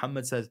Imam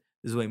Muhammad says.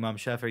 This is what Imam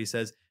Shafi'i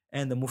says.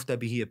 And the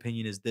Muftabihi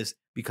opinion is this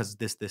because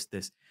this.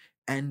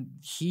 And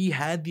he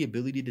had the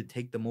ability to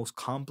take the most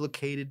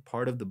complicated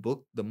part of the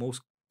book, the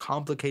most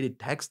complicated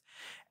text,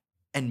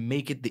 and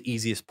make it the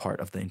easiest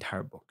part of the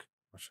entire book.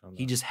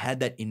 He just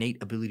had that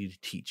innate ability to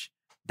teach.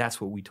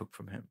 That's what we took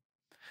from him.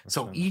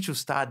 So each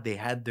ustad, they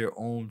had their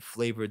own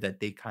flavor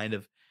that they kind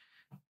of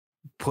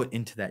put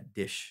into that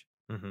dish,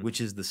 which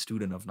is the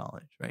student of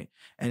knowledge, right?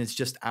 And it's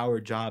just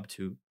our job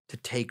to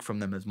take from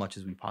them as much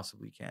as we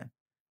possibly can.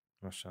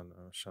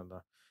 MashaAllah,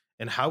 MashaAllah.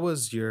 And how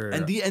was your...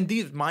 And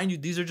these, mind you,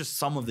 these are just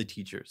some of the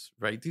teachers,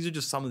 right? These are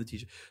just some of the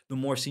teachers, the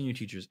more senior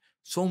teachers.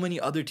 So many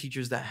other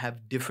teachers that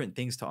have different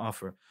things to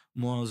offer.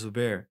 Mullah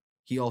Zubair,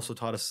 he also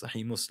taught us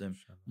Sahih Muslim.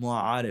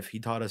 Mullah Arif, he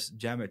taught us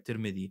Jami'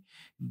 Tirmidhi.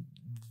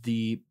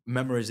 The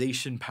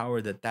memorization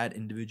power that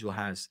individual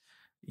has,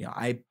 you know,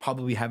 I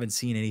probably haven't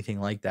seen anything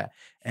like that.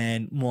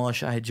 And Mullah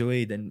Shahid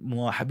Jawaid and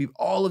Mullah Habib,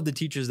 all of the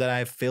teachers that I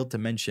have failed to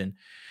mention,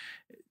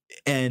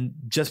 And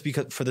just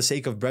because, for the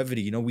sake of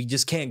brevity, we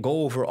just can't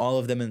go over all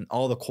of them and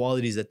all the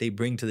qualities that they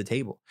bring to the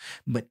table.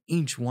 But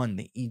each one,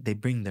 they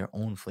bring their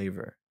own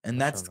flavor. And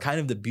that's MashaAllah. kind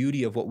of the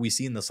beauty of what we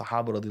see in the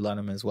Sahaba radiallahu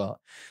anhum as well.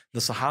 The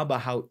Sahaba,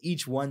 how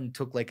each one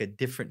took like a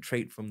different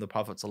trait from the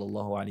Prophet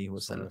sallallahu alaihi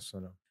wasallam.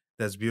 Sallallahu.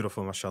 That's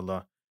beautiful,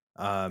 mashallah.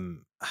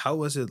 How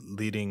was it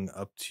leading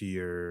up to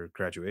your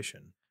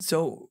graduation?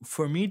 So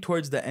for me,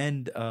 towards the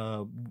end,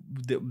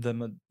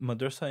 the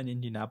madrasa in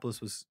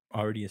Indianapolis was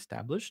already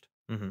established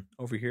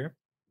over here.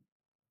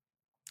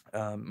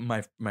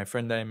 My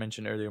friend that I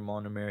mentioned earlier,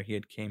 Mawlana, he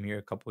had came here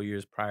a couple of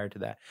years prior to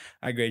that.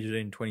 I graduated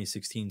in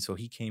 2016, so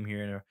he came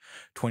here in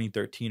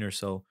 2013 or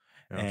so.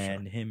 Oh,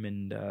 And him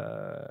and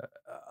a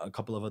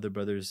couple of other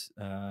brothers,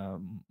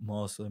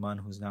 Maul Suleiman,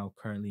 who's now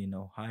currently in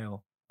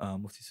Ohio,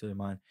 Mufti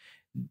Suleiman,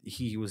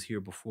 he was here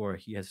before.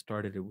 He had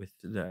started it with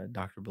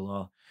Dr.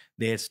 Bilal.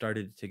 They had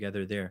started it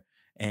together there.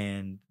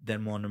 And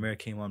then Mawlana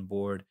came on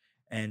board,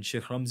 and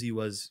Sheikh Ramzi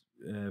was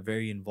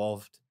very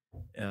involved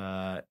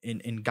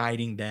in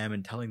guiding them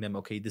and telling them,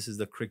 okay, this is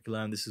the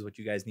curriculum, this is what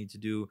you guys need to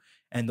do,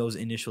 and those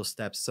initial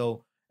steps.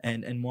 So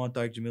and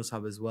Muattaq Jamil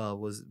Sahab as well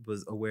was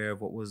aware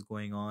of what was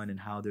going on and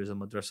how there's a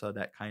madrasa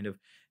that kind of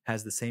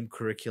has the same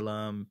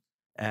curriculum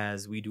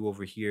as we do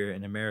over here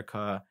in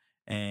America,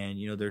 and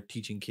they're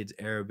teaching kids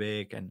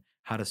Arabic and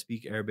how to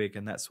speak Arabic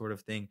and that sort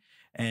of thing.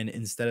 And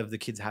instead of the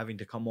kids having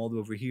to come all the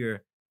way over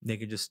here, they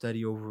can just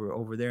study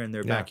over there in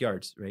their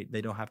backyards, right?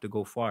 They don't have to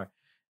go far.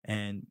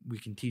 And we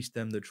can teach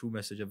them the true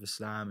message of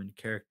Islam and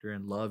character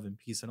and love and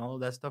peace and all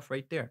of that stuff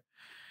right there.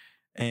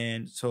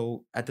 And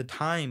so at the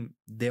time,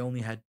 they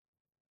only had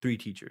 3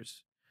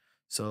 teachers.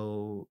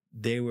 So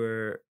they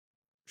were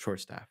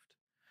short-staffed.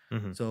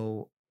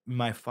 So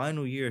my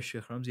final year,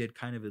 Sheikh Ramzi had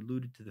kind of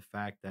alluded to the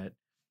fact that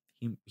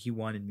he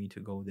wanted me to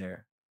go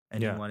there,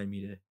 and he wanted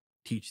me to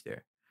teach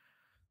there.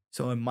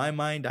 So in my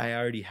mind, I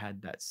already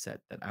had that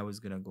set that I was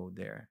going to go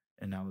there,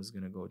 and I was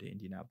going to go to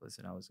Indianapolis,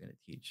 and I was going to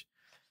teach.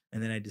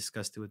 And then I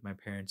discussed it with my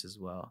parents as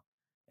well.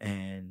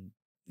 And,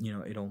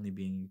 it only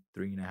being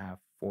 3.5,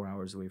 4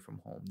 hours away from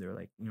home, they're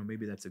like,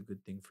 maybe that's a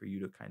good thing for you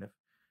to kind of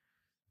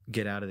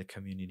get out of the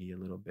community a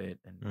little bit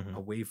and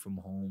away from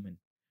home and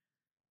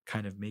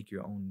kind of make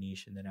your own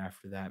niche. And then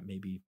after that,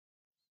 maybe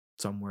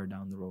somewhere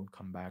down the road,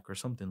 come back or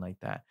something like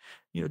that.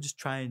 Just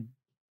try and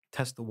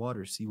test the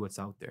water, see what's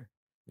out there.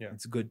 Yeah.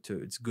 It's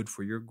good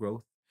for your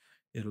growth.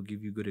 It'll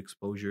give you good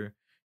exposure.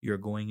 You're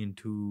going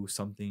into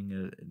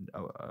something,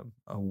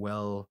 a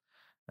well,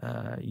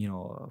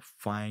 a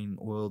fine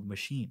oiled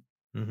machine.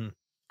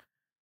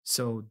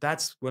 So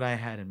that's what I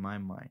had in my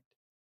mind.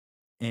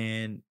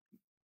 And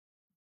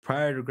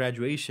prior to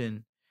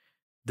graduation,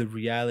 the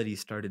reality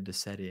started to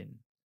set in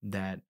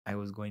that I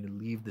was going to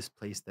leave this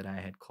place that I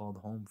had called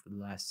home for the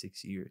last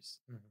 6 years.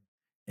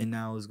 And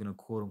now I was going to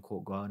quote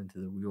unquote go out into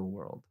the real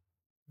world,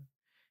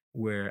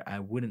 where I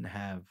wouldn't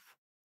have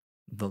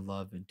the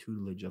love and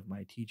tutelage of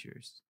my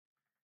teachers.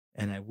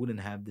 And I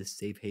wouldn't have this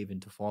safe haven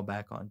to fall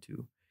back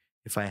onto.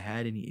 If I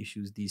had any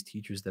issues, these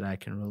teachers that I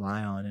can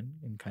rely on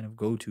and kind of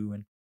go to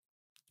and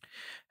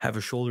have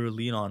a shoulder to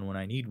lean on when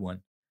I need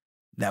one,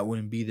 that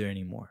wouldn't be there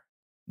anymore.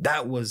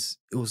 It was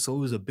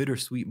a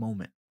bittersweet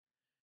moment,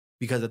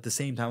 because at the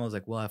same time I was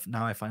like, well,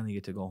 now I finally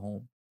get to go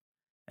home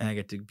and I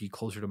get to be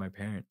closer to my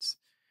parents.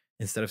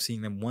 Instead of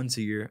seeing them once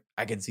a year,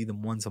 I can see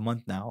them once a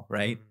month now,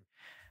 right?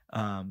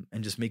 And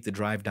just make the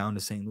drive down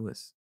to St.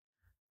 Louis.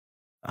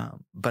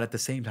 But at the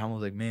same time, I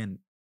was like, man,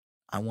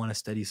 I want to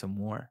study some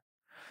more.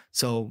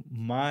 So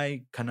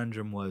my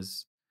conundrum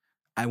was,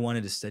 I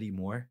wanted to study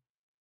more.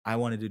 I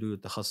wanted to do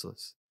it the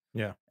hustlers.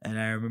 Yeah. And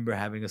I remember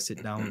having a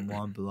sit down with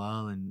Muan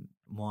Bilal and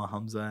Muan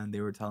Hamza, and they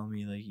were telling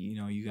me, like,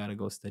 you got to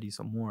go study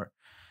some more.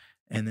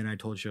 And then I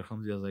told Sheikh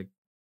Hamza, I was like,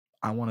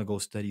 I want to go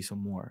study some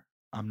more.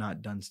 I'm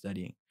not done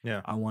studying. Yeah.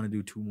 I want to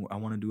do 2 more. I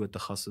want to do a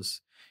takhasus,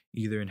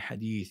 either in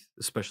hadith,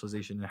 a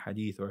specialization in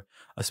hadith, or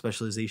a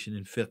specialization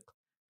in fiqh.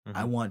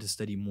 I want to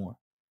study more.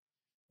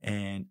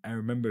 And I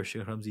remember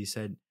Sheikh Ramzi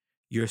said,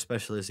 your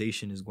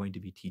specialization is going to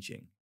be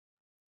teaching.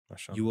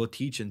 You will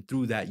teach, and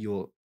through that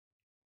you'll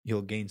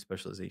gain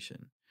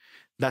specialization.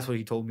 That's what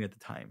he told me at the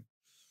time.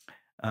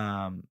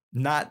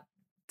 Not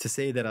to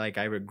say that like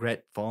I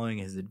regret following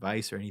his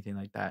advice or anything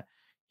like that.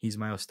 He's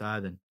my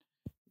ustad, and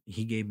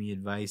he gave me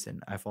advice,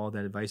 and I followed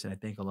that advice, and I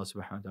thank Allah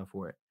subhanahu wa ta'ala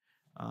for it.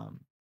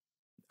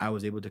 I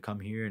was able to come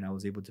here, and I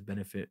was able to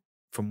benefit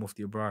from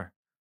Mufti Abrar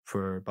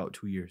for about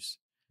 2 years.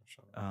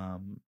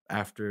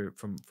 After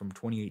from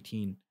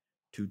 2018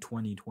 to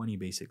 2020,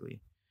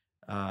 basically,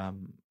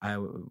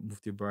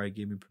 Mufti Abrar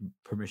gave me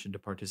permission to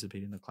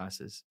participate in the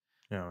classes.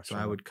 Yeah, so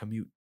I would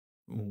commute.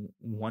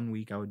 1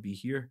 week I would be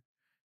here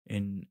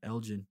in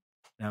Elgin,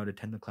 and I would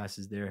attend the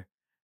classes there,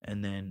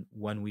 and then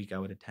 1 week I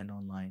would attend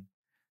online.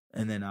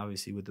 And then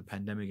obviously with the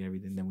pandemic and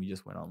everything, then we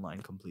just went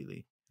online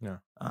completely. Yeah.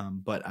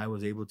 But I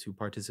was able to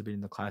participate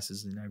in the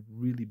classes, and I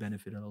really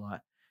benefited a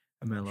lot.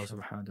 I mean, Allah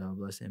subhanahu wa ta'ala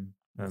bless him.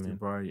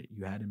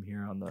 You had him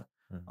here on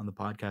the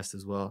podcast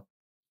as well.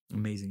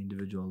 Amazing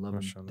individual. Love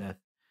him to death.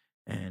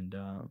 And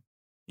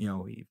You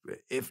know,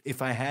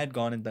 if I had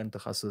gone and done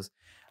takhasus,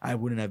 I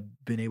wouldn't have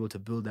been able to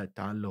build that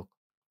ta'alluq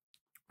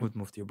with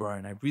Mufti Abrar.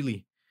 And I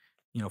really,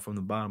 you know, from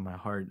the bottom of my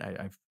heart,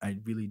 I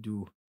really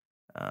do.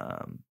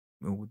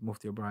 With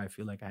Mufti Abrar, I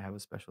feel like I have a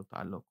special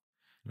ta'alluq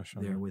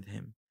there with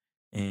him,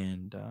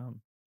 and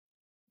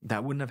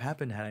that wouldn't have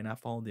happened had I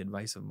not followed the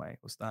advice of my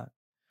ustad.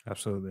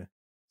 Absolutely.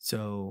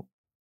 So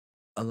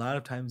a lot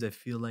of times I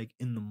feel like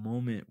in the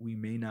moment we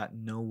may not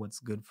know what's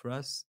good for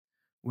us,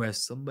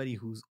 whereas somebody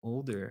who's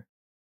older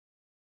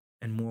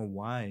and more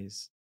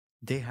wise,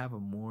 they have a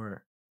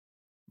more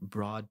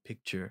broad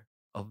picture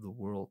of the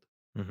world.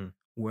 Mm-hmm.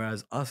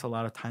 Whereas us, a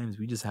lot of times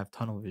we just have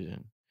tunnel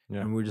vision.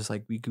 Yeah. And we're just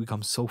like, we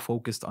become so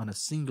focused on a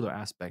singular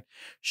aspect.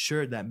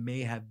 Sure, that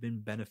may have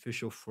been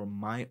beneficial for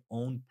my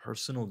own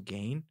personal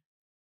gain.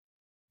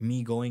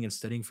 Me going and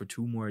studying for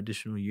 2 more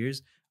additional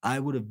years, I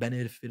would have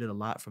benefited a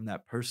lot from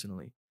that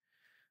personally.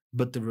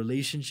 But the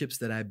relationships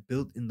that I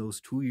built in those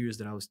 2 years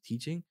that I was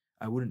teaching,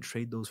 I wouldn't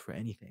trade those for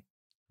anything.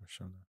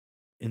 Mashallah.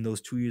 In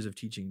those 2 years of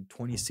teaching,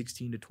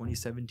 2016 to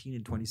 2017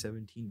 and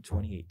 2017 to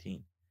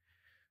 2018.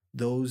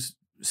 Those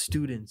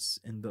students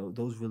and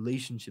those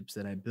relationships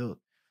that I built,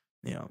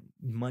 you know,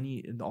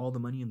 money, all the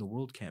money in the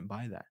world can't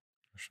buy that.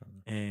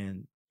 Mashallah.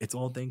 And it's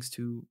all thanks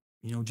to,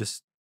 you know,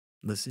 just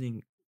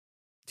listening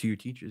to your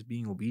teachers,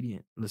 being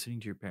obedient,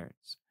 listening to your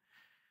parents.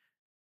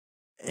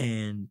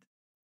 And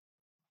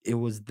it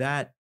was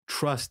that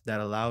trust that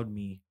allowed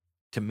me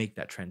to make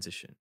that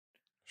transition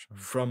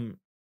from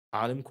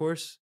alim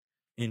course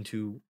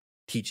into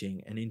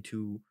teaching and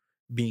into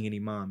being an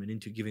imam and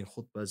into giving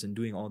khutbahs and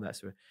doing all that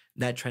stuff.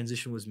 That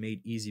transition was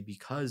made easy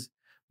because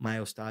my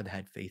ustad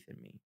had faith in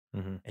me.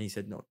 Mm-hmm. And he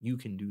said, no, you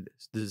can do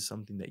this. This is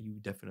something that you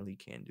definitely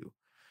can do.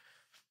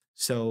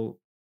 So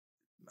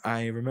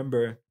I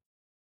remember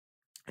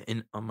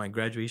on my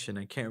graduation,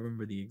 I can't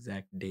remember the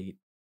exact date.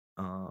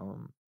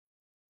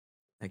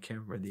 I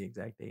can't remember the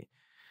exact date.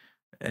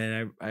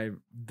 And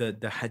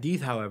the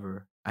hadith,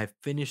 however, I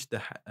finished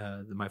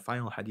my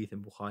final hadith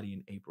in Bukhari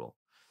in April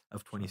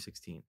of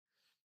 2016.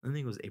 I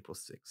think it was April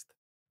 6th.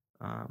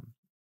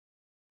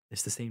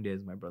 It's the same day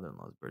as my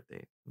brother-in-law's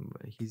birthday.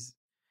 But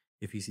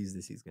if he sees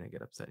this, he's gonna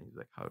get upset. He's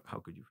like, how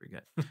could you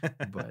forget?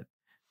 But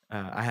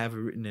I have it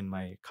written in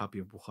my copy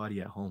of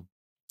Bukhari at home.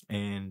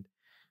 And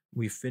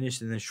we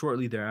finished, and then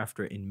shortly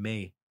thereafter in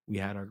May, we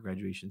had our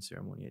graduation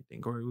ceremony, I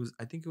think. Or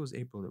I think it was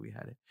April that we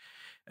had it.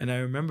 And I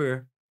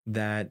remember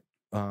that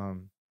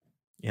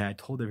I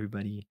told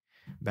everybody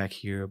back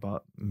here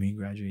about me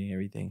graduating and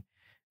everything.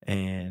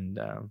 And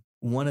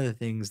one of the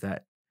things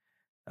that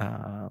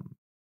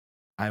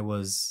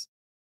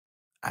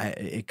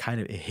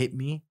it hit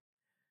me,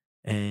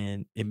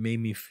 and it made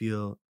me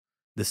feel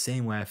the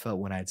same way I felt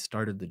when I had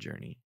started the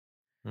journey.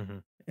 Mm-hmm.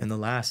 In the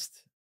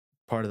last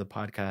part of the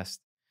podcast,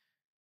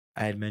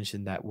 I had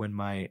mentioned that when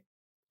my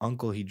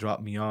uncle, he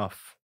dropped me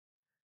off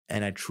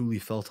and I truly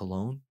felt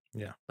alone.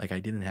 Yeah. Like I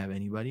didn't have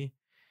anybody.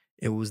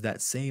 It was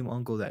that same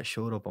uncle that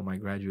showed up on my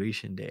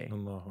graduation day.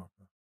 Allah.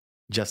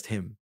 Just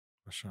him.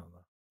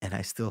 Mashallah. And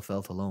I still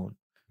felt alone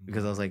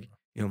because I was like,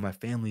 you know, my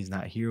family's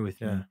not here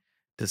with me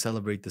to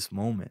celebrate this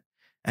moment.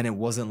 And it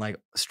wasn't like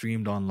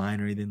streamed online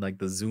or anything, like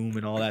the Zoom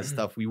and all that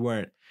stuff. We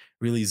weren't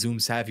really Zoom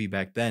savvy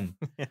back then.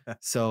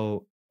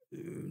 So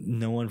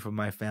no one from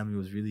my family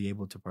was really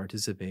able to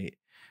participate.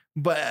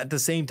 But at the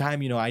same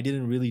time, you know, I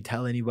didn't really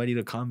tell anybody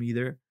to come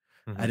either.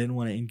 Mm-hmm. I didn't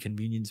want to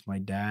inconvenience my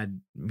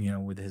dad, you know,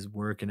 with his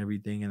work and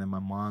everything. And then my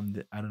mom,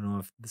 I don't know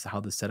if this is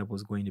how the setup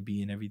was going to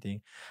be and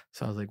everything.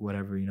 So I was like,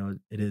 whatever, you know,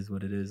 it is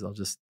what it is. I'll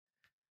just,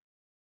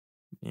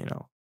 you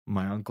know,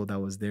 my uncle that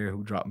was there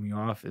who dropped me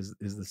off is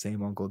the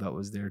same uncle that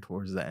was there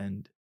towards the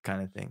end,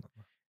 kind of thing.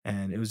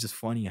 And it was just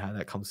funny how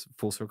that comes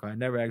full circle. I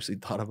never actually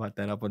thought about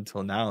that up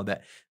until now,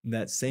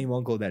 that same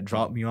uncle that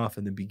dropped me off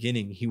in the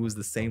beginning, he was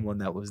the same one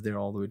that was there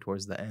all the way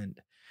towards the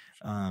end.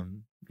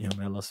 You know,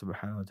 may Allah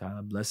subhanahu wa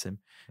ta'ala bless him.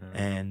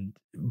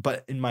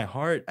 But in my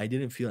heart, I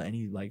didn't feel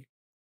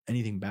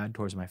anything bad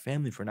towards my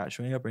family for not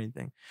showing up or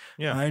anything.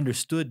 Yeah. I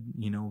understood,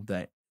 you know,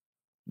 that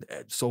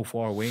so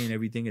far away and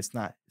everything, it's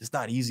not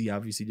easy,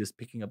 obviously, just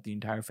picking up the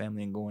entire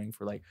family and going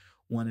for like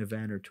one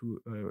event or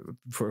two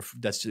for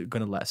that's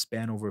gonna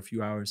span over a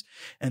few hours.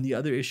 And the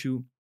other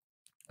issue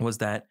was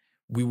that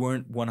we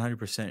weren't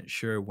 100%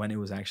 sure when it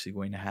was actually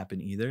going to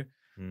happen either.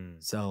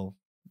 So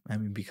I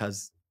mean,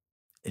 because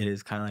it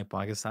is kind of like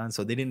Pakistan,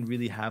 so they didn't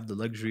really have the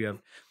luxury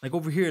of, like,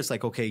 over here it's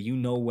like, okay, you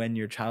know when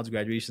your child's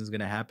graduation is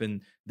going to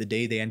happen the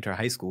day they enter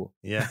high school.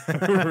 Yeah.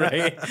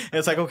 Right?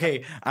 It's like,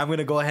 okay, I'm going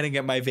to go ahead and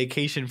get my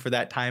vacation for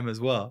that time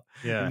as well.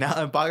 Yeah.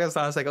 Now in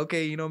Pakistan, it's like,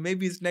 okay, you know,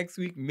 maybe it's next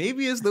week,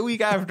 maybe it's the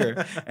week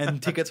after,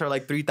 and tickets are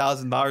like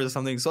 $3,000 or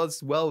something. So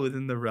it's well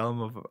within the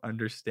realm of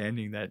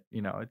understanding that,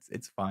 you know,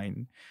 it's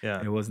fine.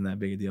 Yeah. It wasn't that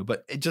big a deal,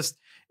 but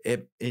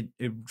it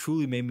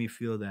truly made me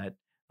feel that,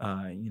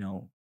 you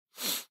know,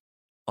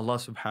 Allah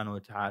subhanahu wa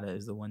ta'ala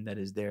is the one that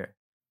is there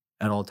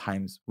at all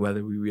times,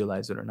 whether we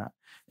realize it or not.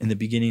 In the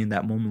beginning, in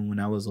that moment when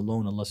I was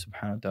alone, Allah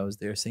subhanahu wa ta'ala was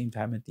there, same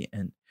time at the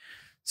end.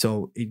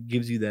 So it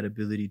gives you that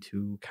ability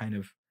to kind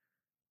of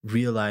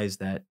realize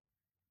that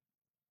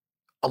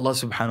Allah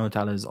subhanahu wa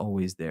ta'ala is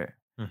always there.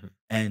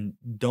 And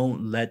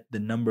don't let the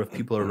number of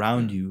people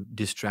around you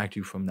distract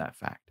you from that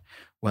fact,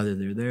 whether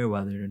they're there,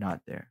 whether they're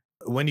not there.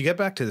 When you get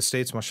back to the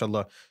States,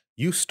 mashallah,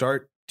 you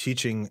start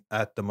teaching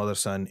at the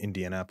Madrasah in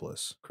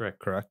Indianapolis. Correct.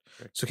 Correct?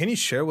 So can you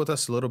share with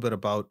us a little bit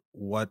about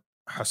what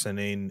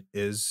Hasnain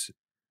is,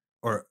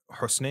 or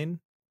Husnain?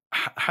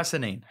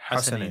 Hasnain.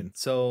 Hasnain.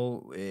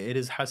 So it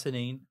is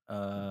Hasnain.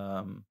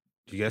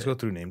 Do you guys go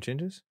through name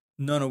changes?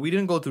 No, we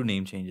didn't go through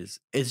name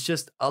changes. It's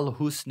just Al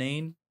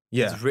Hussnain.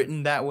 Yeah. It's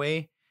written that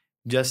way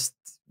just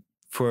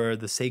for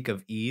the sake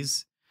of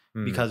ease.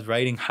 Because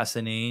writing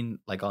Hasnain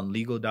like on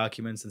legal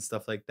documents and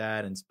stuff like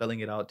that and spelling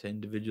it out to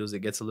individuals, it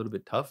gets a little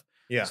bit tough.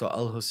 Yeah. So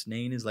Al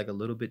Hussnain is like a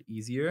little bit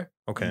easier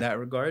Okay. in that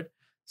regard.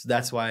 So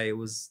that's why it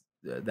was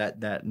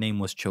that name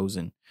was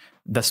chosen.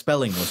 The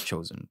spelling was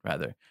chosen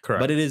rather.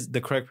 Correct. But it is,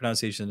 the correct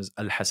pronunciation is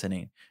Al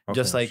Hasnain. Okay,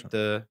 Just like mashallah.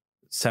 the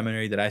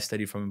seminary that I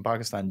studied from in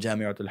Pakistan,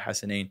 Jamia Al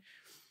Hasnain.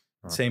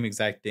 Same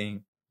exact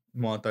thing.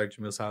 Mu'atar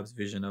Jamil Saab's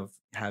vision of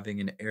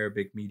having an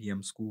Arabic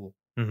medium school.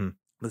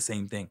 The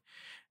same thing.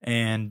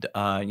 And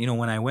you know,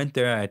 when I went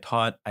there, I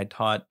taught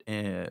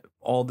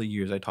all the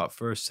years. I taught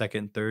first,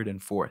 second, third,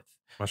 and fourth.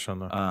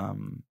 Mashallah.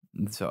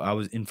 So I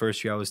was in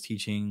first year, I was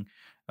teaching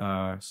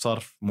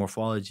sarf,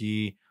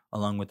 morphology,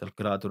 along with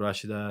al-Qira'at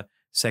al-Rashida.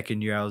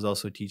 Second year, I was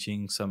also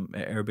teaching some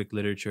Arabic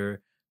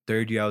literature.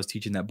 Third year, I was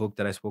teaching that book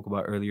that I spoke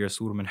about earlier,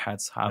 Surah Manhat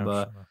Sahaba,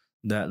 Mashallah.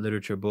 that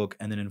literature book.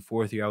 And then in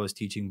fourth year, I was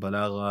teaching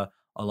Balagha,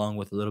 along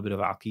with a little bit of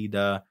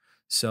Aqidah.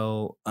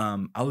 So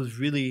I was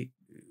really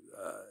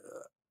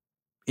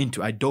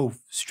I dove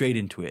straight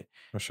into it,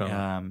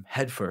 Mashallah.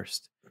 head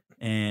first.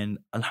 And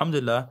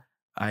alhamdulillah,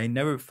 I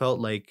never felt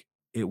like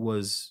it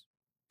was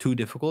too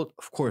difficult.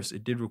 Of course,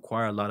 it did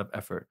require a lot of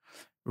effort,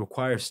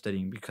 requires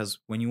studying, because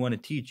when you want to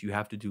teach, you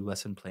have to do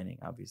lesson planning,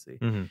 obviously.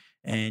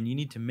 And you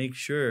need to make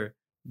sure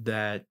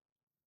that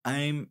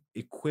I'm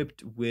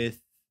equipped with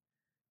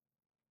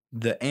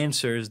the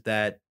answers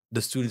that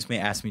the students may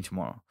ask me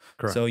tomorrow.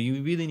 Correct. So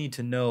you really need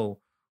to know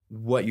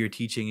what you're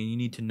teaching, and you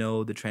need to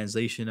know the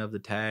translation of the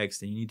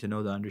text, and you need to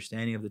know the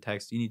understanding of the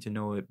text. You need to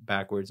know it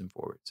backwards and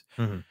forwards.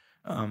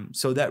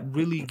 So that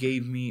really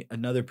gave me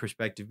another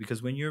perspective,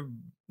 because when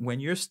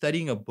you're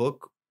studying a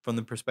book from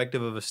the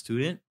perspective of a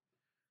student,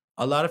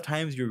 a lot of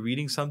times you're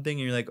reading something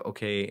and you're like,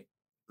 okay,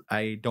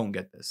 I don't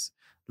get this.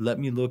 Let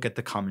me look at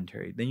the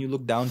commentary. Then you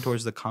look down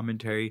towards the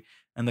commentary,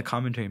 and the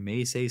commentary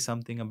may say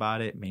something about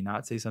it, may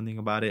not say something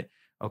about it.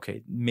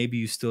 Okay, maybe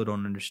you still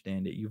don't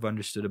understand it. You've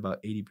understood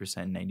about 80%,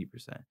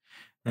 90%.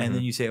 And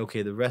then you say,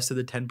 okay, the rest of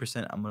the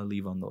 10%, I'm going to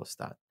leave on the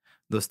Ustad.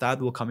 The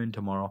Ustad will come in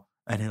tomorrow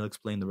and he'll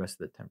explain the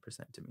rest of the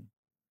 10% to me.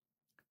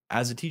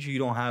 As a teacher, you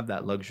don't have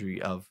that luxury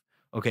of,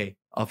 okay,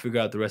 I'll figure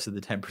out the rest of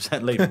the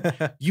 10%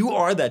 later. You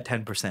are that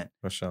 10%.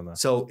 Mashallah.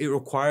 So it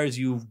requires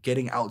you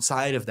getting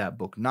outside of that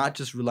book, not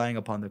just relying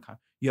upon the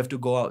you have to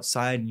go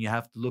outside and you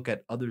have to look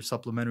at other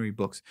supplementary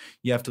books.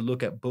 You have to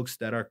look at books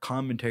that are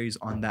commentaries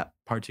on that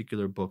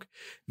particular book.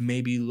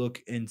 Maybe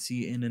look and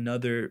see in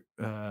another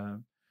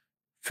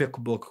fiqh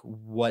book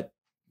what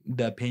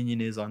the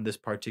opinion is on this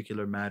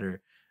particular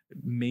matter.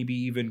 Maybe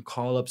even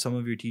call up some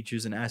of your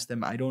teachers and ask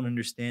them, I don't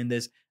understand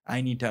this.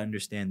 I need to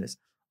understand this.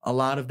 A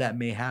lot of that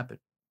may happen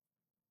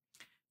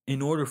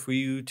in order for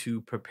you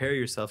to prepare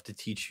yourself to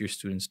teach your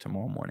students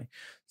tomorrow morning.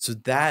 So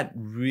that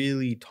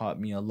really taught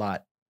me a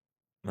lot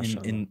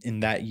in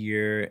that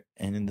year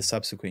and in the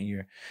subsequent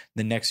year.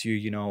 The next year,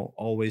 you know,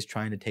 always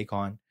trying to take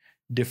on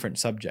different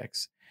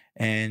subjects.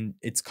 And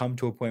it's come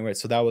to a point where,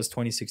 so that was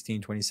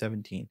 2016,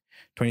 2017.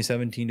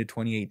 2017 to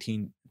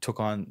 2018 took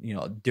on, you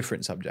know,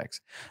 different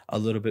subjects. A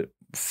little bit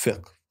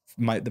fiqh.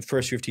 The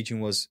first year of teaching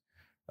was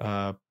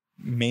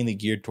mainly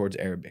geared towards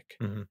Arabic.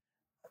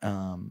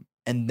 And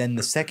then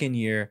the second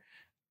year,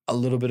 a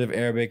little bit of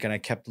Arabic, and I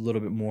kept a little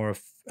bit more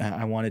of,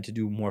 I wanted to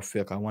do more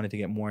fiqh. I wanted to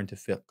get more into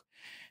fiqh.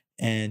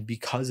 And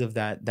because of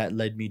that, that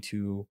led me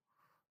to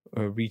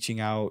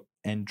reaching out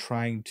and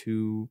trying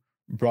to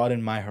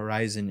broaden my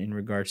horizon in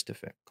regards to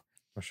fiqh.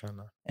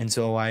 Mashallah. And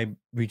so I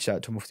reached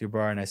out to Mufti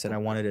Bar and I said I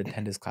wanted to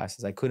attend his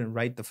classes. I couldn't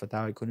write the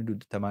fatawa, I couldn't do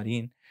the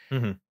tamareen,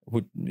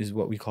 which is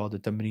what we call the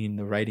tamreen,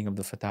 the writing of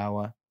the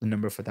fatawa, the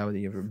number of fatawa that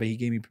you ever, but he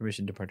gave me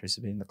permission to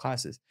participate in the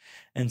classes.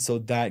 And so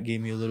that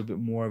gave me a little bit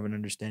more of an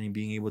understanding,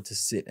 being able to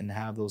sit and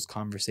have those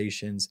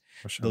conversations,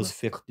 those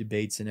fiqh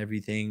debates and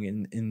everything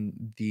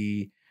in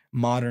the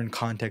modern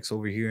context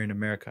over here in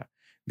America.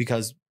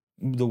 Because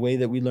the way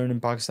that we learn in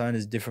Pakistan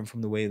is different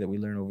from the way that we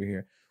learn over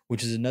here,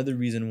 which is another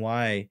reason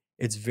why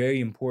it's very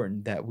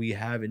important that we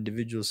have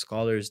individual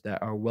scholars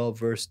that are well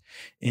versed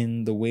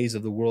in the ways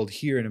of the world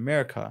here in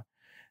America,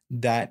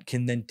 that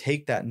can then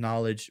take that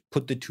knowledge,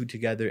 put the two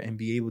together, and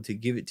be able to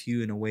give it to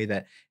you in a way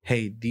that,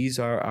 hey, these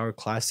are our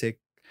classic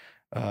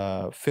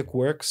fiqh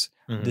works.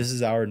 This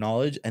is our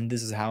knowledge, and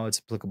this is how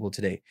it's applicable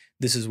today.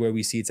 This is where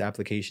we see its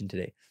application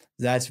today.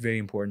 That's very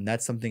important.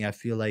 That's something I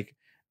feel like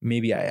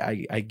maybe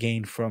I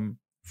gained from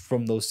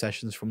those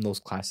sessions, from those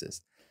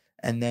classes.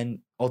 And then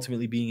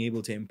ultimately being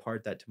able to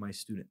impart that to my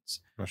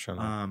students.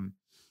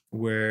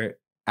 Where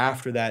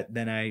after that,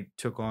 then I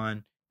took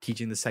on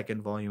teaching the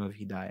second volume of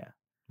Hidayah,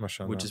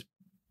 MashaAllah. which is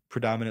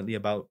predominantly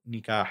about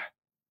nikah,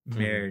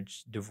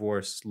 marriage,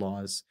 divorce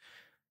laws.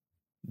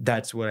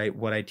 That's what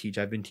I teach.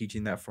 I've been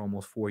teaching that for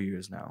almost 4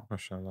 years now.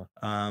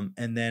 MashaAllah.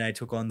 And then I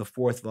took on the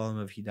fourth volume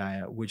of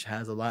Hidayah, which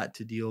has a lot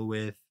to deal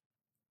with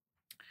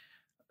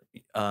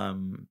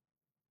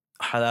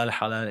halal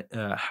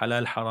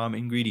haram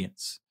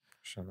ingredients,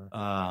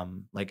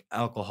 like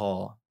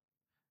alcohol,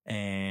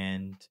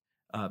 and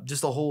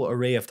just a whole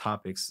array of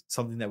topics.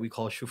 Something that we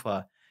call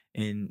shufa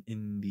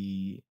in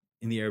the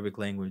Arabic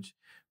language,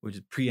 which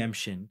is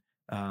preemption,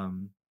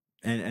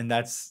 and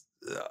that's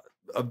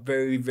a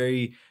very,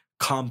 very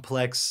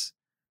complex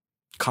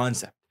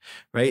concept,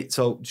 right?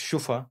 So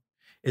shufa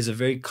is a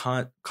very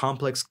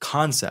complex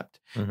concept.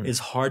 It's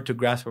hard to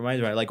grasp our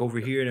minds, right? Like over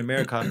here in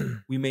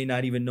America, we may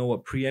not even know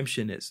what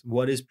preemption is.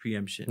 What is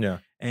preemption? Yeah.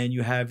 And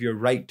you have your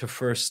right to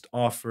first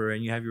offer,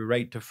 and you have your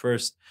right to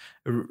first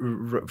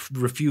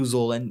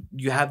refusal, and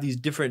you have these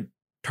different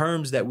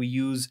terms that we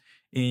use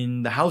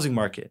in the housing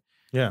market.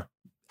 Yeah.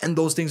 And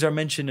those things are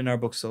mentioned in our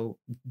book. So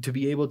to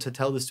be able to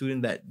tell the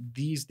student that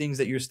these things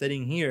that you're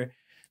studying here,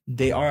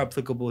 they are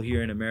applicable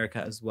here in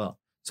America as well.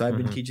 So I've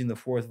been teaching the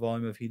fourth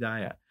volume of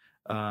Hidayah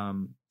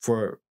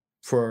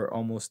for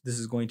almost, this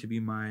is going to be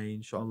my,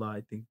 inshallah,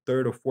 I think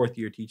third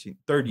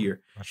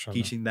year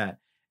teaching that.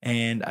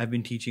 And I've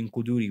been teaching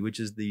Quduri, which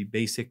is the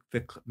basic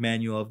fiqh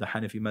manual of the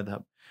Hanafi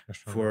madhab,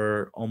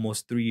 for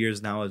almost 3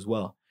 years now as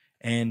well.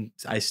 And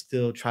I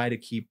still try to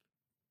keep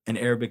an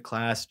Arabic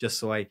class just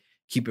so I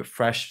keep it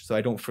fresh, so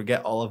I don't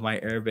forget all of my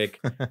Arabic.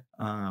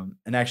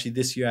 And actually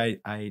this year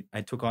I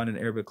took on an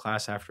Arabic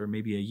class after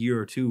maybe a year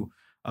or two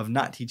of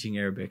not teaching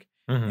Arabic.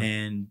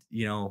 And,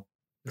 you know,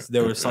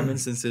 there were some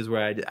instances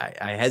where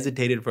I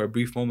hesitated for a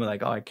brief moment,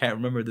 like, oh, I can't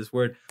remember this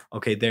word.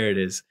 Okay, there it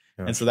is.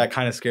 And so that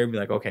kind of scared me,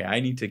 like, okay, I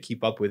need to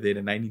keep up with it,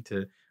 and I need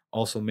to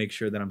also make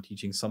sure that I'm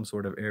teaching some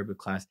sort of Arabic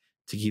class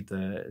to keep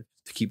the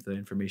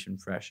information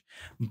fresh.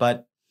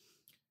 But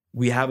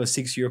we have a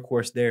 6-year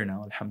course there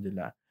now,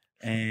 alhamdulillah.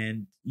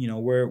 And, you know,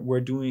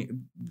 we're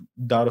doing,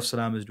 Darul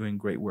Salam is doing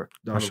great work.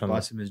 Darul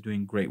Qasim is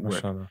doing great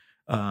work.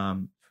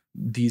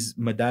 These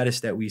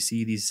madaris that we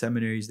see, these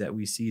seminaries that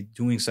we see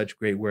doing such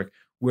great work,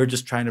 we're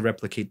just trying to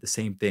replicate the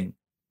same thing.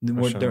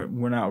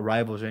 We're not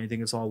rivals or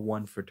anything. It's all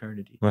one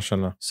fraternity.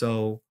 MashaAllah.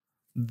 So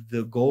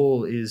the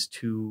goal is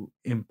to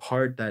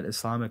impart that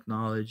Islamic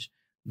knowledge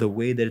the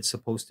way that it's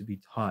supposed to be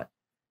taught,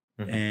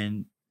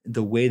 and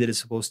the way that it's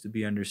supposed to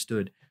be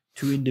understood,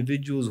 to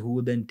individuals who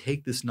will then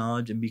take this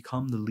knowledge and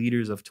become the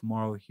leaders of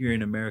tomorrow here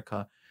in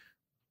America,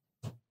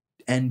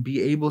 and be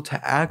able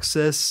to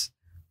access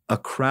a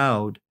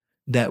crowd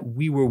that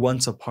we were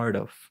once a part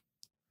of.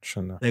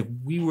 Like,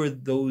 we were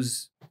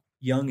those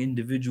young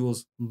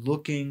individuals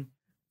looking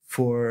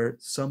for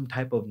some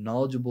type of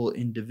knowledgeable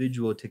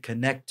individual to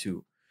connect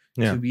to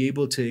be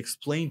able to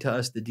explain to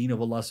us the deen of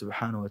Allah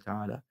subhanahu wa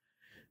ta'ala.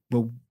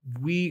 But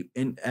we,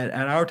 at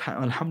our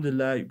time,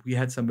 alhamdulillah, we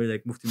had somebody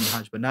like Mufti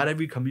Minhaj, but not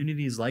every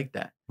community is like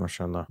that.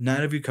 MashaAllah.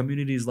 Not every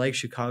community is like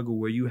Chicago,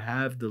 where you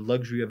have the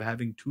luxury of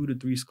having 2 to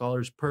 3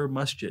 scholars per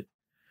masjid.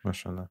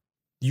 MashaAllah.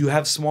 You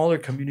have smaller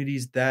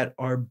communities that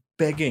are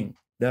begging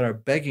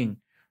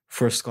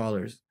for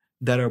scholars,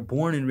 that are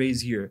born and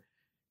raised here.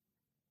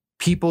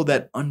 People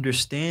that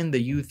understand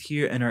the youth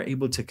here and are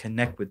able to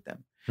connect with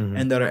them,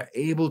 and that are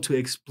able to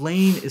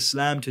explain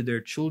Islam to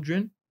their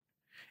children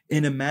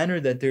in a manner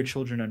that their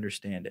children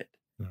understand it.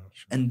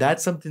 And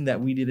that's something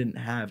that we didn't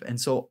have. And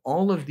so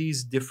all of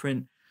these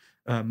different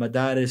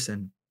madaris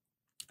and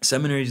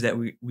seminaries that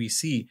we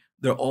see,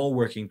 they're all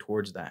working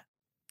towards that.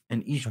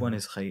 And each one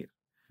is khair.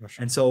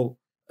 And so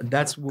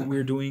that's what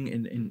we're doing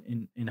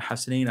in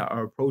Hasnain.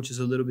 Our approach is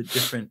a little bit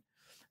different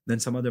than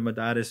some other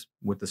madaris,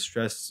 with the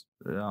stress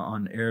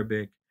on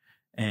Arabic,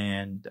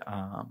 and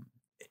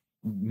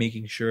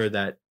making sure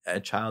that a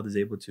child is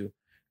able to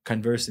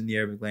converse in the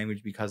Arabic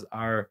language, because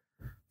our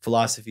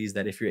philosophy is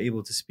that if you're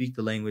able to speak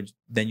the language,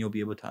 then you'll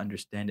be able to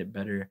understand it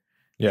better.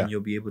 And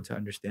you'll be able to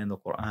understand the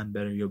Quran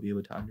better. You'll be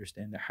able to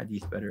understand the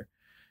hadith better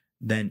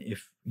than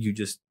if you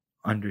just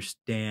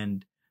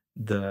understand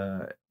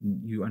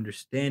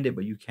it,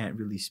 but you can't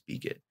really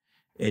speak it.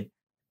 It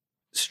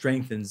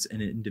strengthens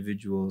an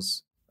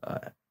individual's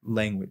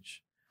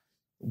language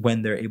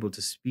when they're able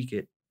to speak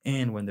it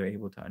and when they're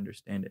able to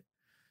understand it.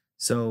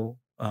 So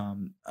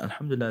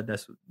alhamdulillah,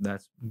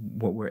 that's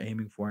what we're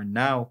aiming for. And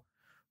now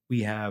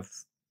we have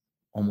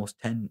almost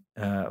 10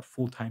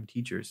 full-time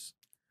teachers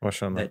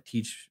that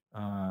teach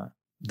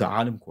the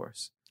Alim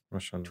course.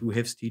 2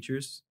 Hifz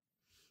teachers,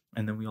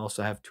 and then we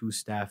also have 2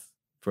 staff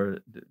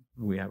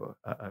we have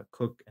a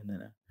cook, and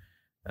then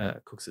a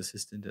cook's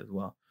assistant as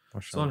well.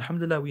 So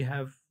alhamdulillah, we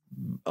have,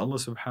 Allah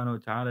subhanahu wa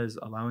ta'ala is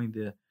allowing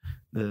the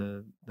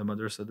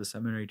madrasa, the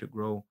seminary, to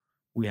grow.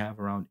 We have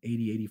around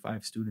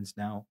 85 students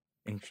now,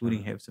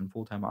 including Hifz and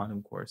full-time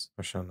Alim course.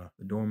 The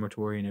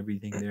dormitory and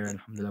everything there,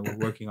 alhamdulillah,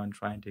 we're working on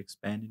trying to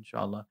expand,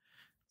 inshallah.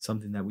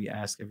 Something that we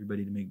ask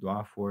everybody to make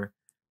dua for,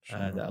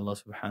 that Allah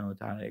subhanahu wa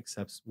ta'ala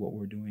accepts what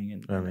we're doing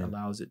and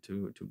allows it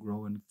to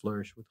grow and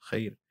flourish with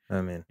khair.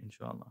 Ameen.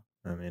 Inshallah.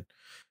 Ameen.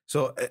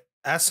 So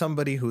as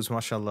somebody who's,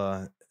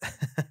 mashallah,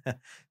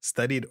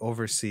 studied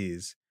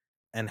overseas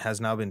and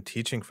has now been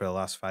teaching for the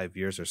last 5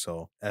 years or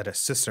so at a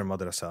sister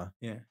madrasa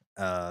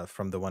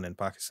from the one in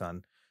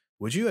Pakistan,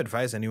 would you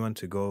advise anyone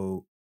to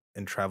go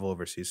and travel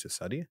overseas to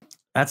study?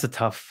 That's a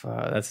tough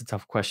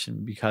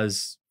question,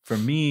 because for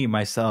me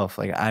myself,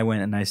 like, I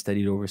went and I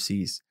studied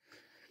overseas.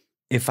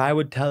 If I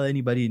would tell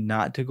anybody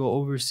not to go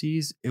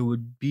overseas, it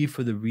would be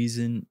for the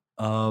reason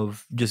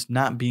of just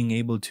not being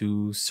able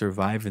to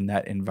survive in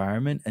that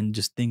environment, and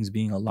just things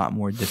being a lot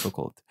more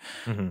difficult.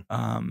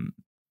 Mm-hmm.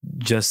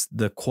 Just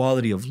the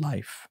quality of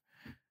life,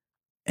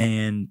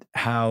 and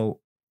how,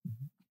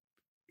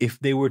 if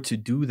they were to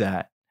do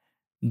that,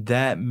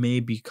 that may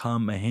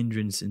become a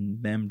hindrance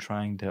in them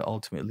trying to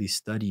ultimately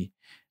study,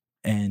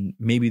 and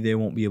maybe they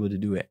won't be able to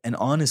do it. And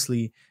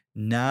honestly,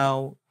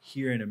 now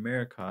here in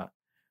America,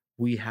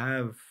 we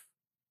have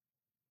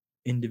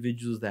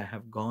individuals that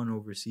have gone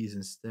overseas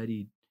and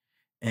studied,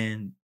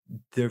 and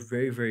they're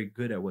very, very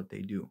good at what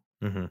they do.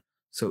 Mm-hmm.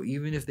 So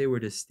even if they were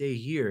to stay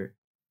here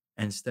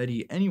and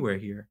study anywhere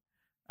here,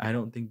 I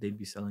don't think they'd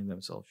be selling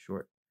themselves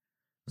short.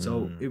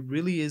 So it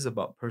really is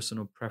about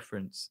personal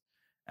preference.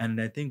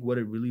 And I think what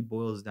it really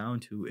boils down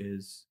to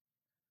is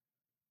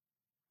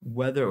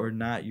whether or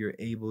not you're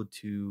able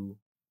to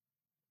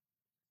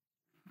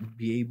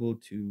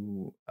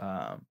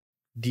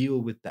deal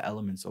with the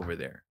elements over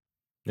there.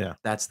 Yeah.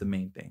 That's the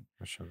main thing.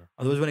 Mashallah.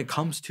 Otherwise, when it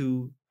comes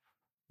to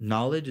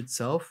knowledge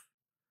itself,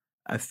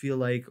 I feel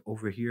like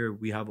over here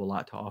we have a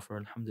lot to offer,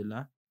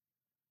 alhamdulillah.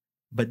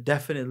 But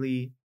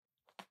definitely,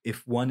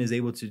 if one is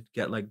able to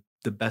get like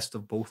the best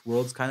of both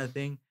worlds kind of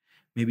thing,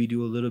 maybe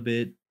do a little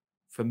bit,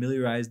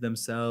 familiarize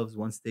themselves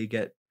once they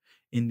get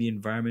in the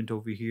environment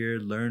over here,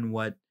 learn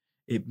what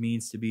it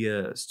means to be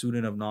a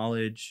student of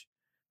knowledge,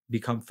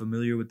 become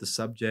familiar with the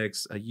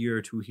subjects a year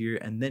or two here,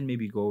 and then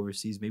maybe go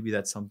overseas. Maybe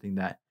that's something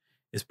that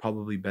is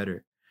probably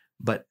better.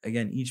 But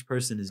again, each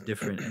person is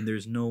different, and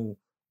there's no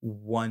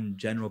one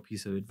general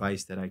piece of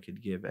advice that I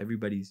could give.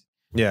 Everybody's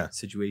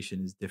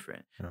situation is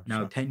different.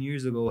 Now, 10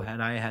 years ago, had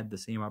I had the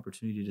same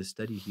opportunity to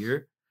study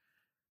here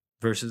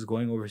versus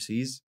going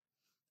overseas,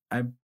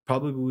 I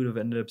probably would have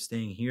ended up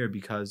staying here,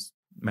 because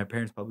my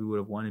parents probably would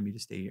have wanted me to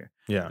stay here.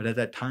 Yeah. But at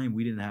that time,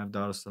 we didn't have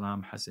Darul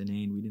Qur'an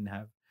Hussnain. We didn't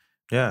have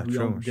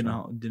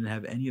didn't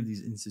have any of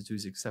these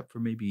institutes except for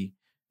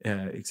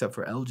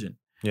Elgin.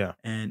 Yeah.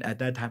 And at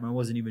that time, I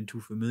wasn't even too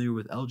familiar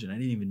with Elgin. I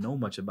didn't even know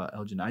much about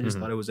Elgin. I just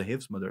thought it was a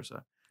Hifz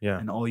madrasa. Yeah.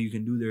 And all you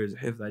can do there is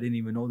Hifz. I didn't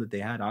even know that they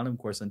had Alim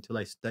course until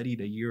I studied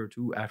a year or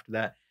two after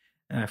that.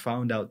 And I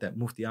found out that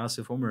Mufti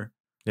Asif Umar,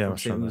 from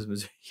St. Louis,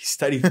 Missouri, he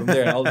studied from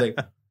there. And I was like,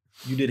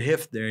 you did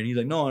Hifz there? And he's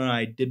like, no,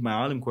 I did my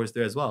Alim course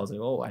there as well. I was like,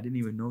 oh, I didn't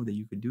even know that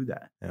you could do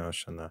that. Yeah,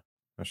 mashallah.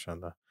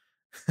 Mashallah.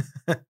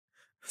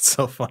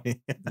 So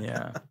funny.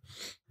 Yeah.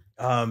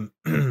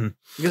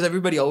 Because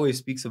everybody always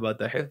speaks about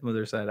the Hifz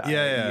madrasa.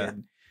 Yeah.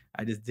 And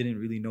I just didn't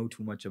really know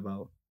too much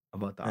about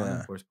the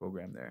Alim course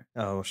program there.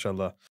 Oh,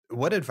 mashallah.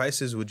 What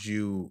advices would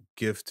you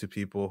give to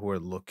people who are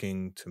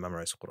looking to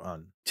memorize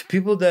Quran? To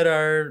people that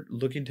are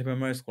looking to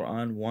memorize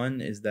Quran,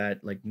 one is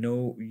that, like,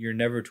 no, you're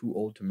never too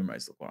old to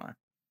memorize the Quran.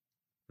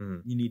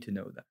 You need to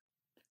know that.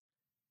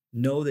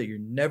 Know that you're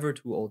never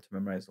too old to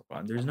memorize the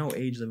Quran. There's no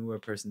age limit where a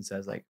person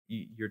says, like,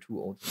 you're too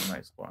old to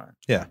memorize the Quran.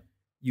 Yeah.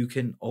 You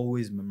can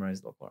always memorize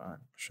the Quran.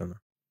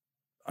 Mashallah.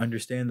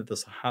 Understand that the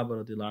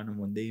Sahaba, radiallahu anhum,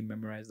 when they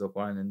memorized the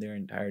Quran in their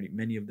entirety,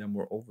 many of them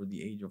were over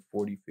the age of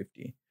 40,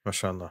 50.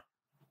 Mashallah.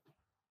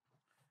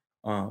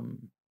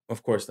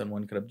 Of course, then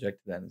one could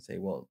object to that and say,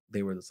 well,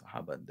 they were the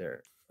Sahaba, and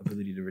their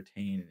ability to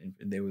retain,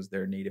 and they was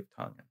their native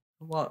tongue.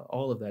 Well,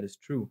 all of that is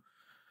true.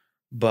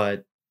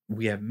 But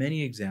we have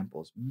many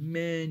examples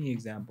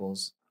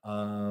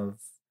of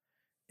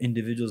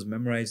individuals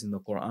memorizing the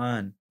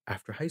Quran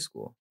after high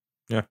school.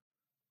 Yeah.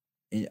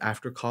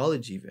 After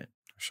college even.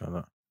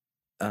 Mashallah.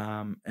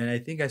 And I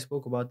think I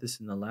spoke about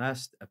this in the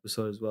last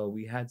episode as well.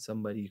 We had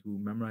somebody who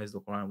memorized the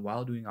Quran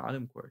while doing an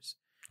Alim course.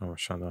 Oh,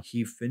 mashallah.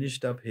 He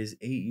finished up his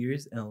 8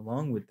 years, and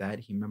along with that,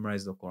 he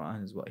memorized the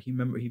Quran as well.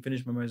 He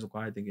finished memorizing the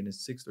Quran, I think, in his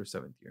 6th or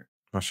 7th year.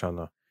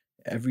 Mashallah.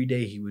 Every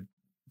day he would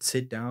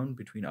sit down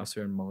between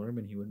Asr and Maghrib,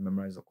 and he would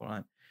memorize the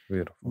Quran.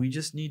 Beautiful. We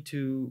just need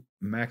to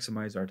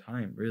maximize our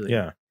time, really.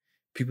 Yeah.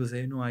 People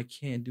say, no, I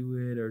can't do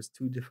it, or it's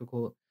too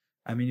difficult.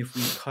 I mean, if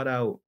we cut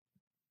out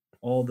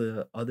all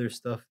the other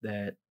stuff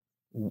that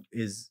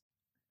is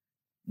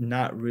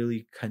not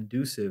really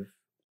conducive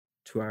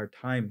to our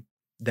time,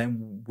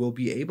 then we'll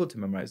be able to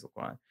memorize the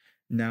Quran.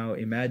 Now,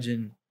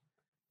 imagine,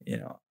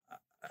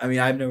 I mean,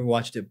 I've never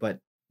watched it, but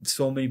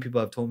so many people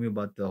have told me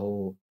about the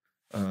whole,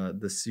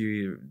 the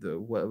series,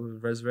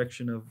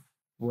 Resurrection of,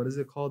 what is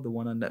it called? The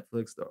one on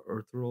Netflix, the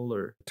Earthroll,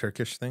 or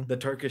Turkish thing? The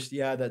Turkish,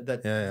 yeah.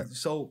 Yeah.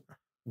 So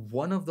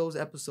one of those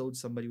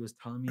episodes, somebody was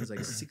telling me, is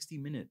like 60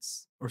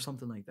 minutes or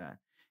something like that.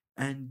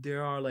 And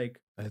there are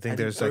like, I think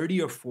there's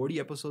 30 or 40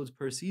 episodes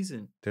per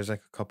season. There's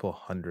like a couple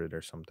hundred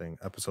or something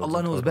episodes.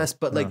 Allah knows best,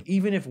 but like,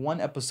 even if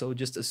one episode,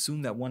 just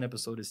assume that one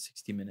episode is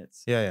 60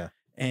 minutes. Yeah.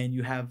 And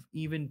you have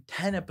even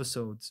 10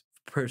 episodes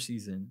per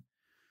season.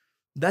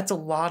 That's a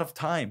lot of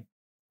time.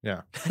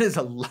 Yeah. That is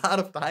a lot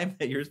of time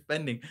that you're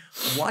spending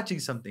watching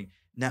something.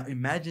 Now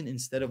imagine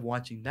instead of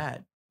watching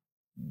that,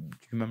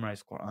 you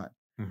memorize Quran.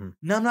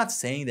 Now, I'm not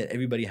saying that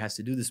everybody has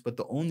to do this, but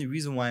the only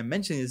reason why I'm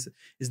mentioning this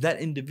is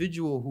that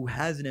individual who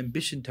has an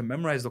ambition to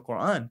memorize the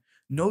Quran,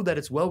 know that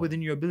it's well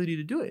within your ability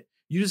to do it.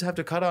 You just have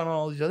to cut out on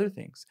all these other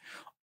things.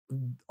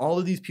 All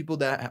of these people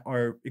that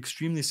are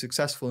extremely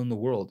successful in the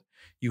world,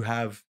 you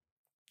have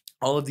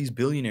all of these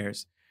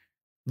billionaires.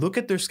 Look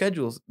at their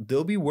schedules.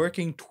 They'll be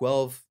working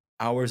 12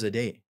 hours a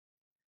day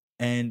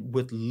and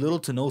with little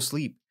to no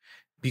sleep,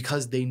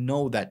 because they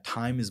know that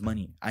time is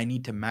money. I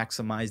need to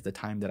maximize the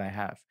time that I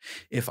have.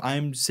 If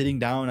I'm sitting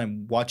down,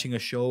 I'm watching a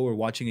show or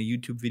watching a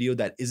YouTube video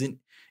that isn't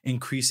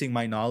increasing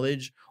my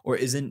knowledge or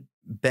isn't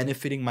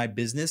benefiting my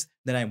business,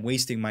 then I'm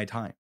wasting my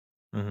time.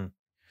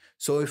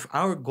 So if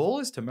our goal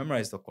is to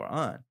memorize the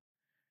Quran,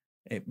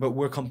 but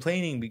we're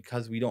complaining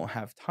because we don't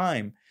have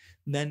time,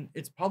 then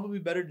it's probably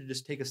better to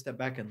just take a step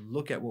back and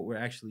look at what we're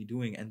actually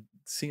doing and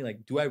see,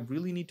 like, do I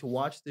really need to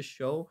watch this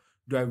show?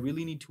 Do I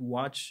really need to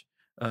watch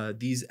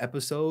these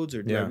episodes,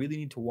 or do I really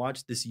need to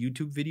watch this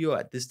YouTube video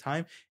at this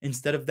time?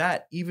 Instead of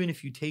that, even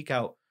if you take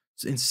out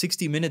in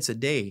 60 minutes a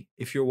day,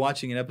 if you're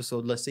watching an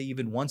episode, let's say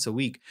even once a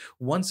week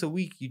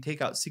you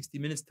take out 60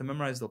 minutes to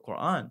memorize the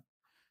Quran,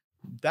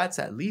 that's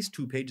at least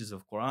 2 pages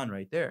of Quran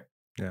right there.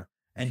 Yeah.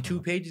 And 2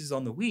 pages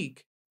on the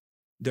week,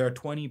 there are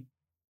 20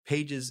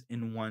 pages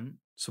in one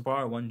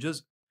surah, one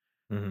juz.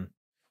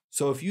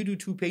 So if you do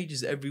 2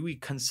 pages every week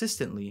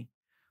consistently,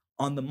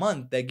 on the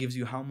month, that gives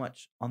you how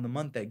much? On the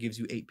month, that gives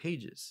you 8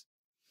 pages.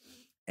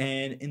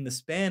 And in the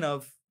span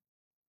of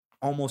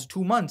almost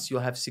 2 months,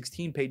 you'll have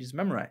 16 pages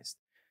memorized.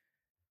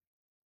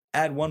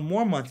 Add 1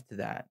 more month to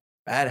that.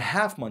 Add a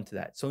half month to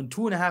that. So in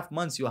 2.5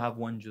 months, you'll have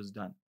 1 juz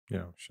done.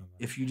 Yeah, sure.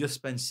 If you just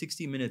spend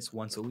 60 minutes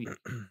once a week.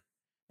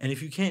 And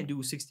if you can't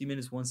do 60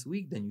 minutes once a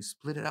week, then you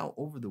split it out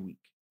over the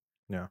week.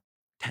 Yeah.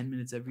 10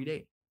 minutes every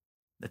day.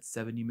 That's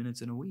 70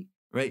 minutes in a week.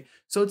 Right?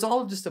 So it's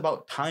all just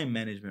about time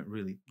management,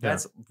 really.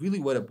 That's really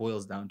what it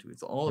boils down to.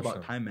 It's all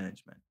about time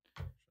management.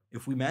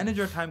 If we manage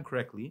our time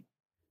correctly,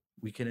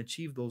 we can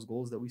achieve those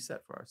goals that we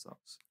set for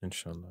ourselves.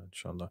 Inshallah,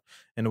 inshallah.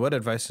 And what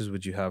advices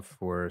would you have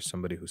for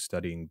somebody who's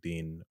studying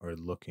Deen or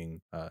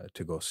looking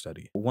to go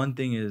study? One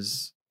thing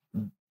is,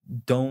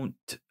 don't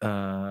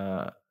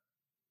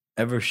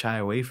ever shy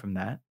away from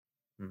that.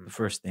 The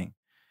first thing.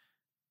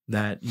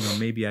 That,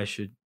 maybe I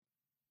should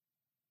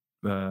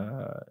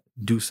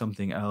do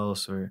something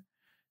else, or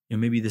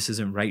maybe this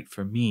isn't right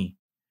for me,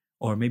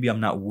 or maybe I'm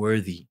not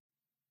worthy.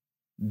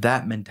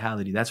 That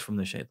mentality, that's from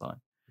the shaitan.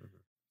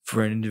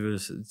 For an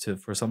individual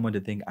for someone to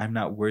think, I'm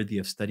not worthy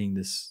of studying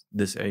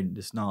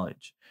this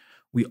knowledge.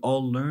 We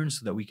all learn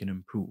so that we can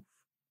improve.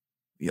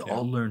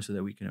 All learn so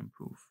that we can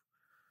improve.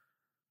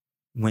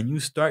 When you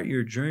start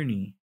your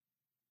journey,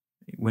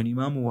 when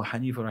Imam Abu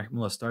Hanifa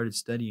rahimahullah started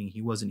studying,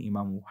 he wasn't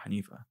Imam Abu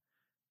Hanifa.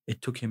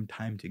 It took him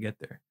time to get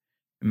there.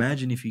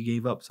 Imagine if he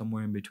gave up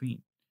somewhere in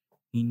between.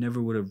 He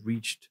never would have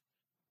reached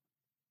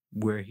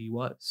where he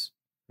was.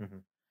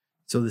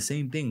 So the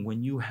same thing,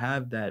 when you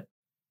have that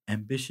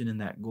ambition and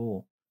that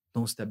goal,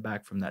 don't step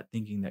back from that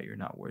thinking that you're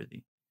not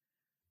worthy.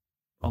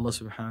 Allah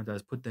subhanahu wa ta'ala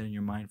has put that in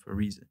your mind for a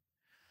reason.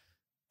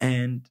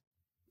 And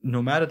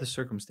no matter the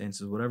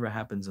circumstances, whatever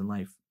happens in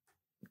life,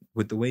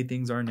 with the way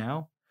things are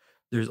now,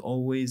 there's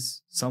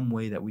always some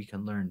way that we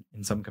can learn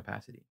in some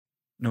capacity,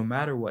 no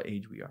matter what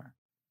age we are.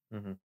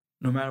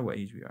 No matter what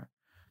age we are.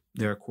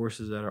 There are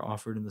courses that are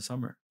offered in the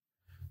summer.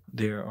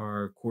 There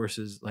are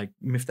courses like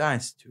Miftah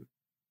Institute.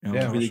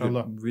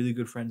 Really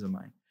good friends of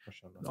mine.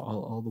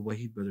 All the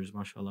Wahid brothers,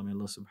 mashallah, may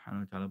Allah subhanahu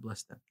wa ta'ala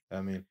bless them.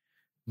 Ameen.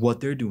 What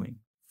they're doing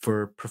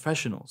for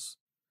professionals,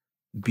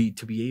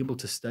 to be able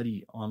to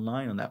study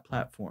online on that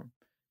platform,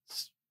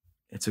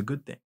 it's a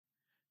good thing.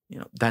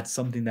 That's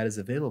something that is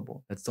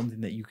available. That's something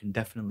that you can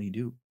definitely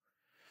do.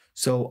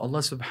 So Allah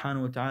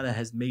subhanahu wa ta'ala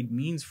has made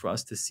means for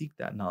us to seek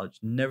that knowledge.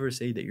 Never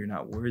say that you're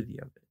not worthy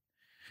of it.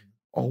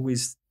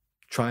 Always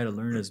try to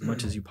learn as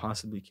much as you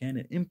possibly can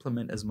and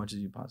implement as much as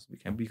you possibly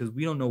can, because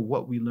we don't know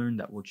what we learn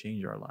that will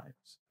change our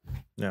lives.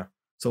 Yeah.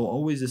 So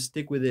always just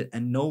stick with it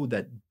and know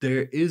that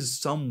there is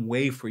some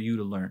way for you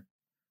to learn.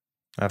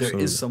 Absolutely.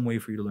 There is some way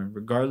for you to learn,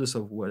 regardless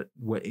of what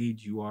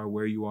age you are,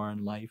 where you are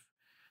in life.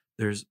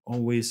 There's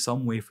always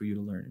some way for you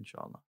to learn,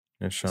 inshallah.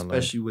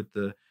 Especially with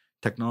the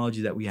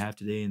technology that we have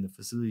today and the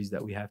facilities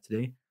that we have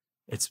today,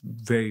 it's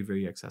very,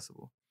 very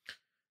accessible.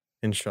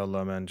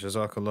 Inshallah, man.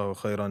 Jazakallahu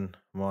khairan,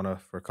 Mawlana,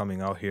 for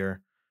coming out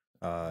here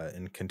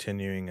and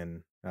continuing.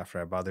 And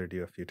after I bothered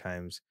you a few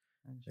times,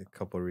 a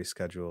couple of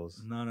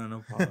reschedules.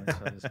 No problem.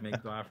 Inshallah. Just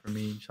make dua for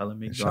me. Inshallah,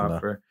 make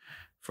dua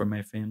for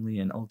my family.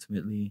 And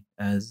ultimately,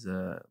 as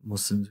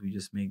Muslims, we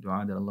just make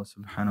dua that Allah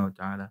subhanahu wa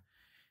ta'ala,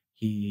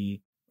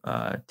 He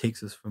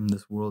takes us from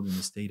this world in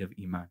the state of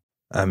Iman.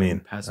 Ameen.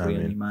 Pass away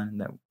in Iman,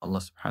 and that Allah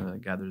subhanahu wa ta'ala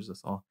gathers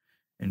us all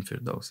in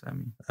Firdaus.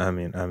 Ameen.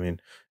 Ameen. Ameen.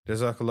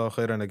 Jazakallahu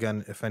khairan.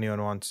 Again, if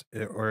anyone wants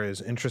or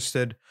is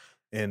interested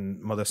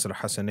in Madrasah Al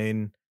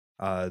Hussnain,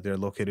 they're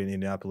located in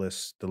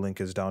Indianapolis. The link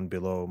is down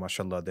below.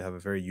 MashaAllah, they have a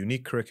very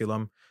unique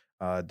curriculum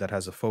that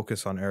has a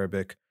focus on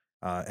Arabic.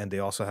 And they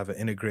also have an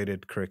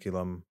integrated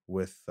curriculum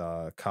with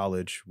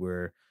college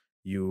where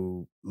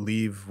you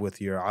leave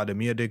with your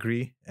Adamiyya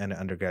degree and an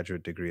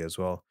undergraduate degree as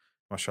well.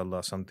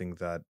 MashaAllah, something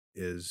that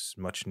is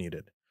much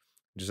needed.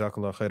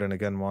 Jazakallah khairan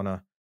again,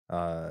 Mawlana,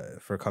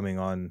 for coming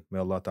on. May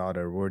Allah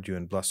Ta'ala reward you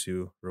and bless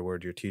you,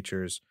 reward your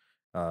teachers,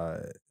 uh,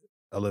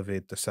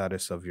 elevate the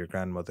status of your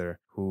grandmother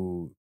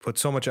who put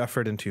so much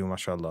effort into you,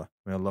 mashallah.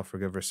 May Allah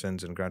forgive her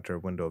sins and grant her a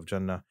window of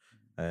Jannah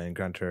and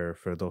grant her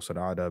for those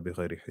al-aada bi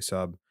ghayri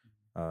hisab.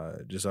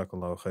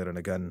 Jazakallahu khairan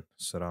again.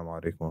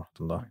 Assalamu alaikum wa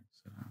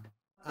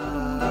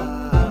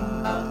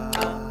rahmatullah.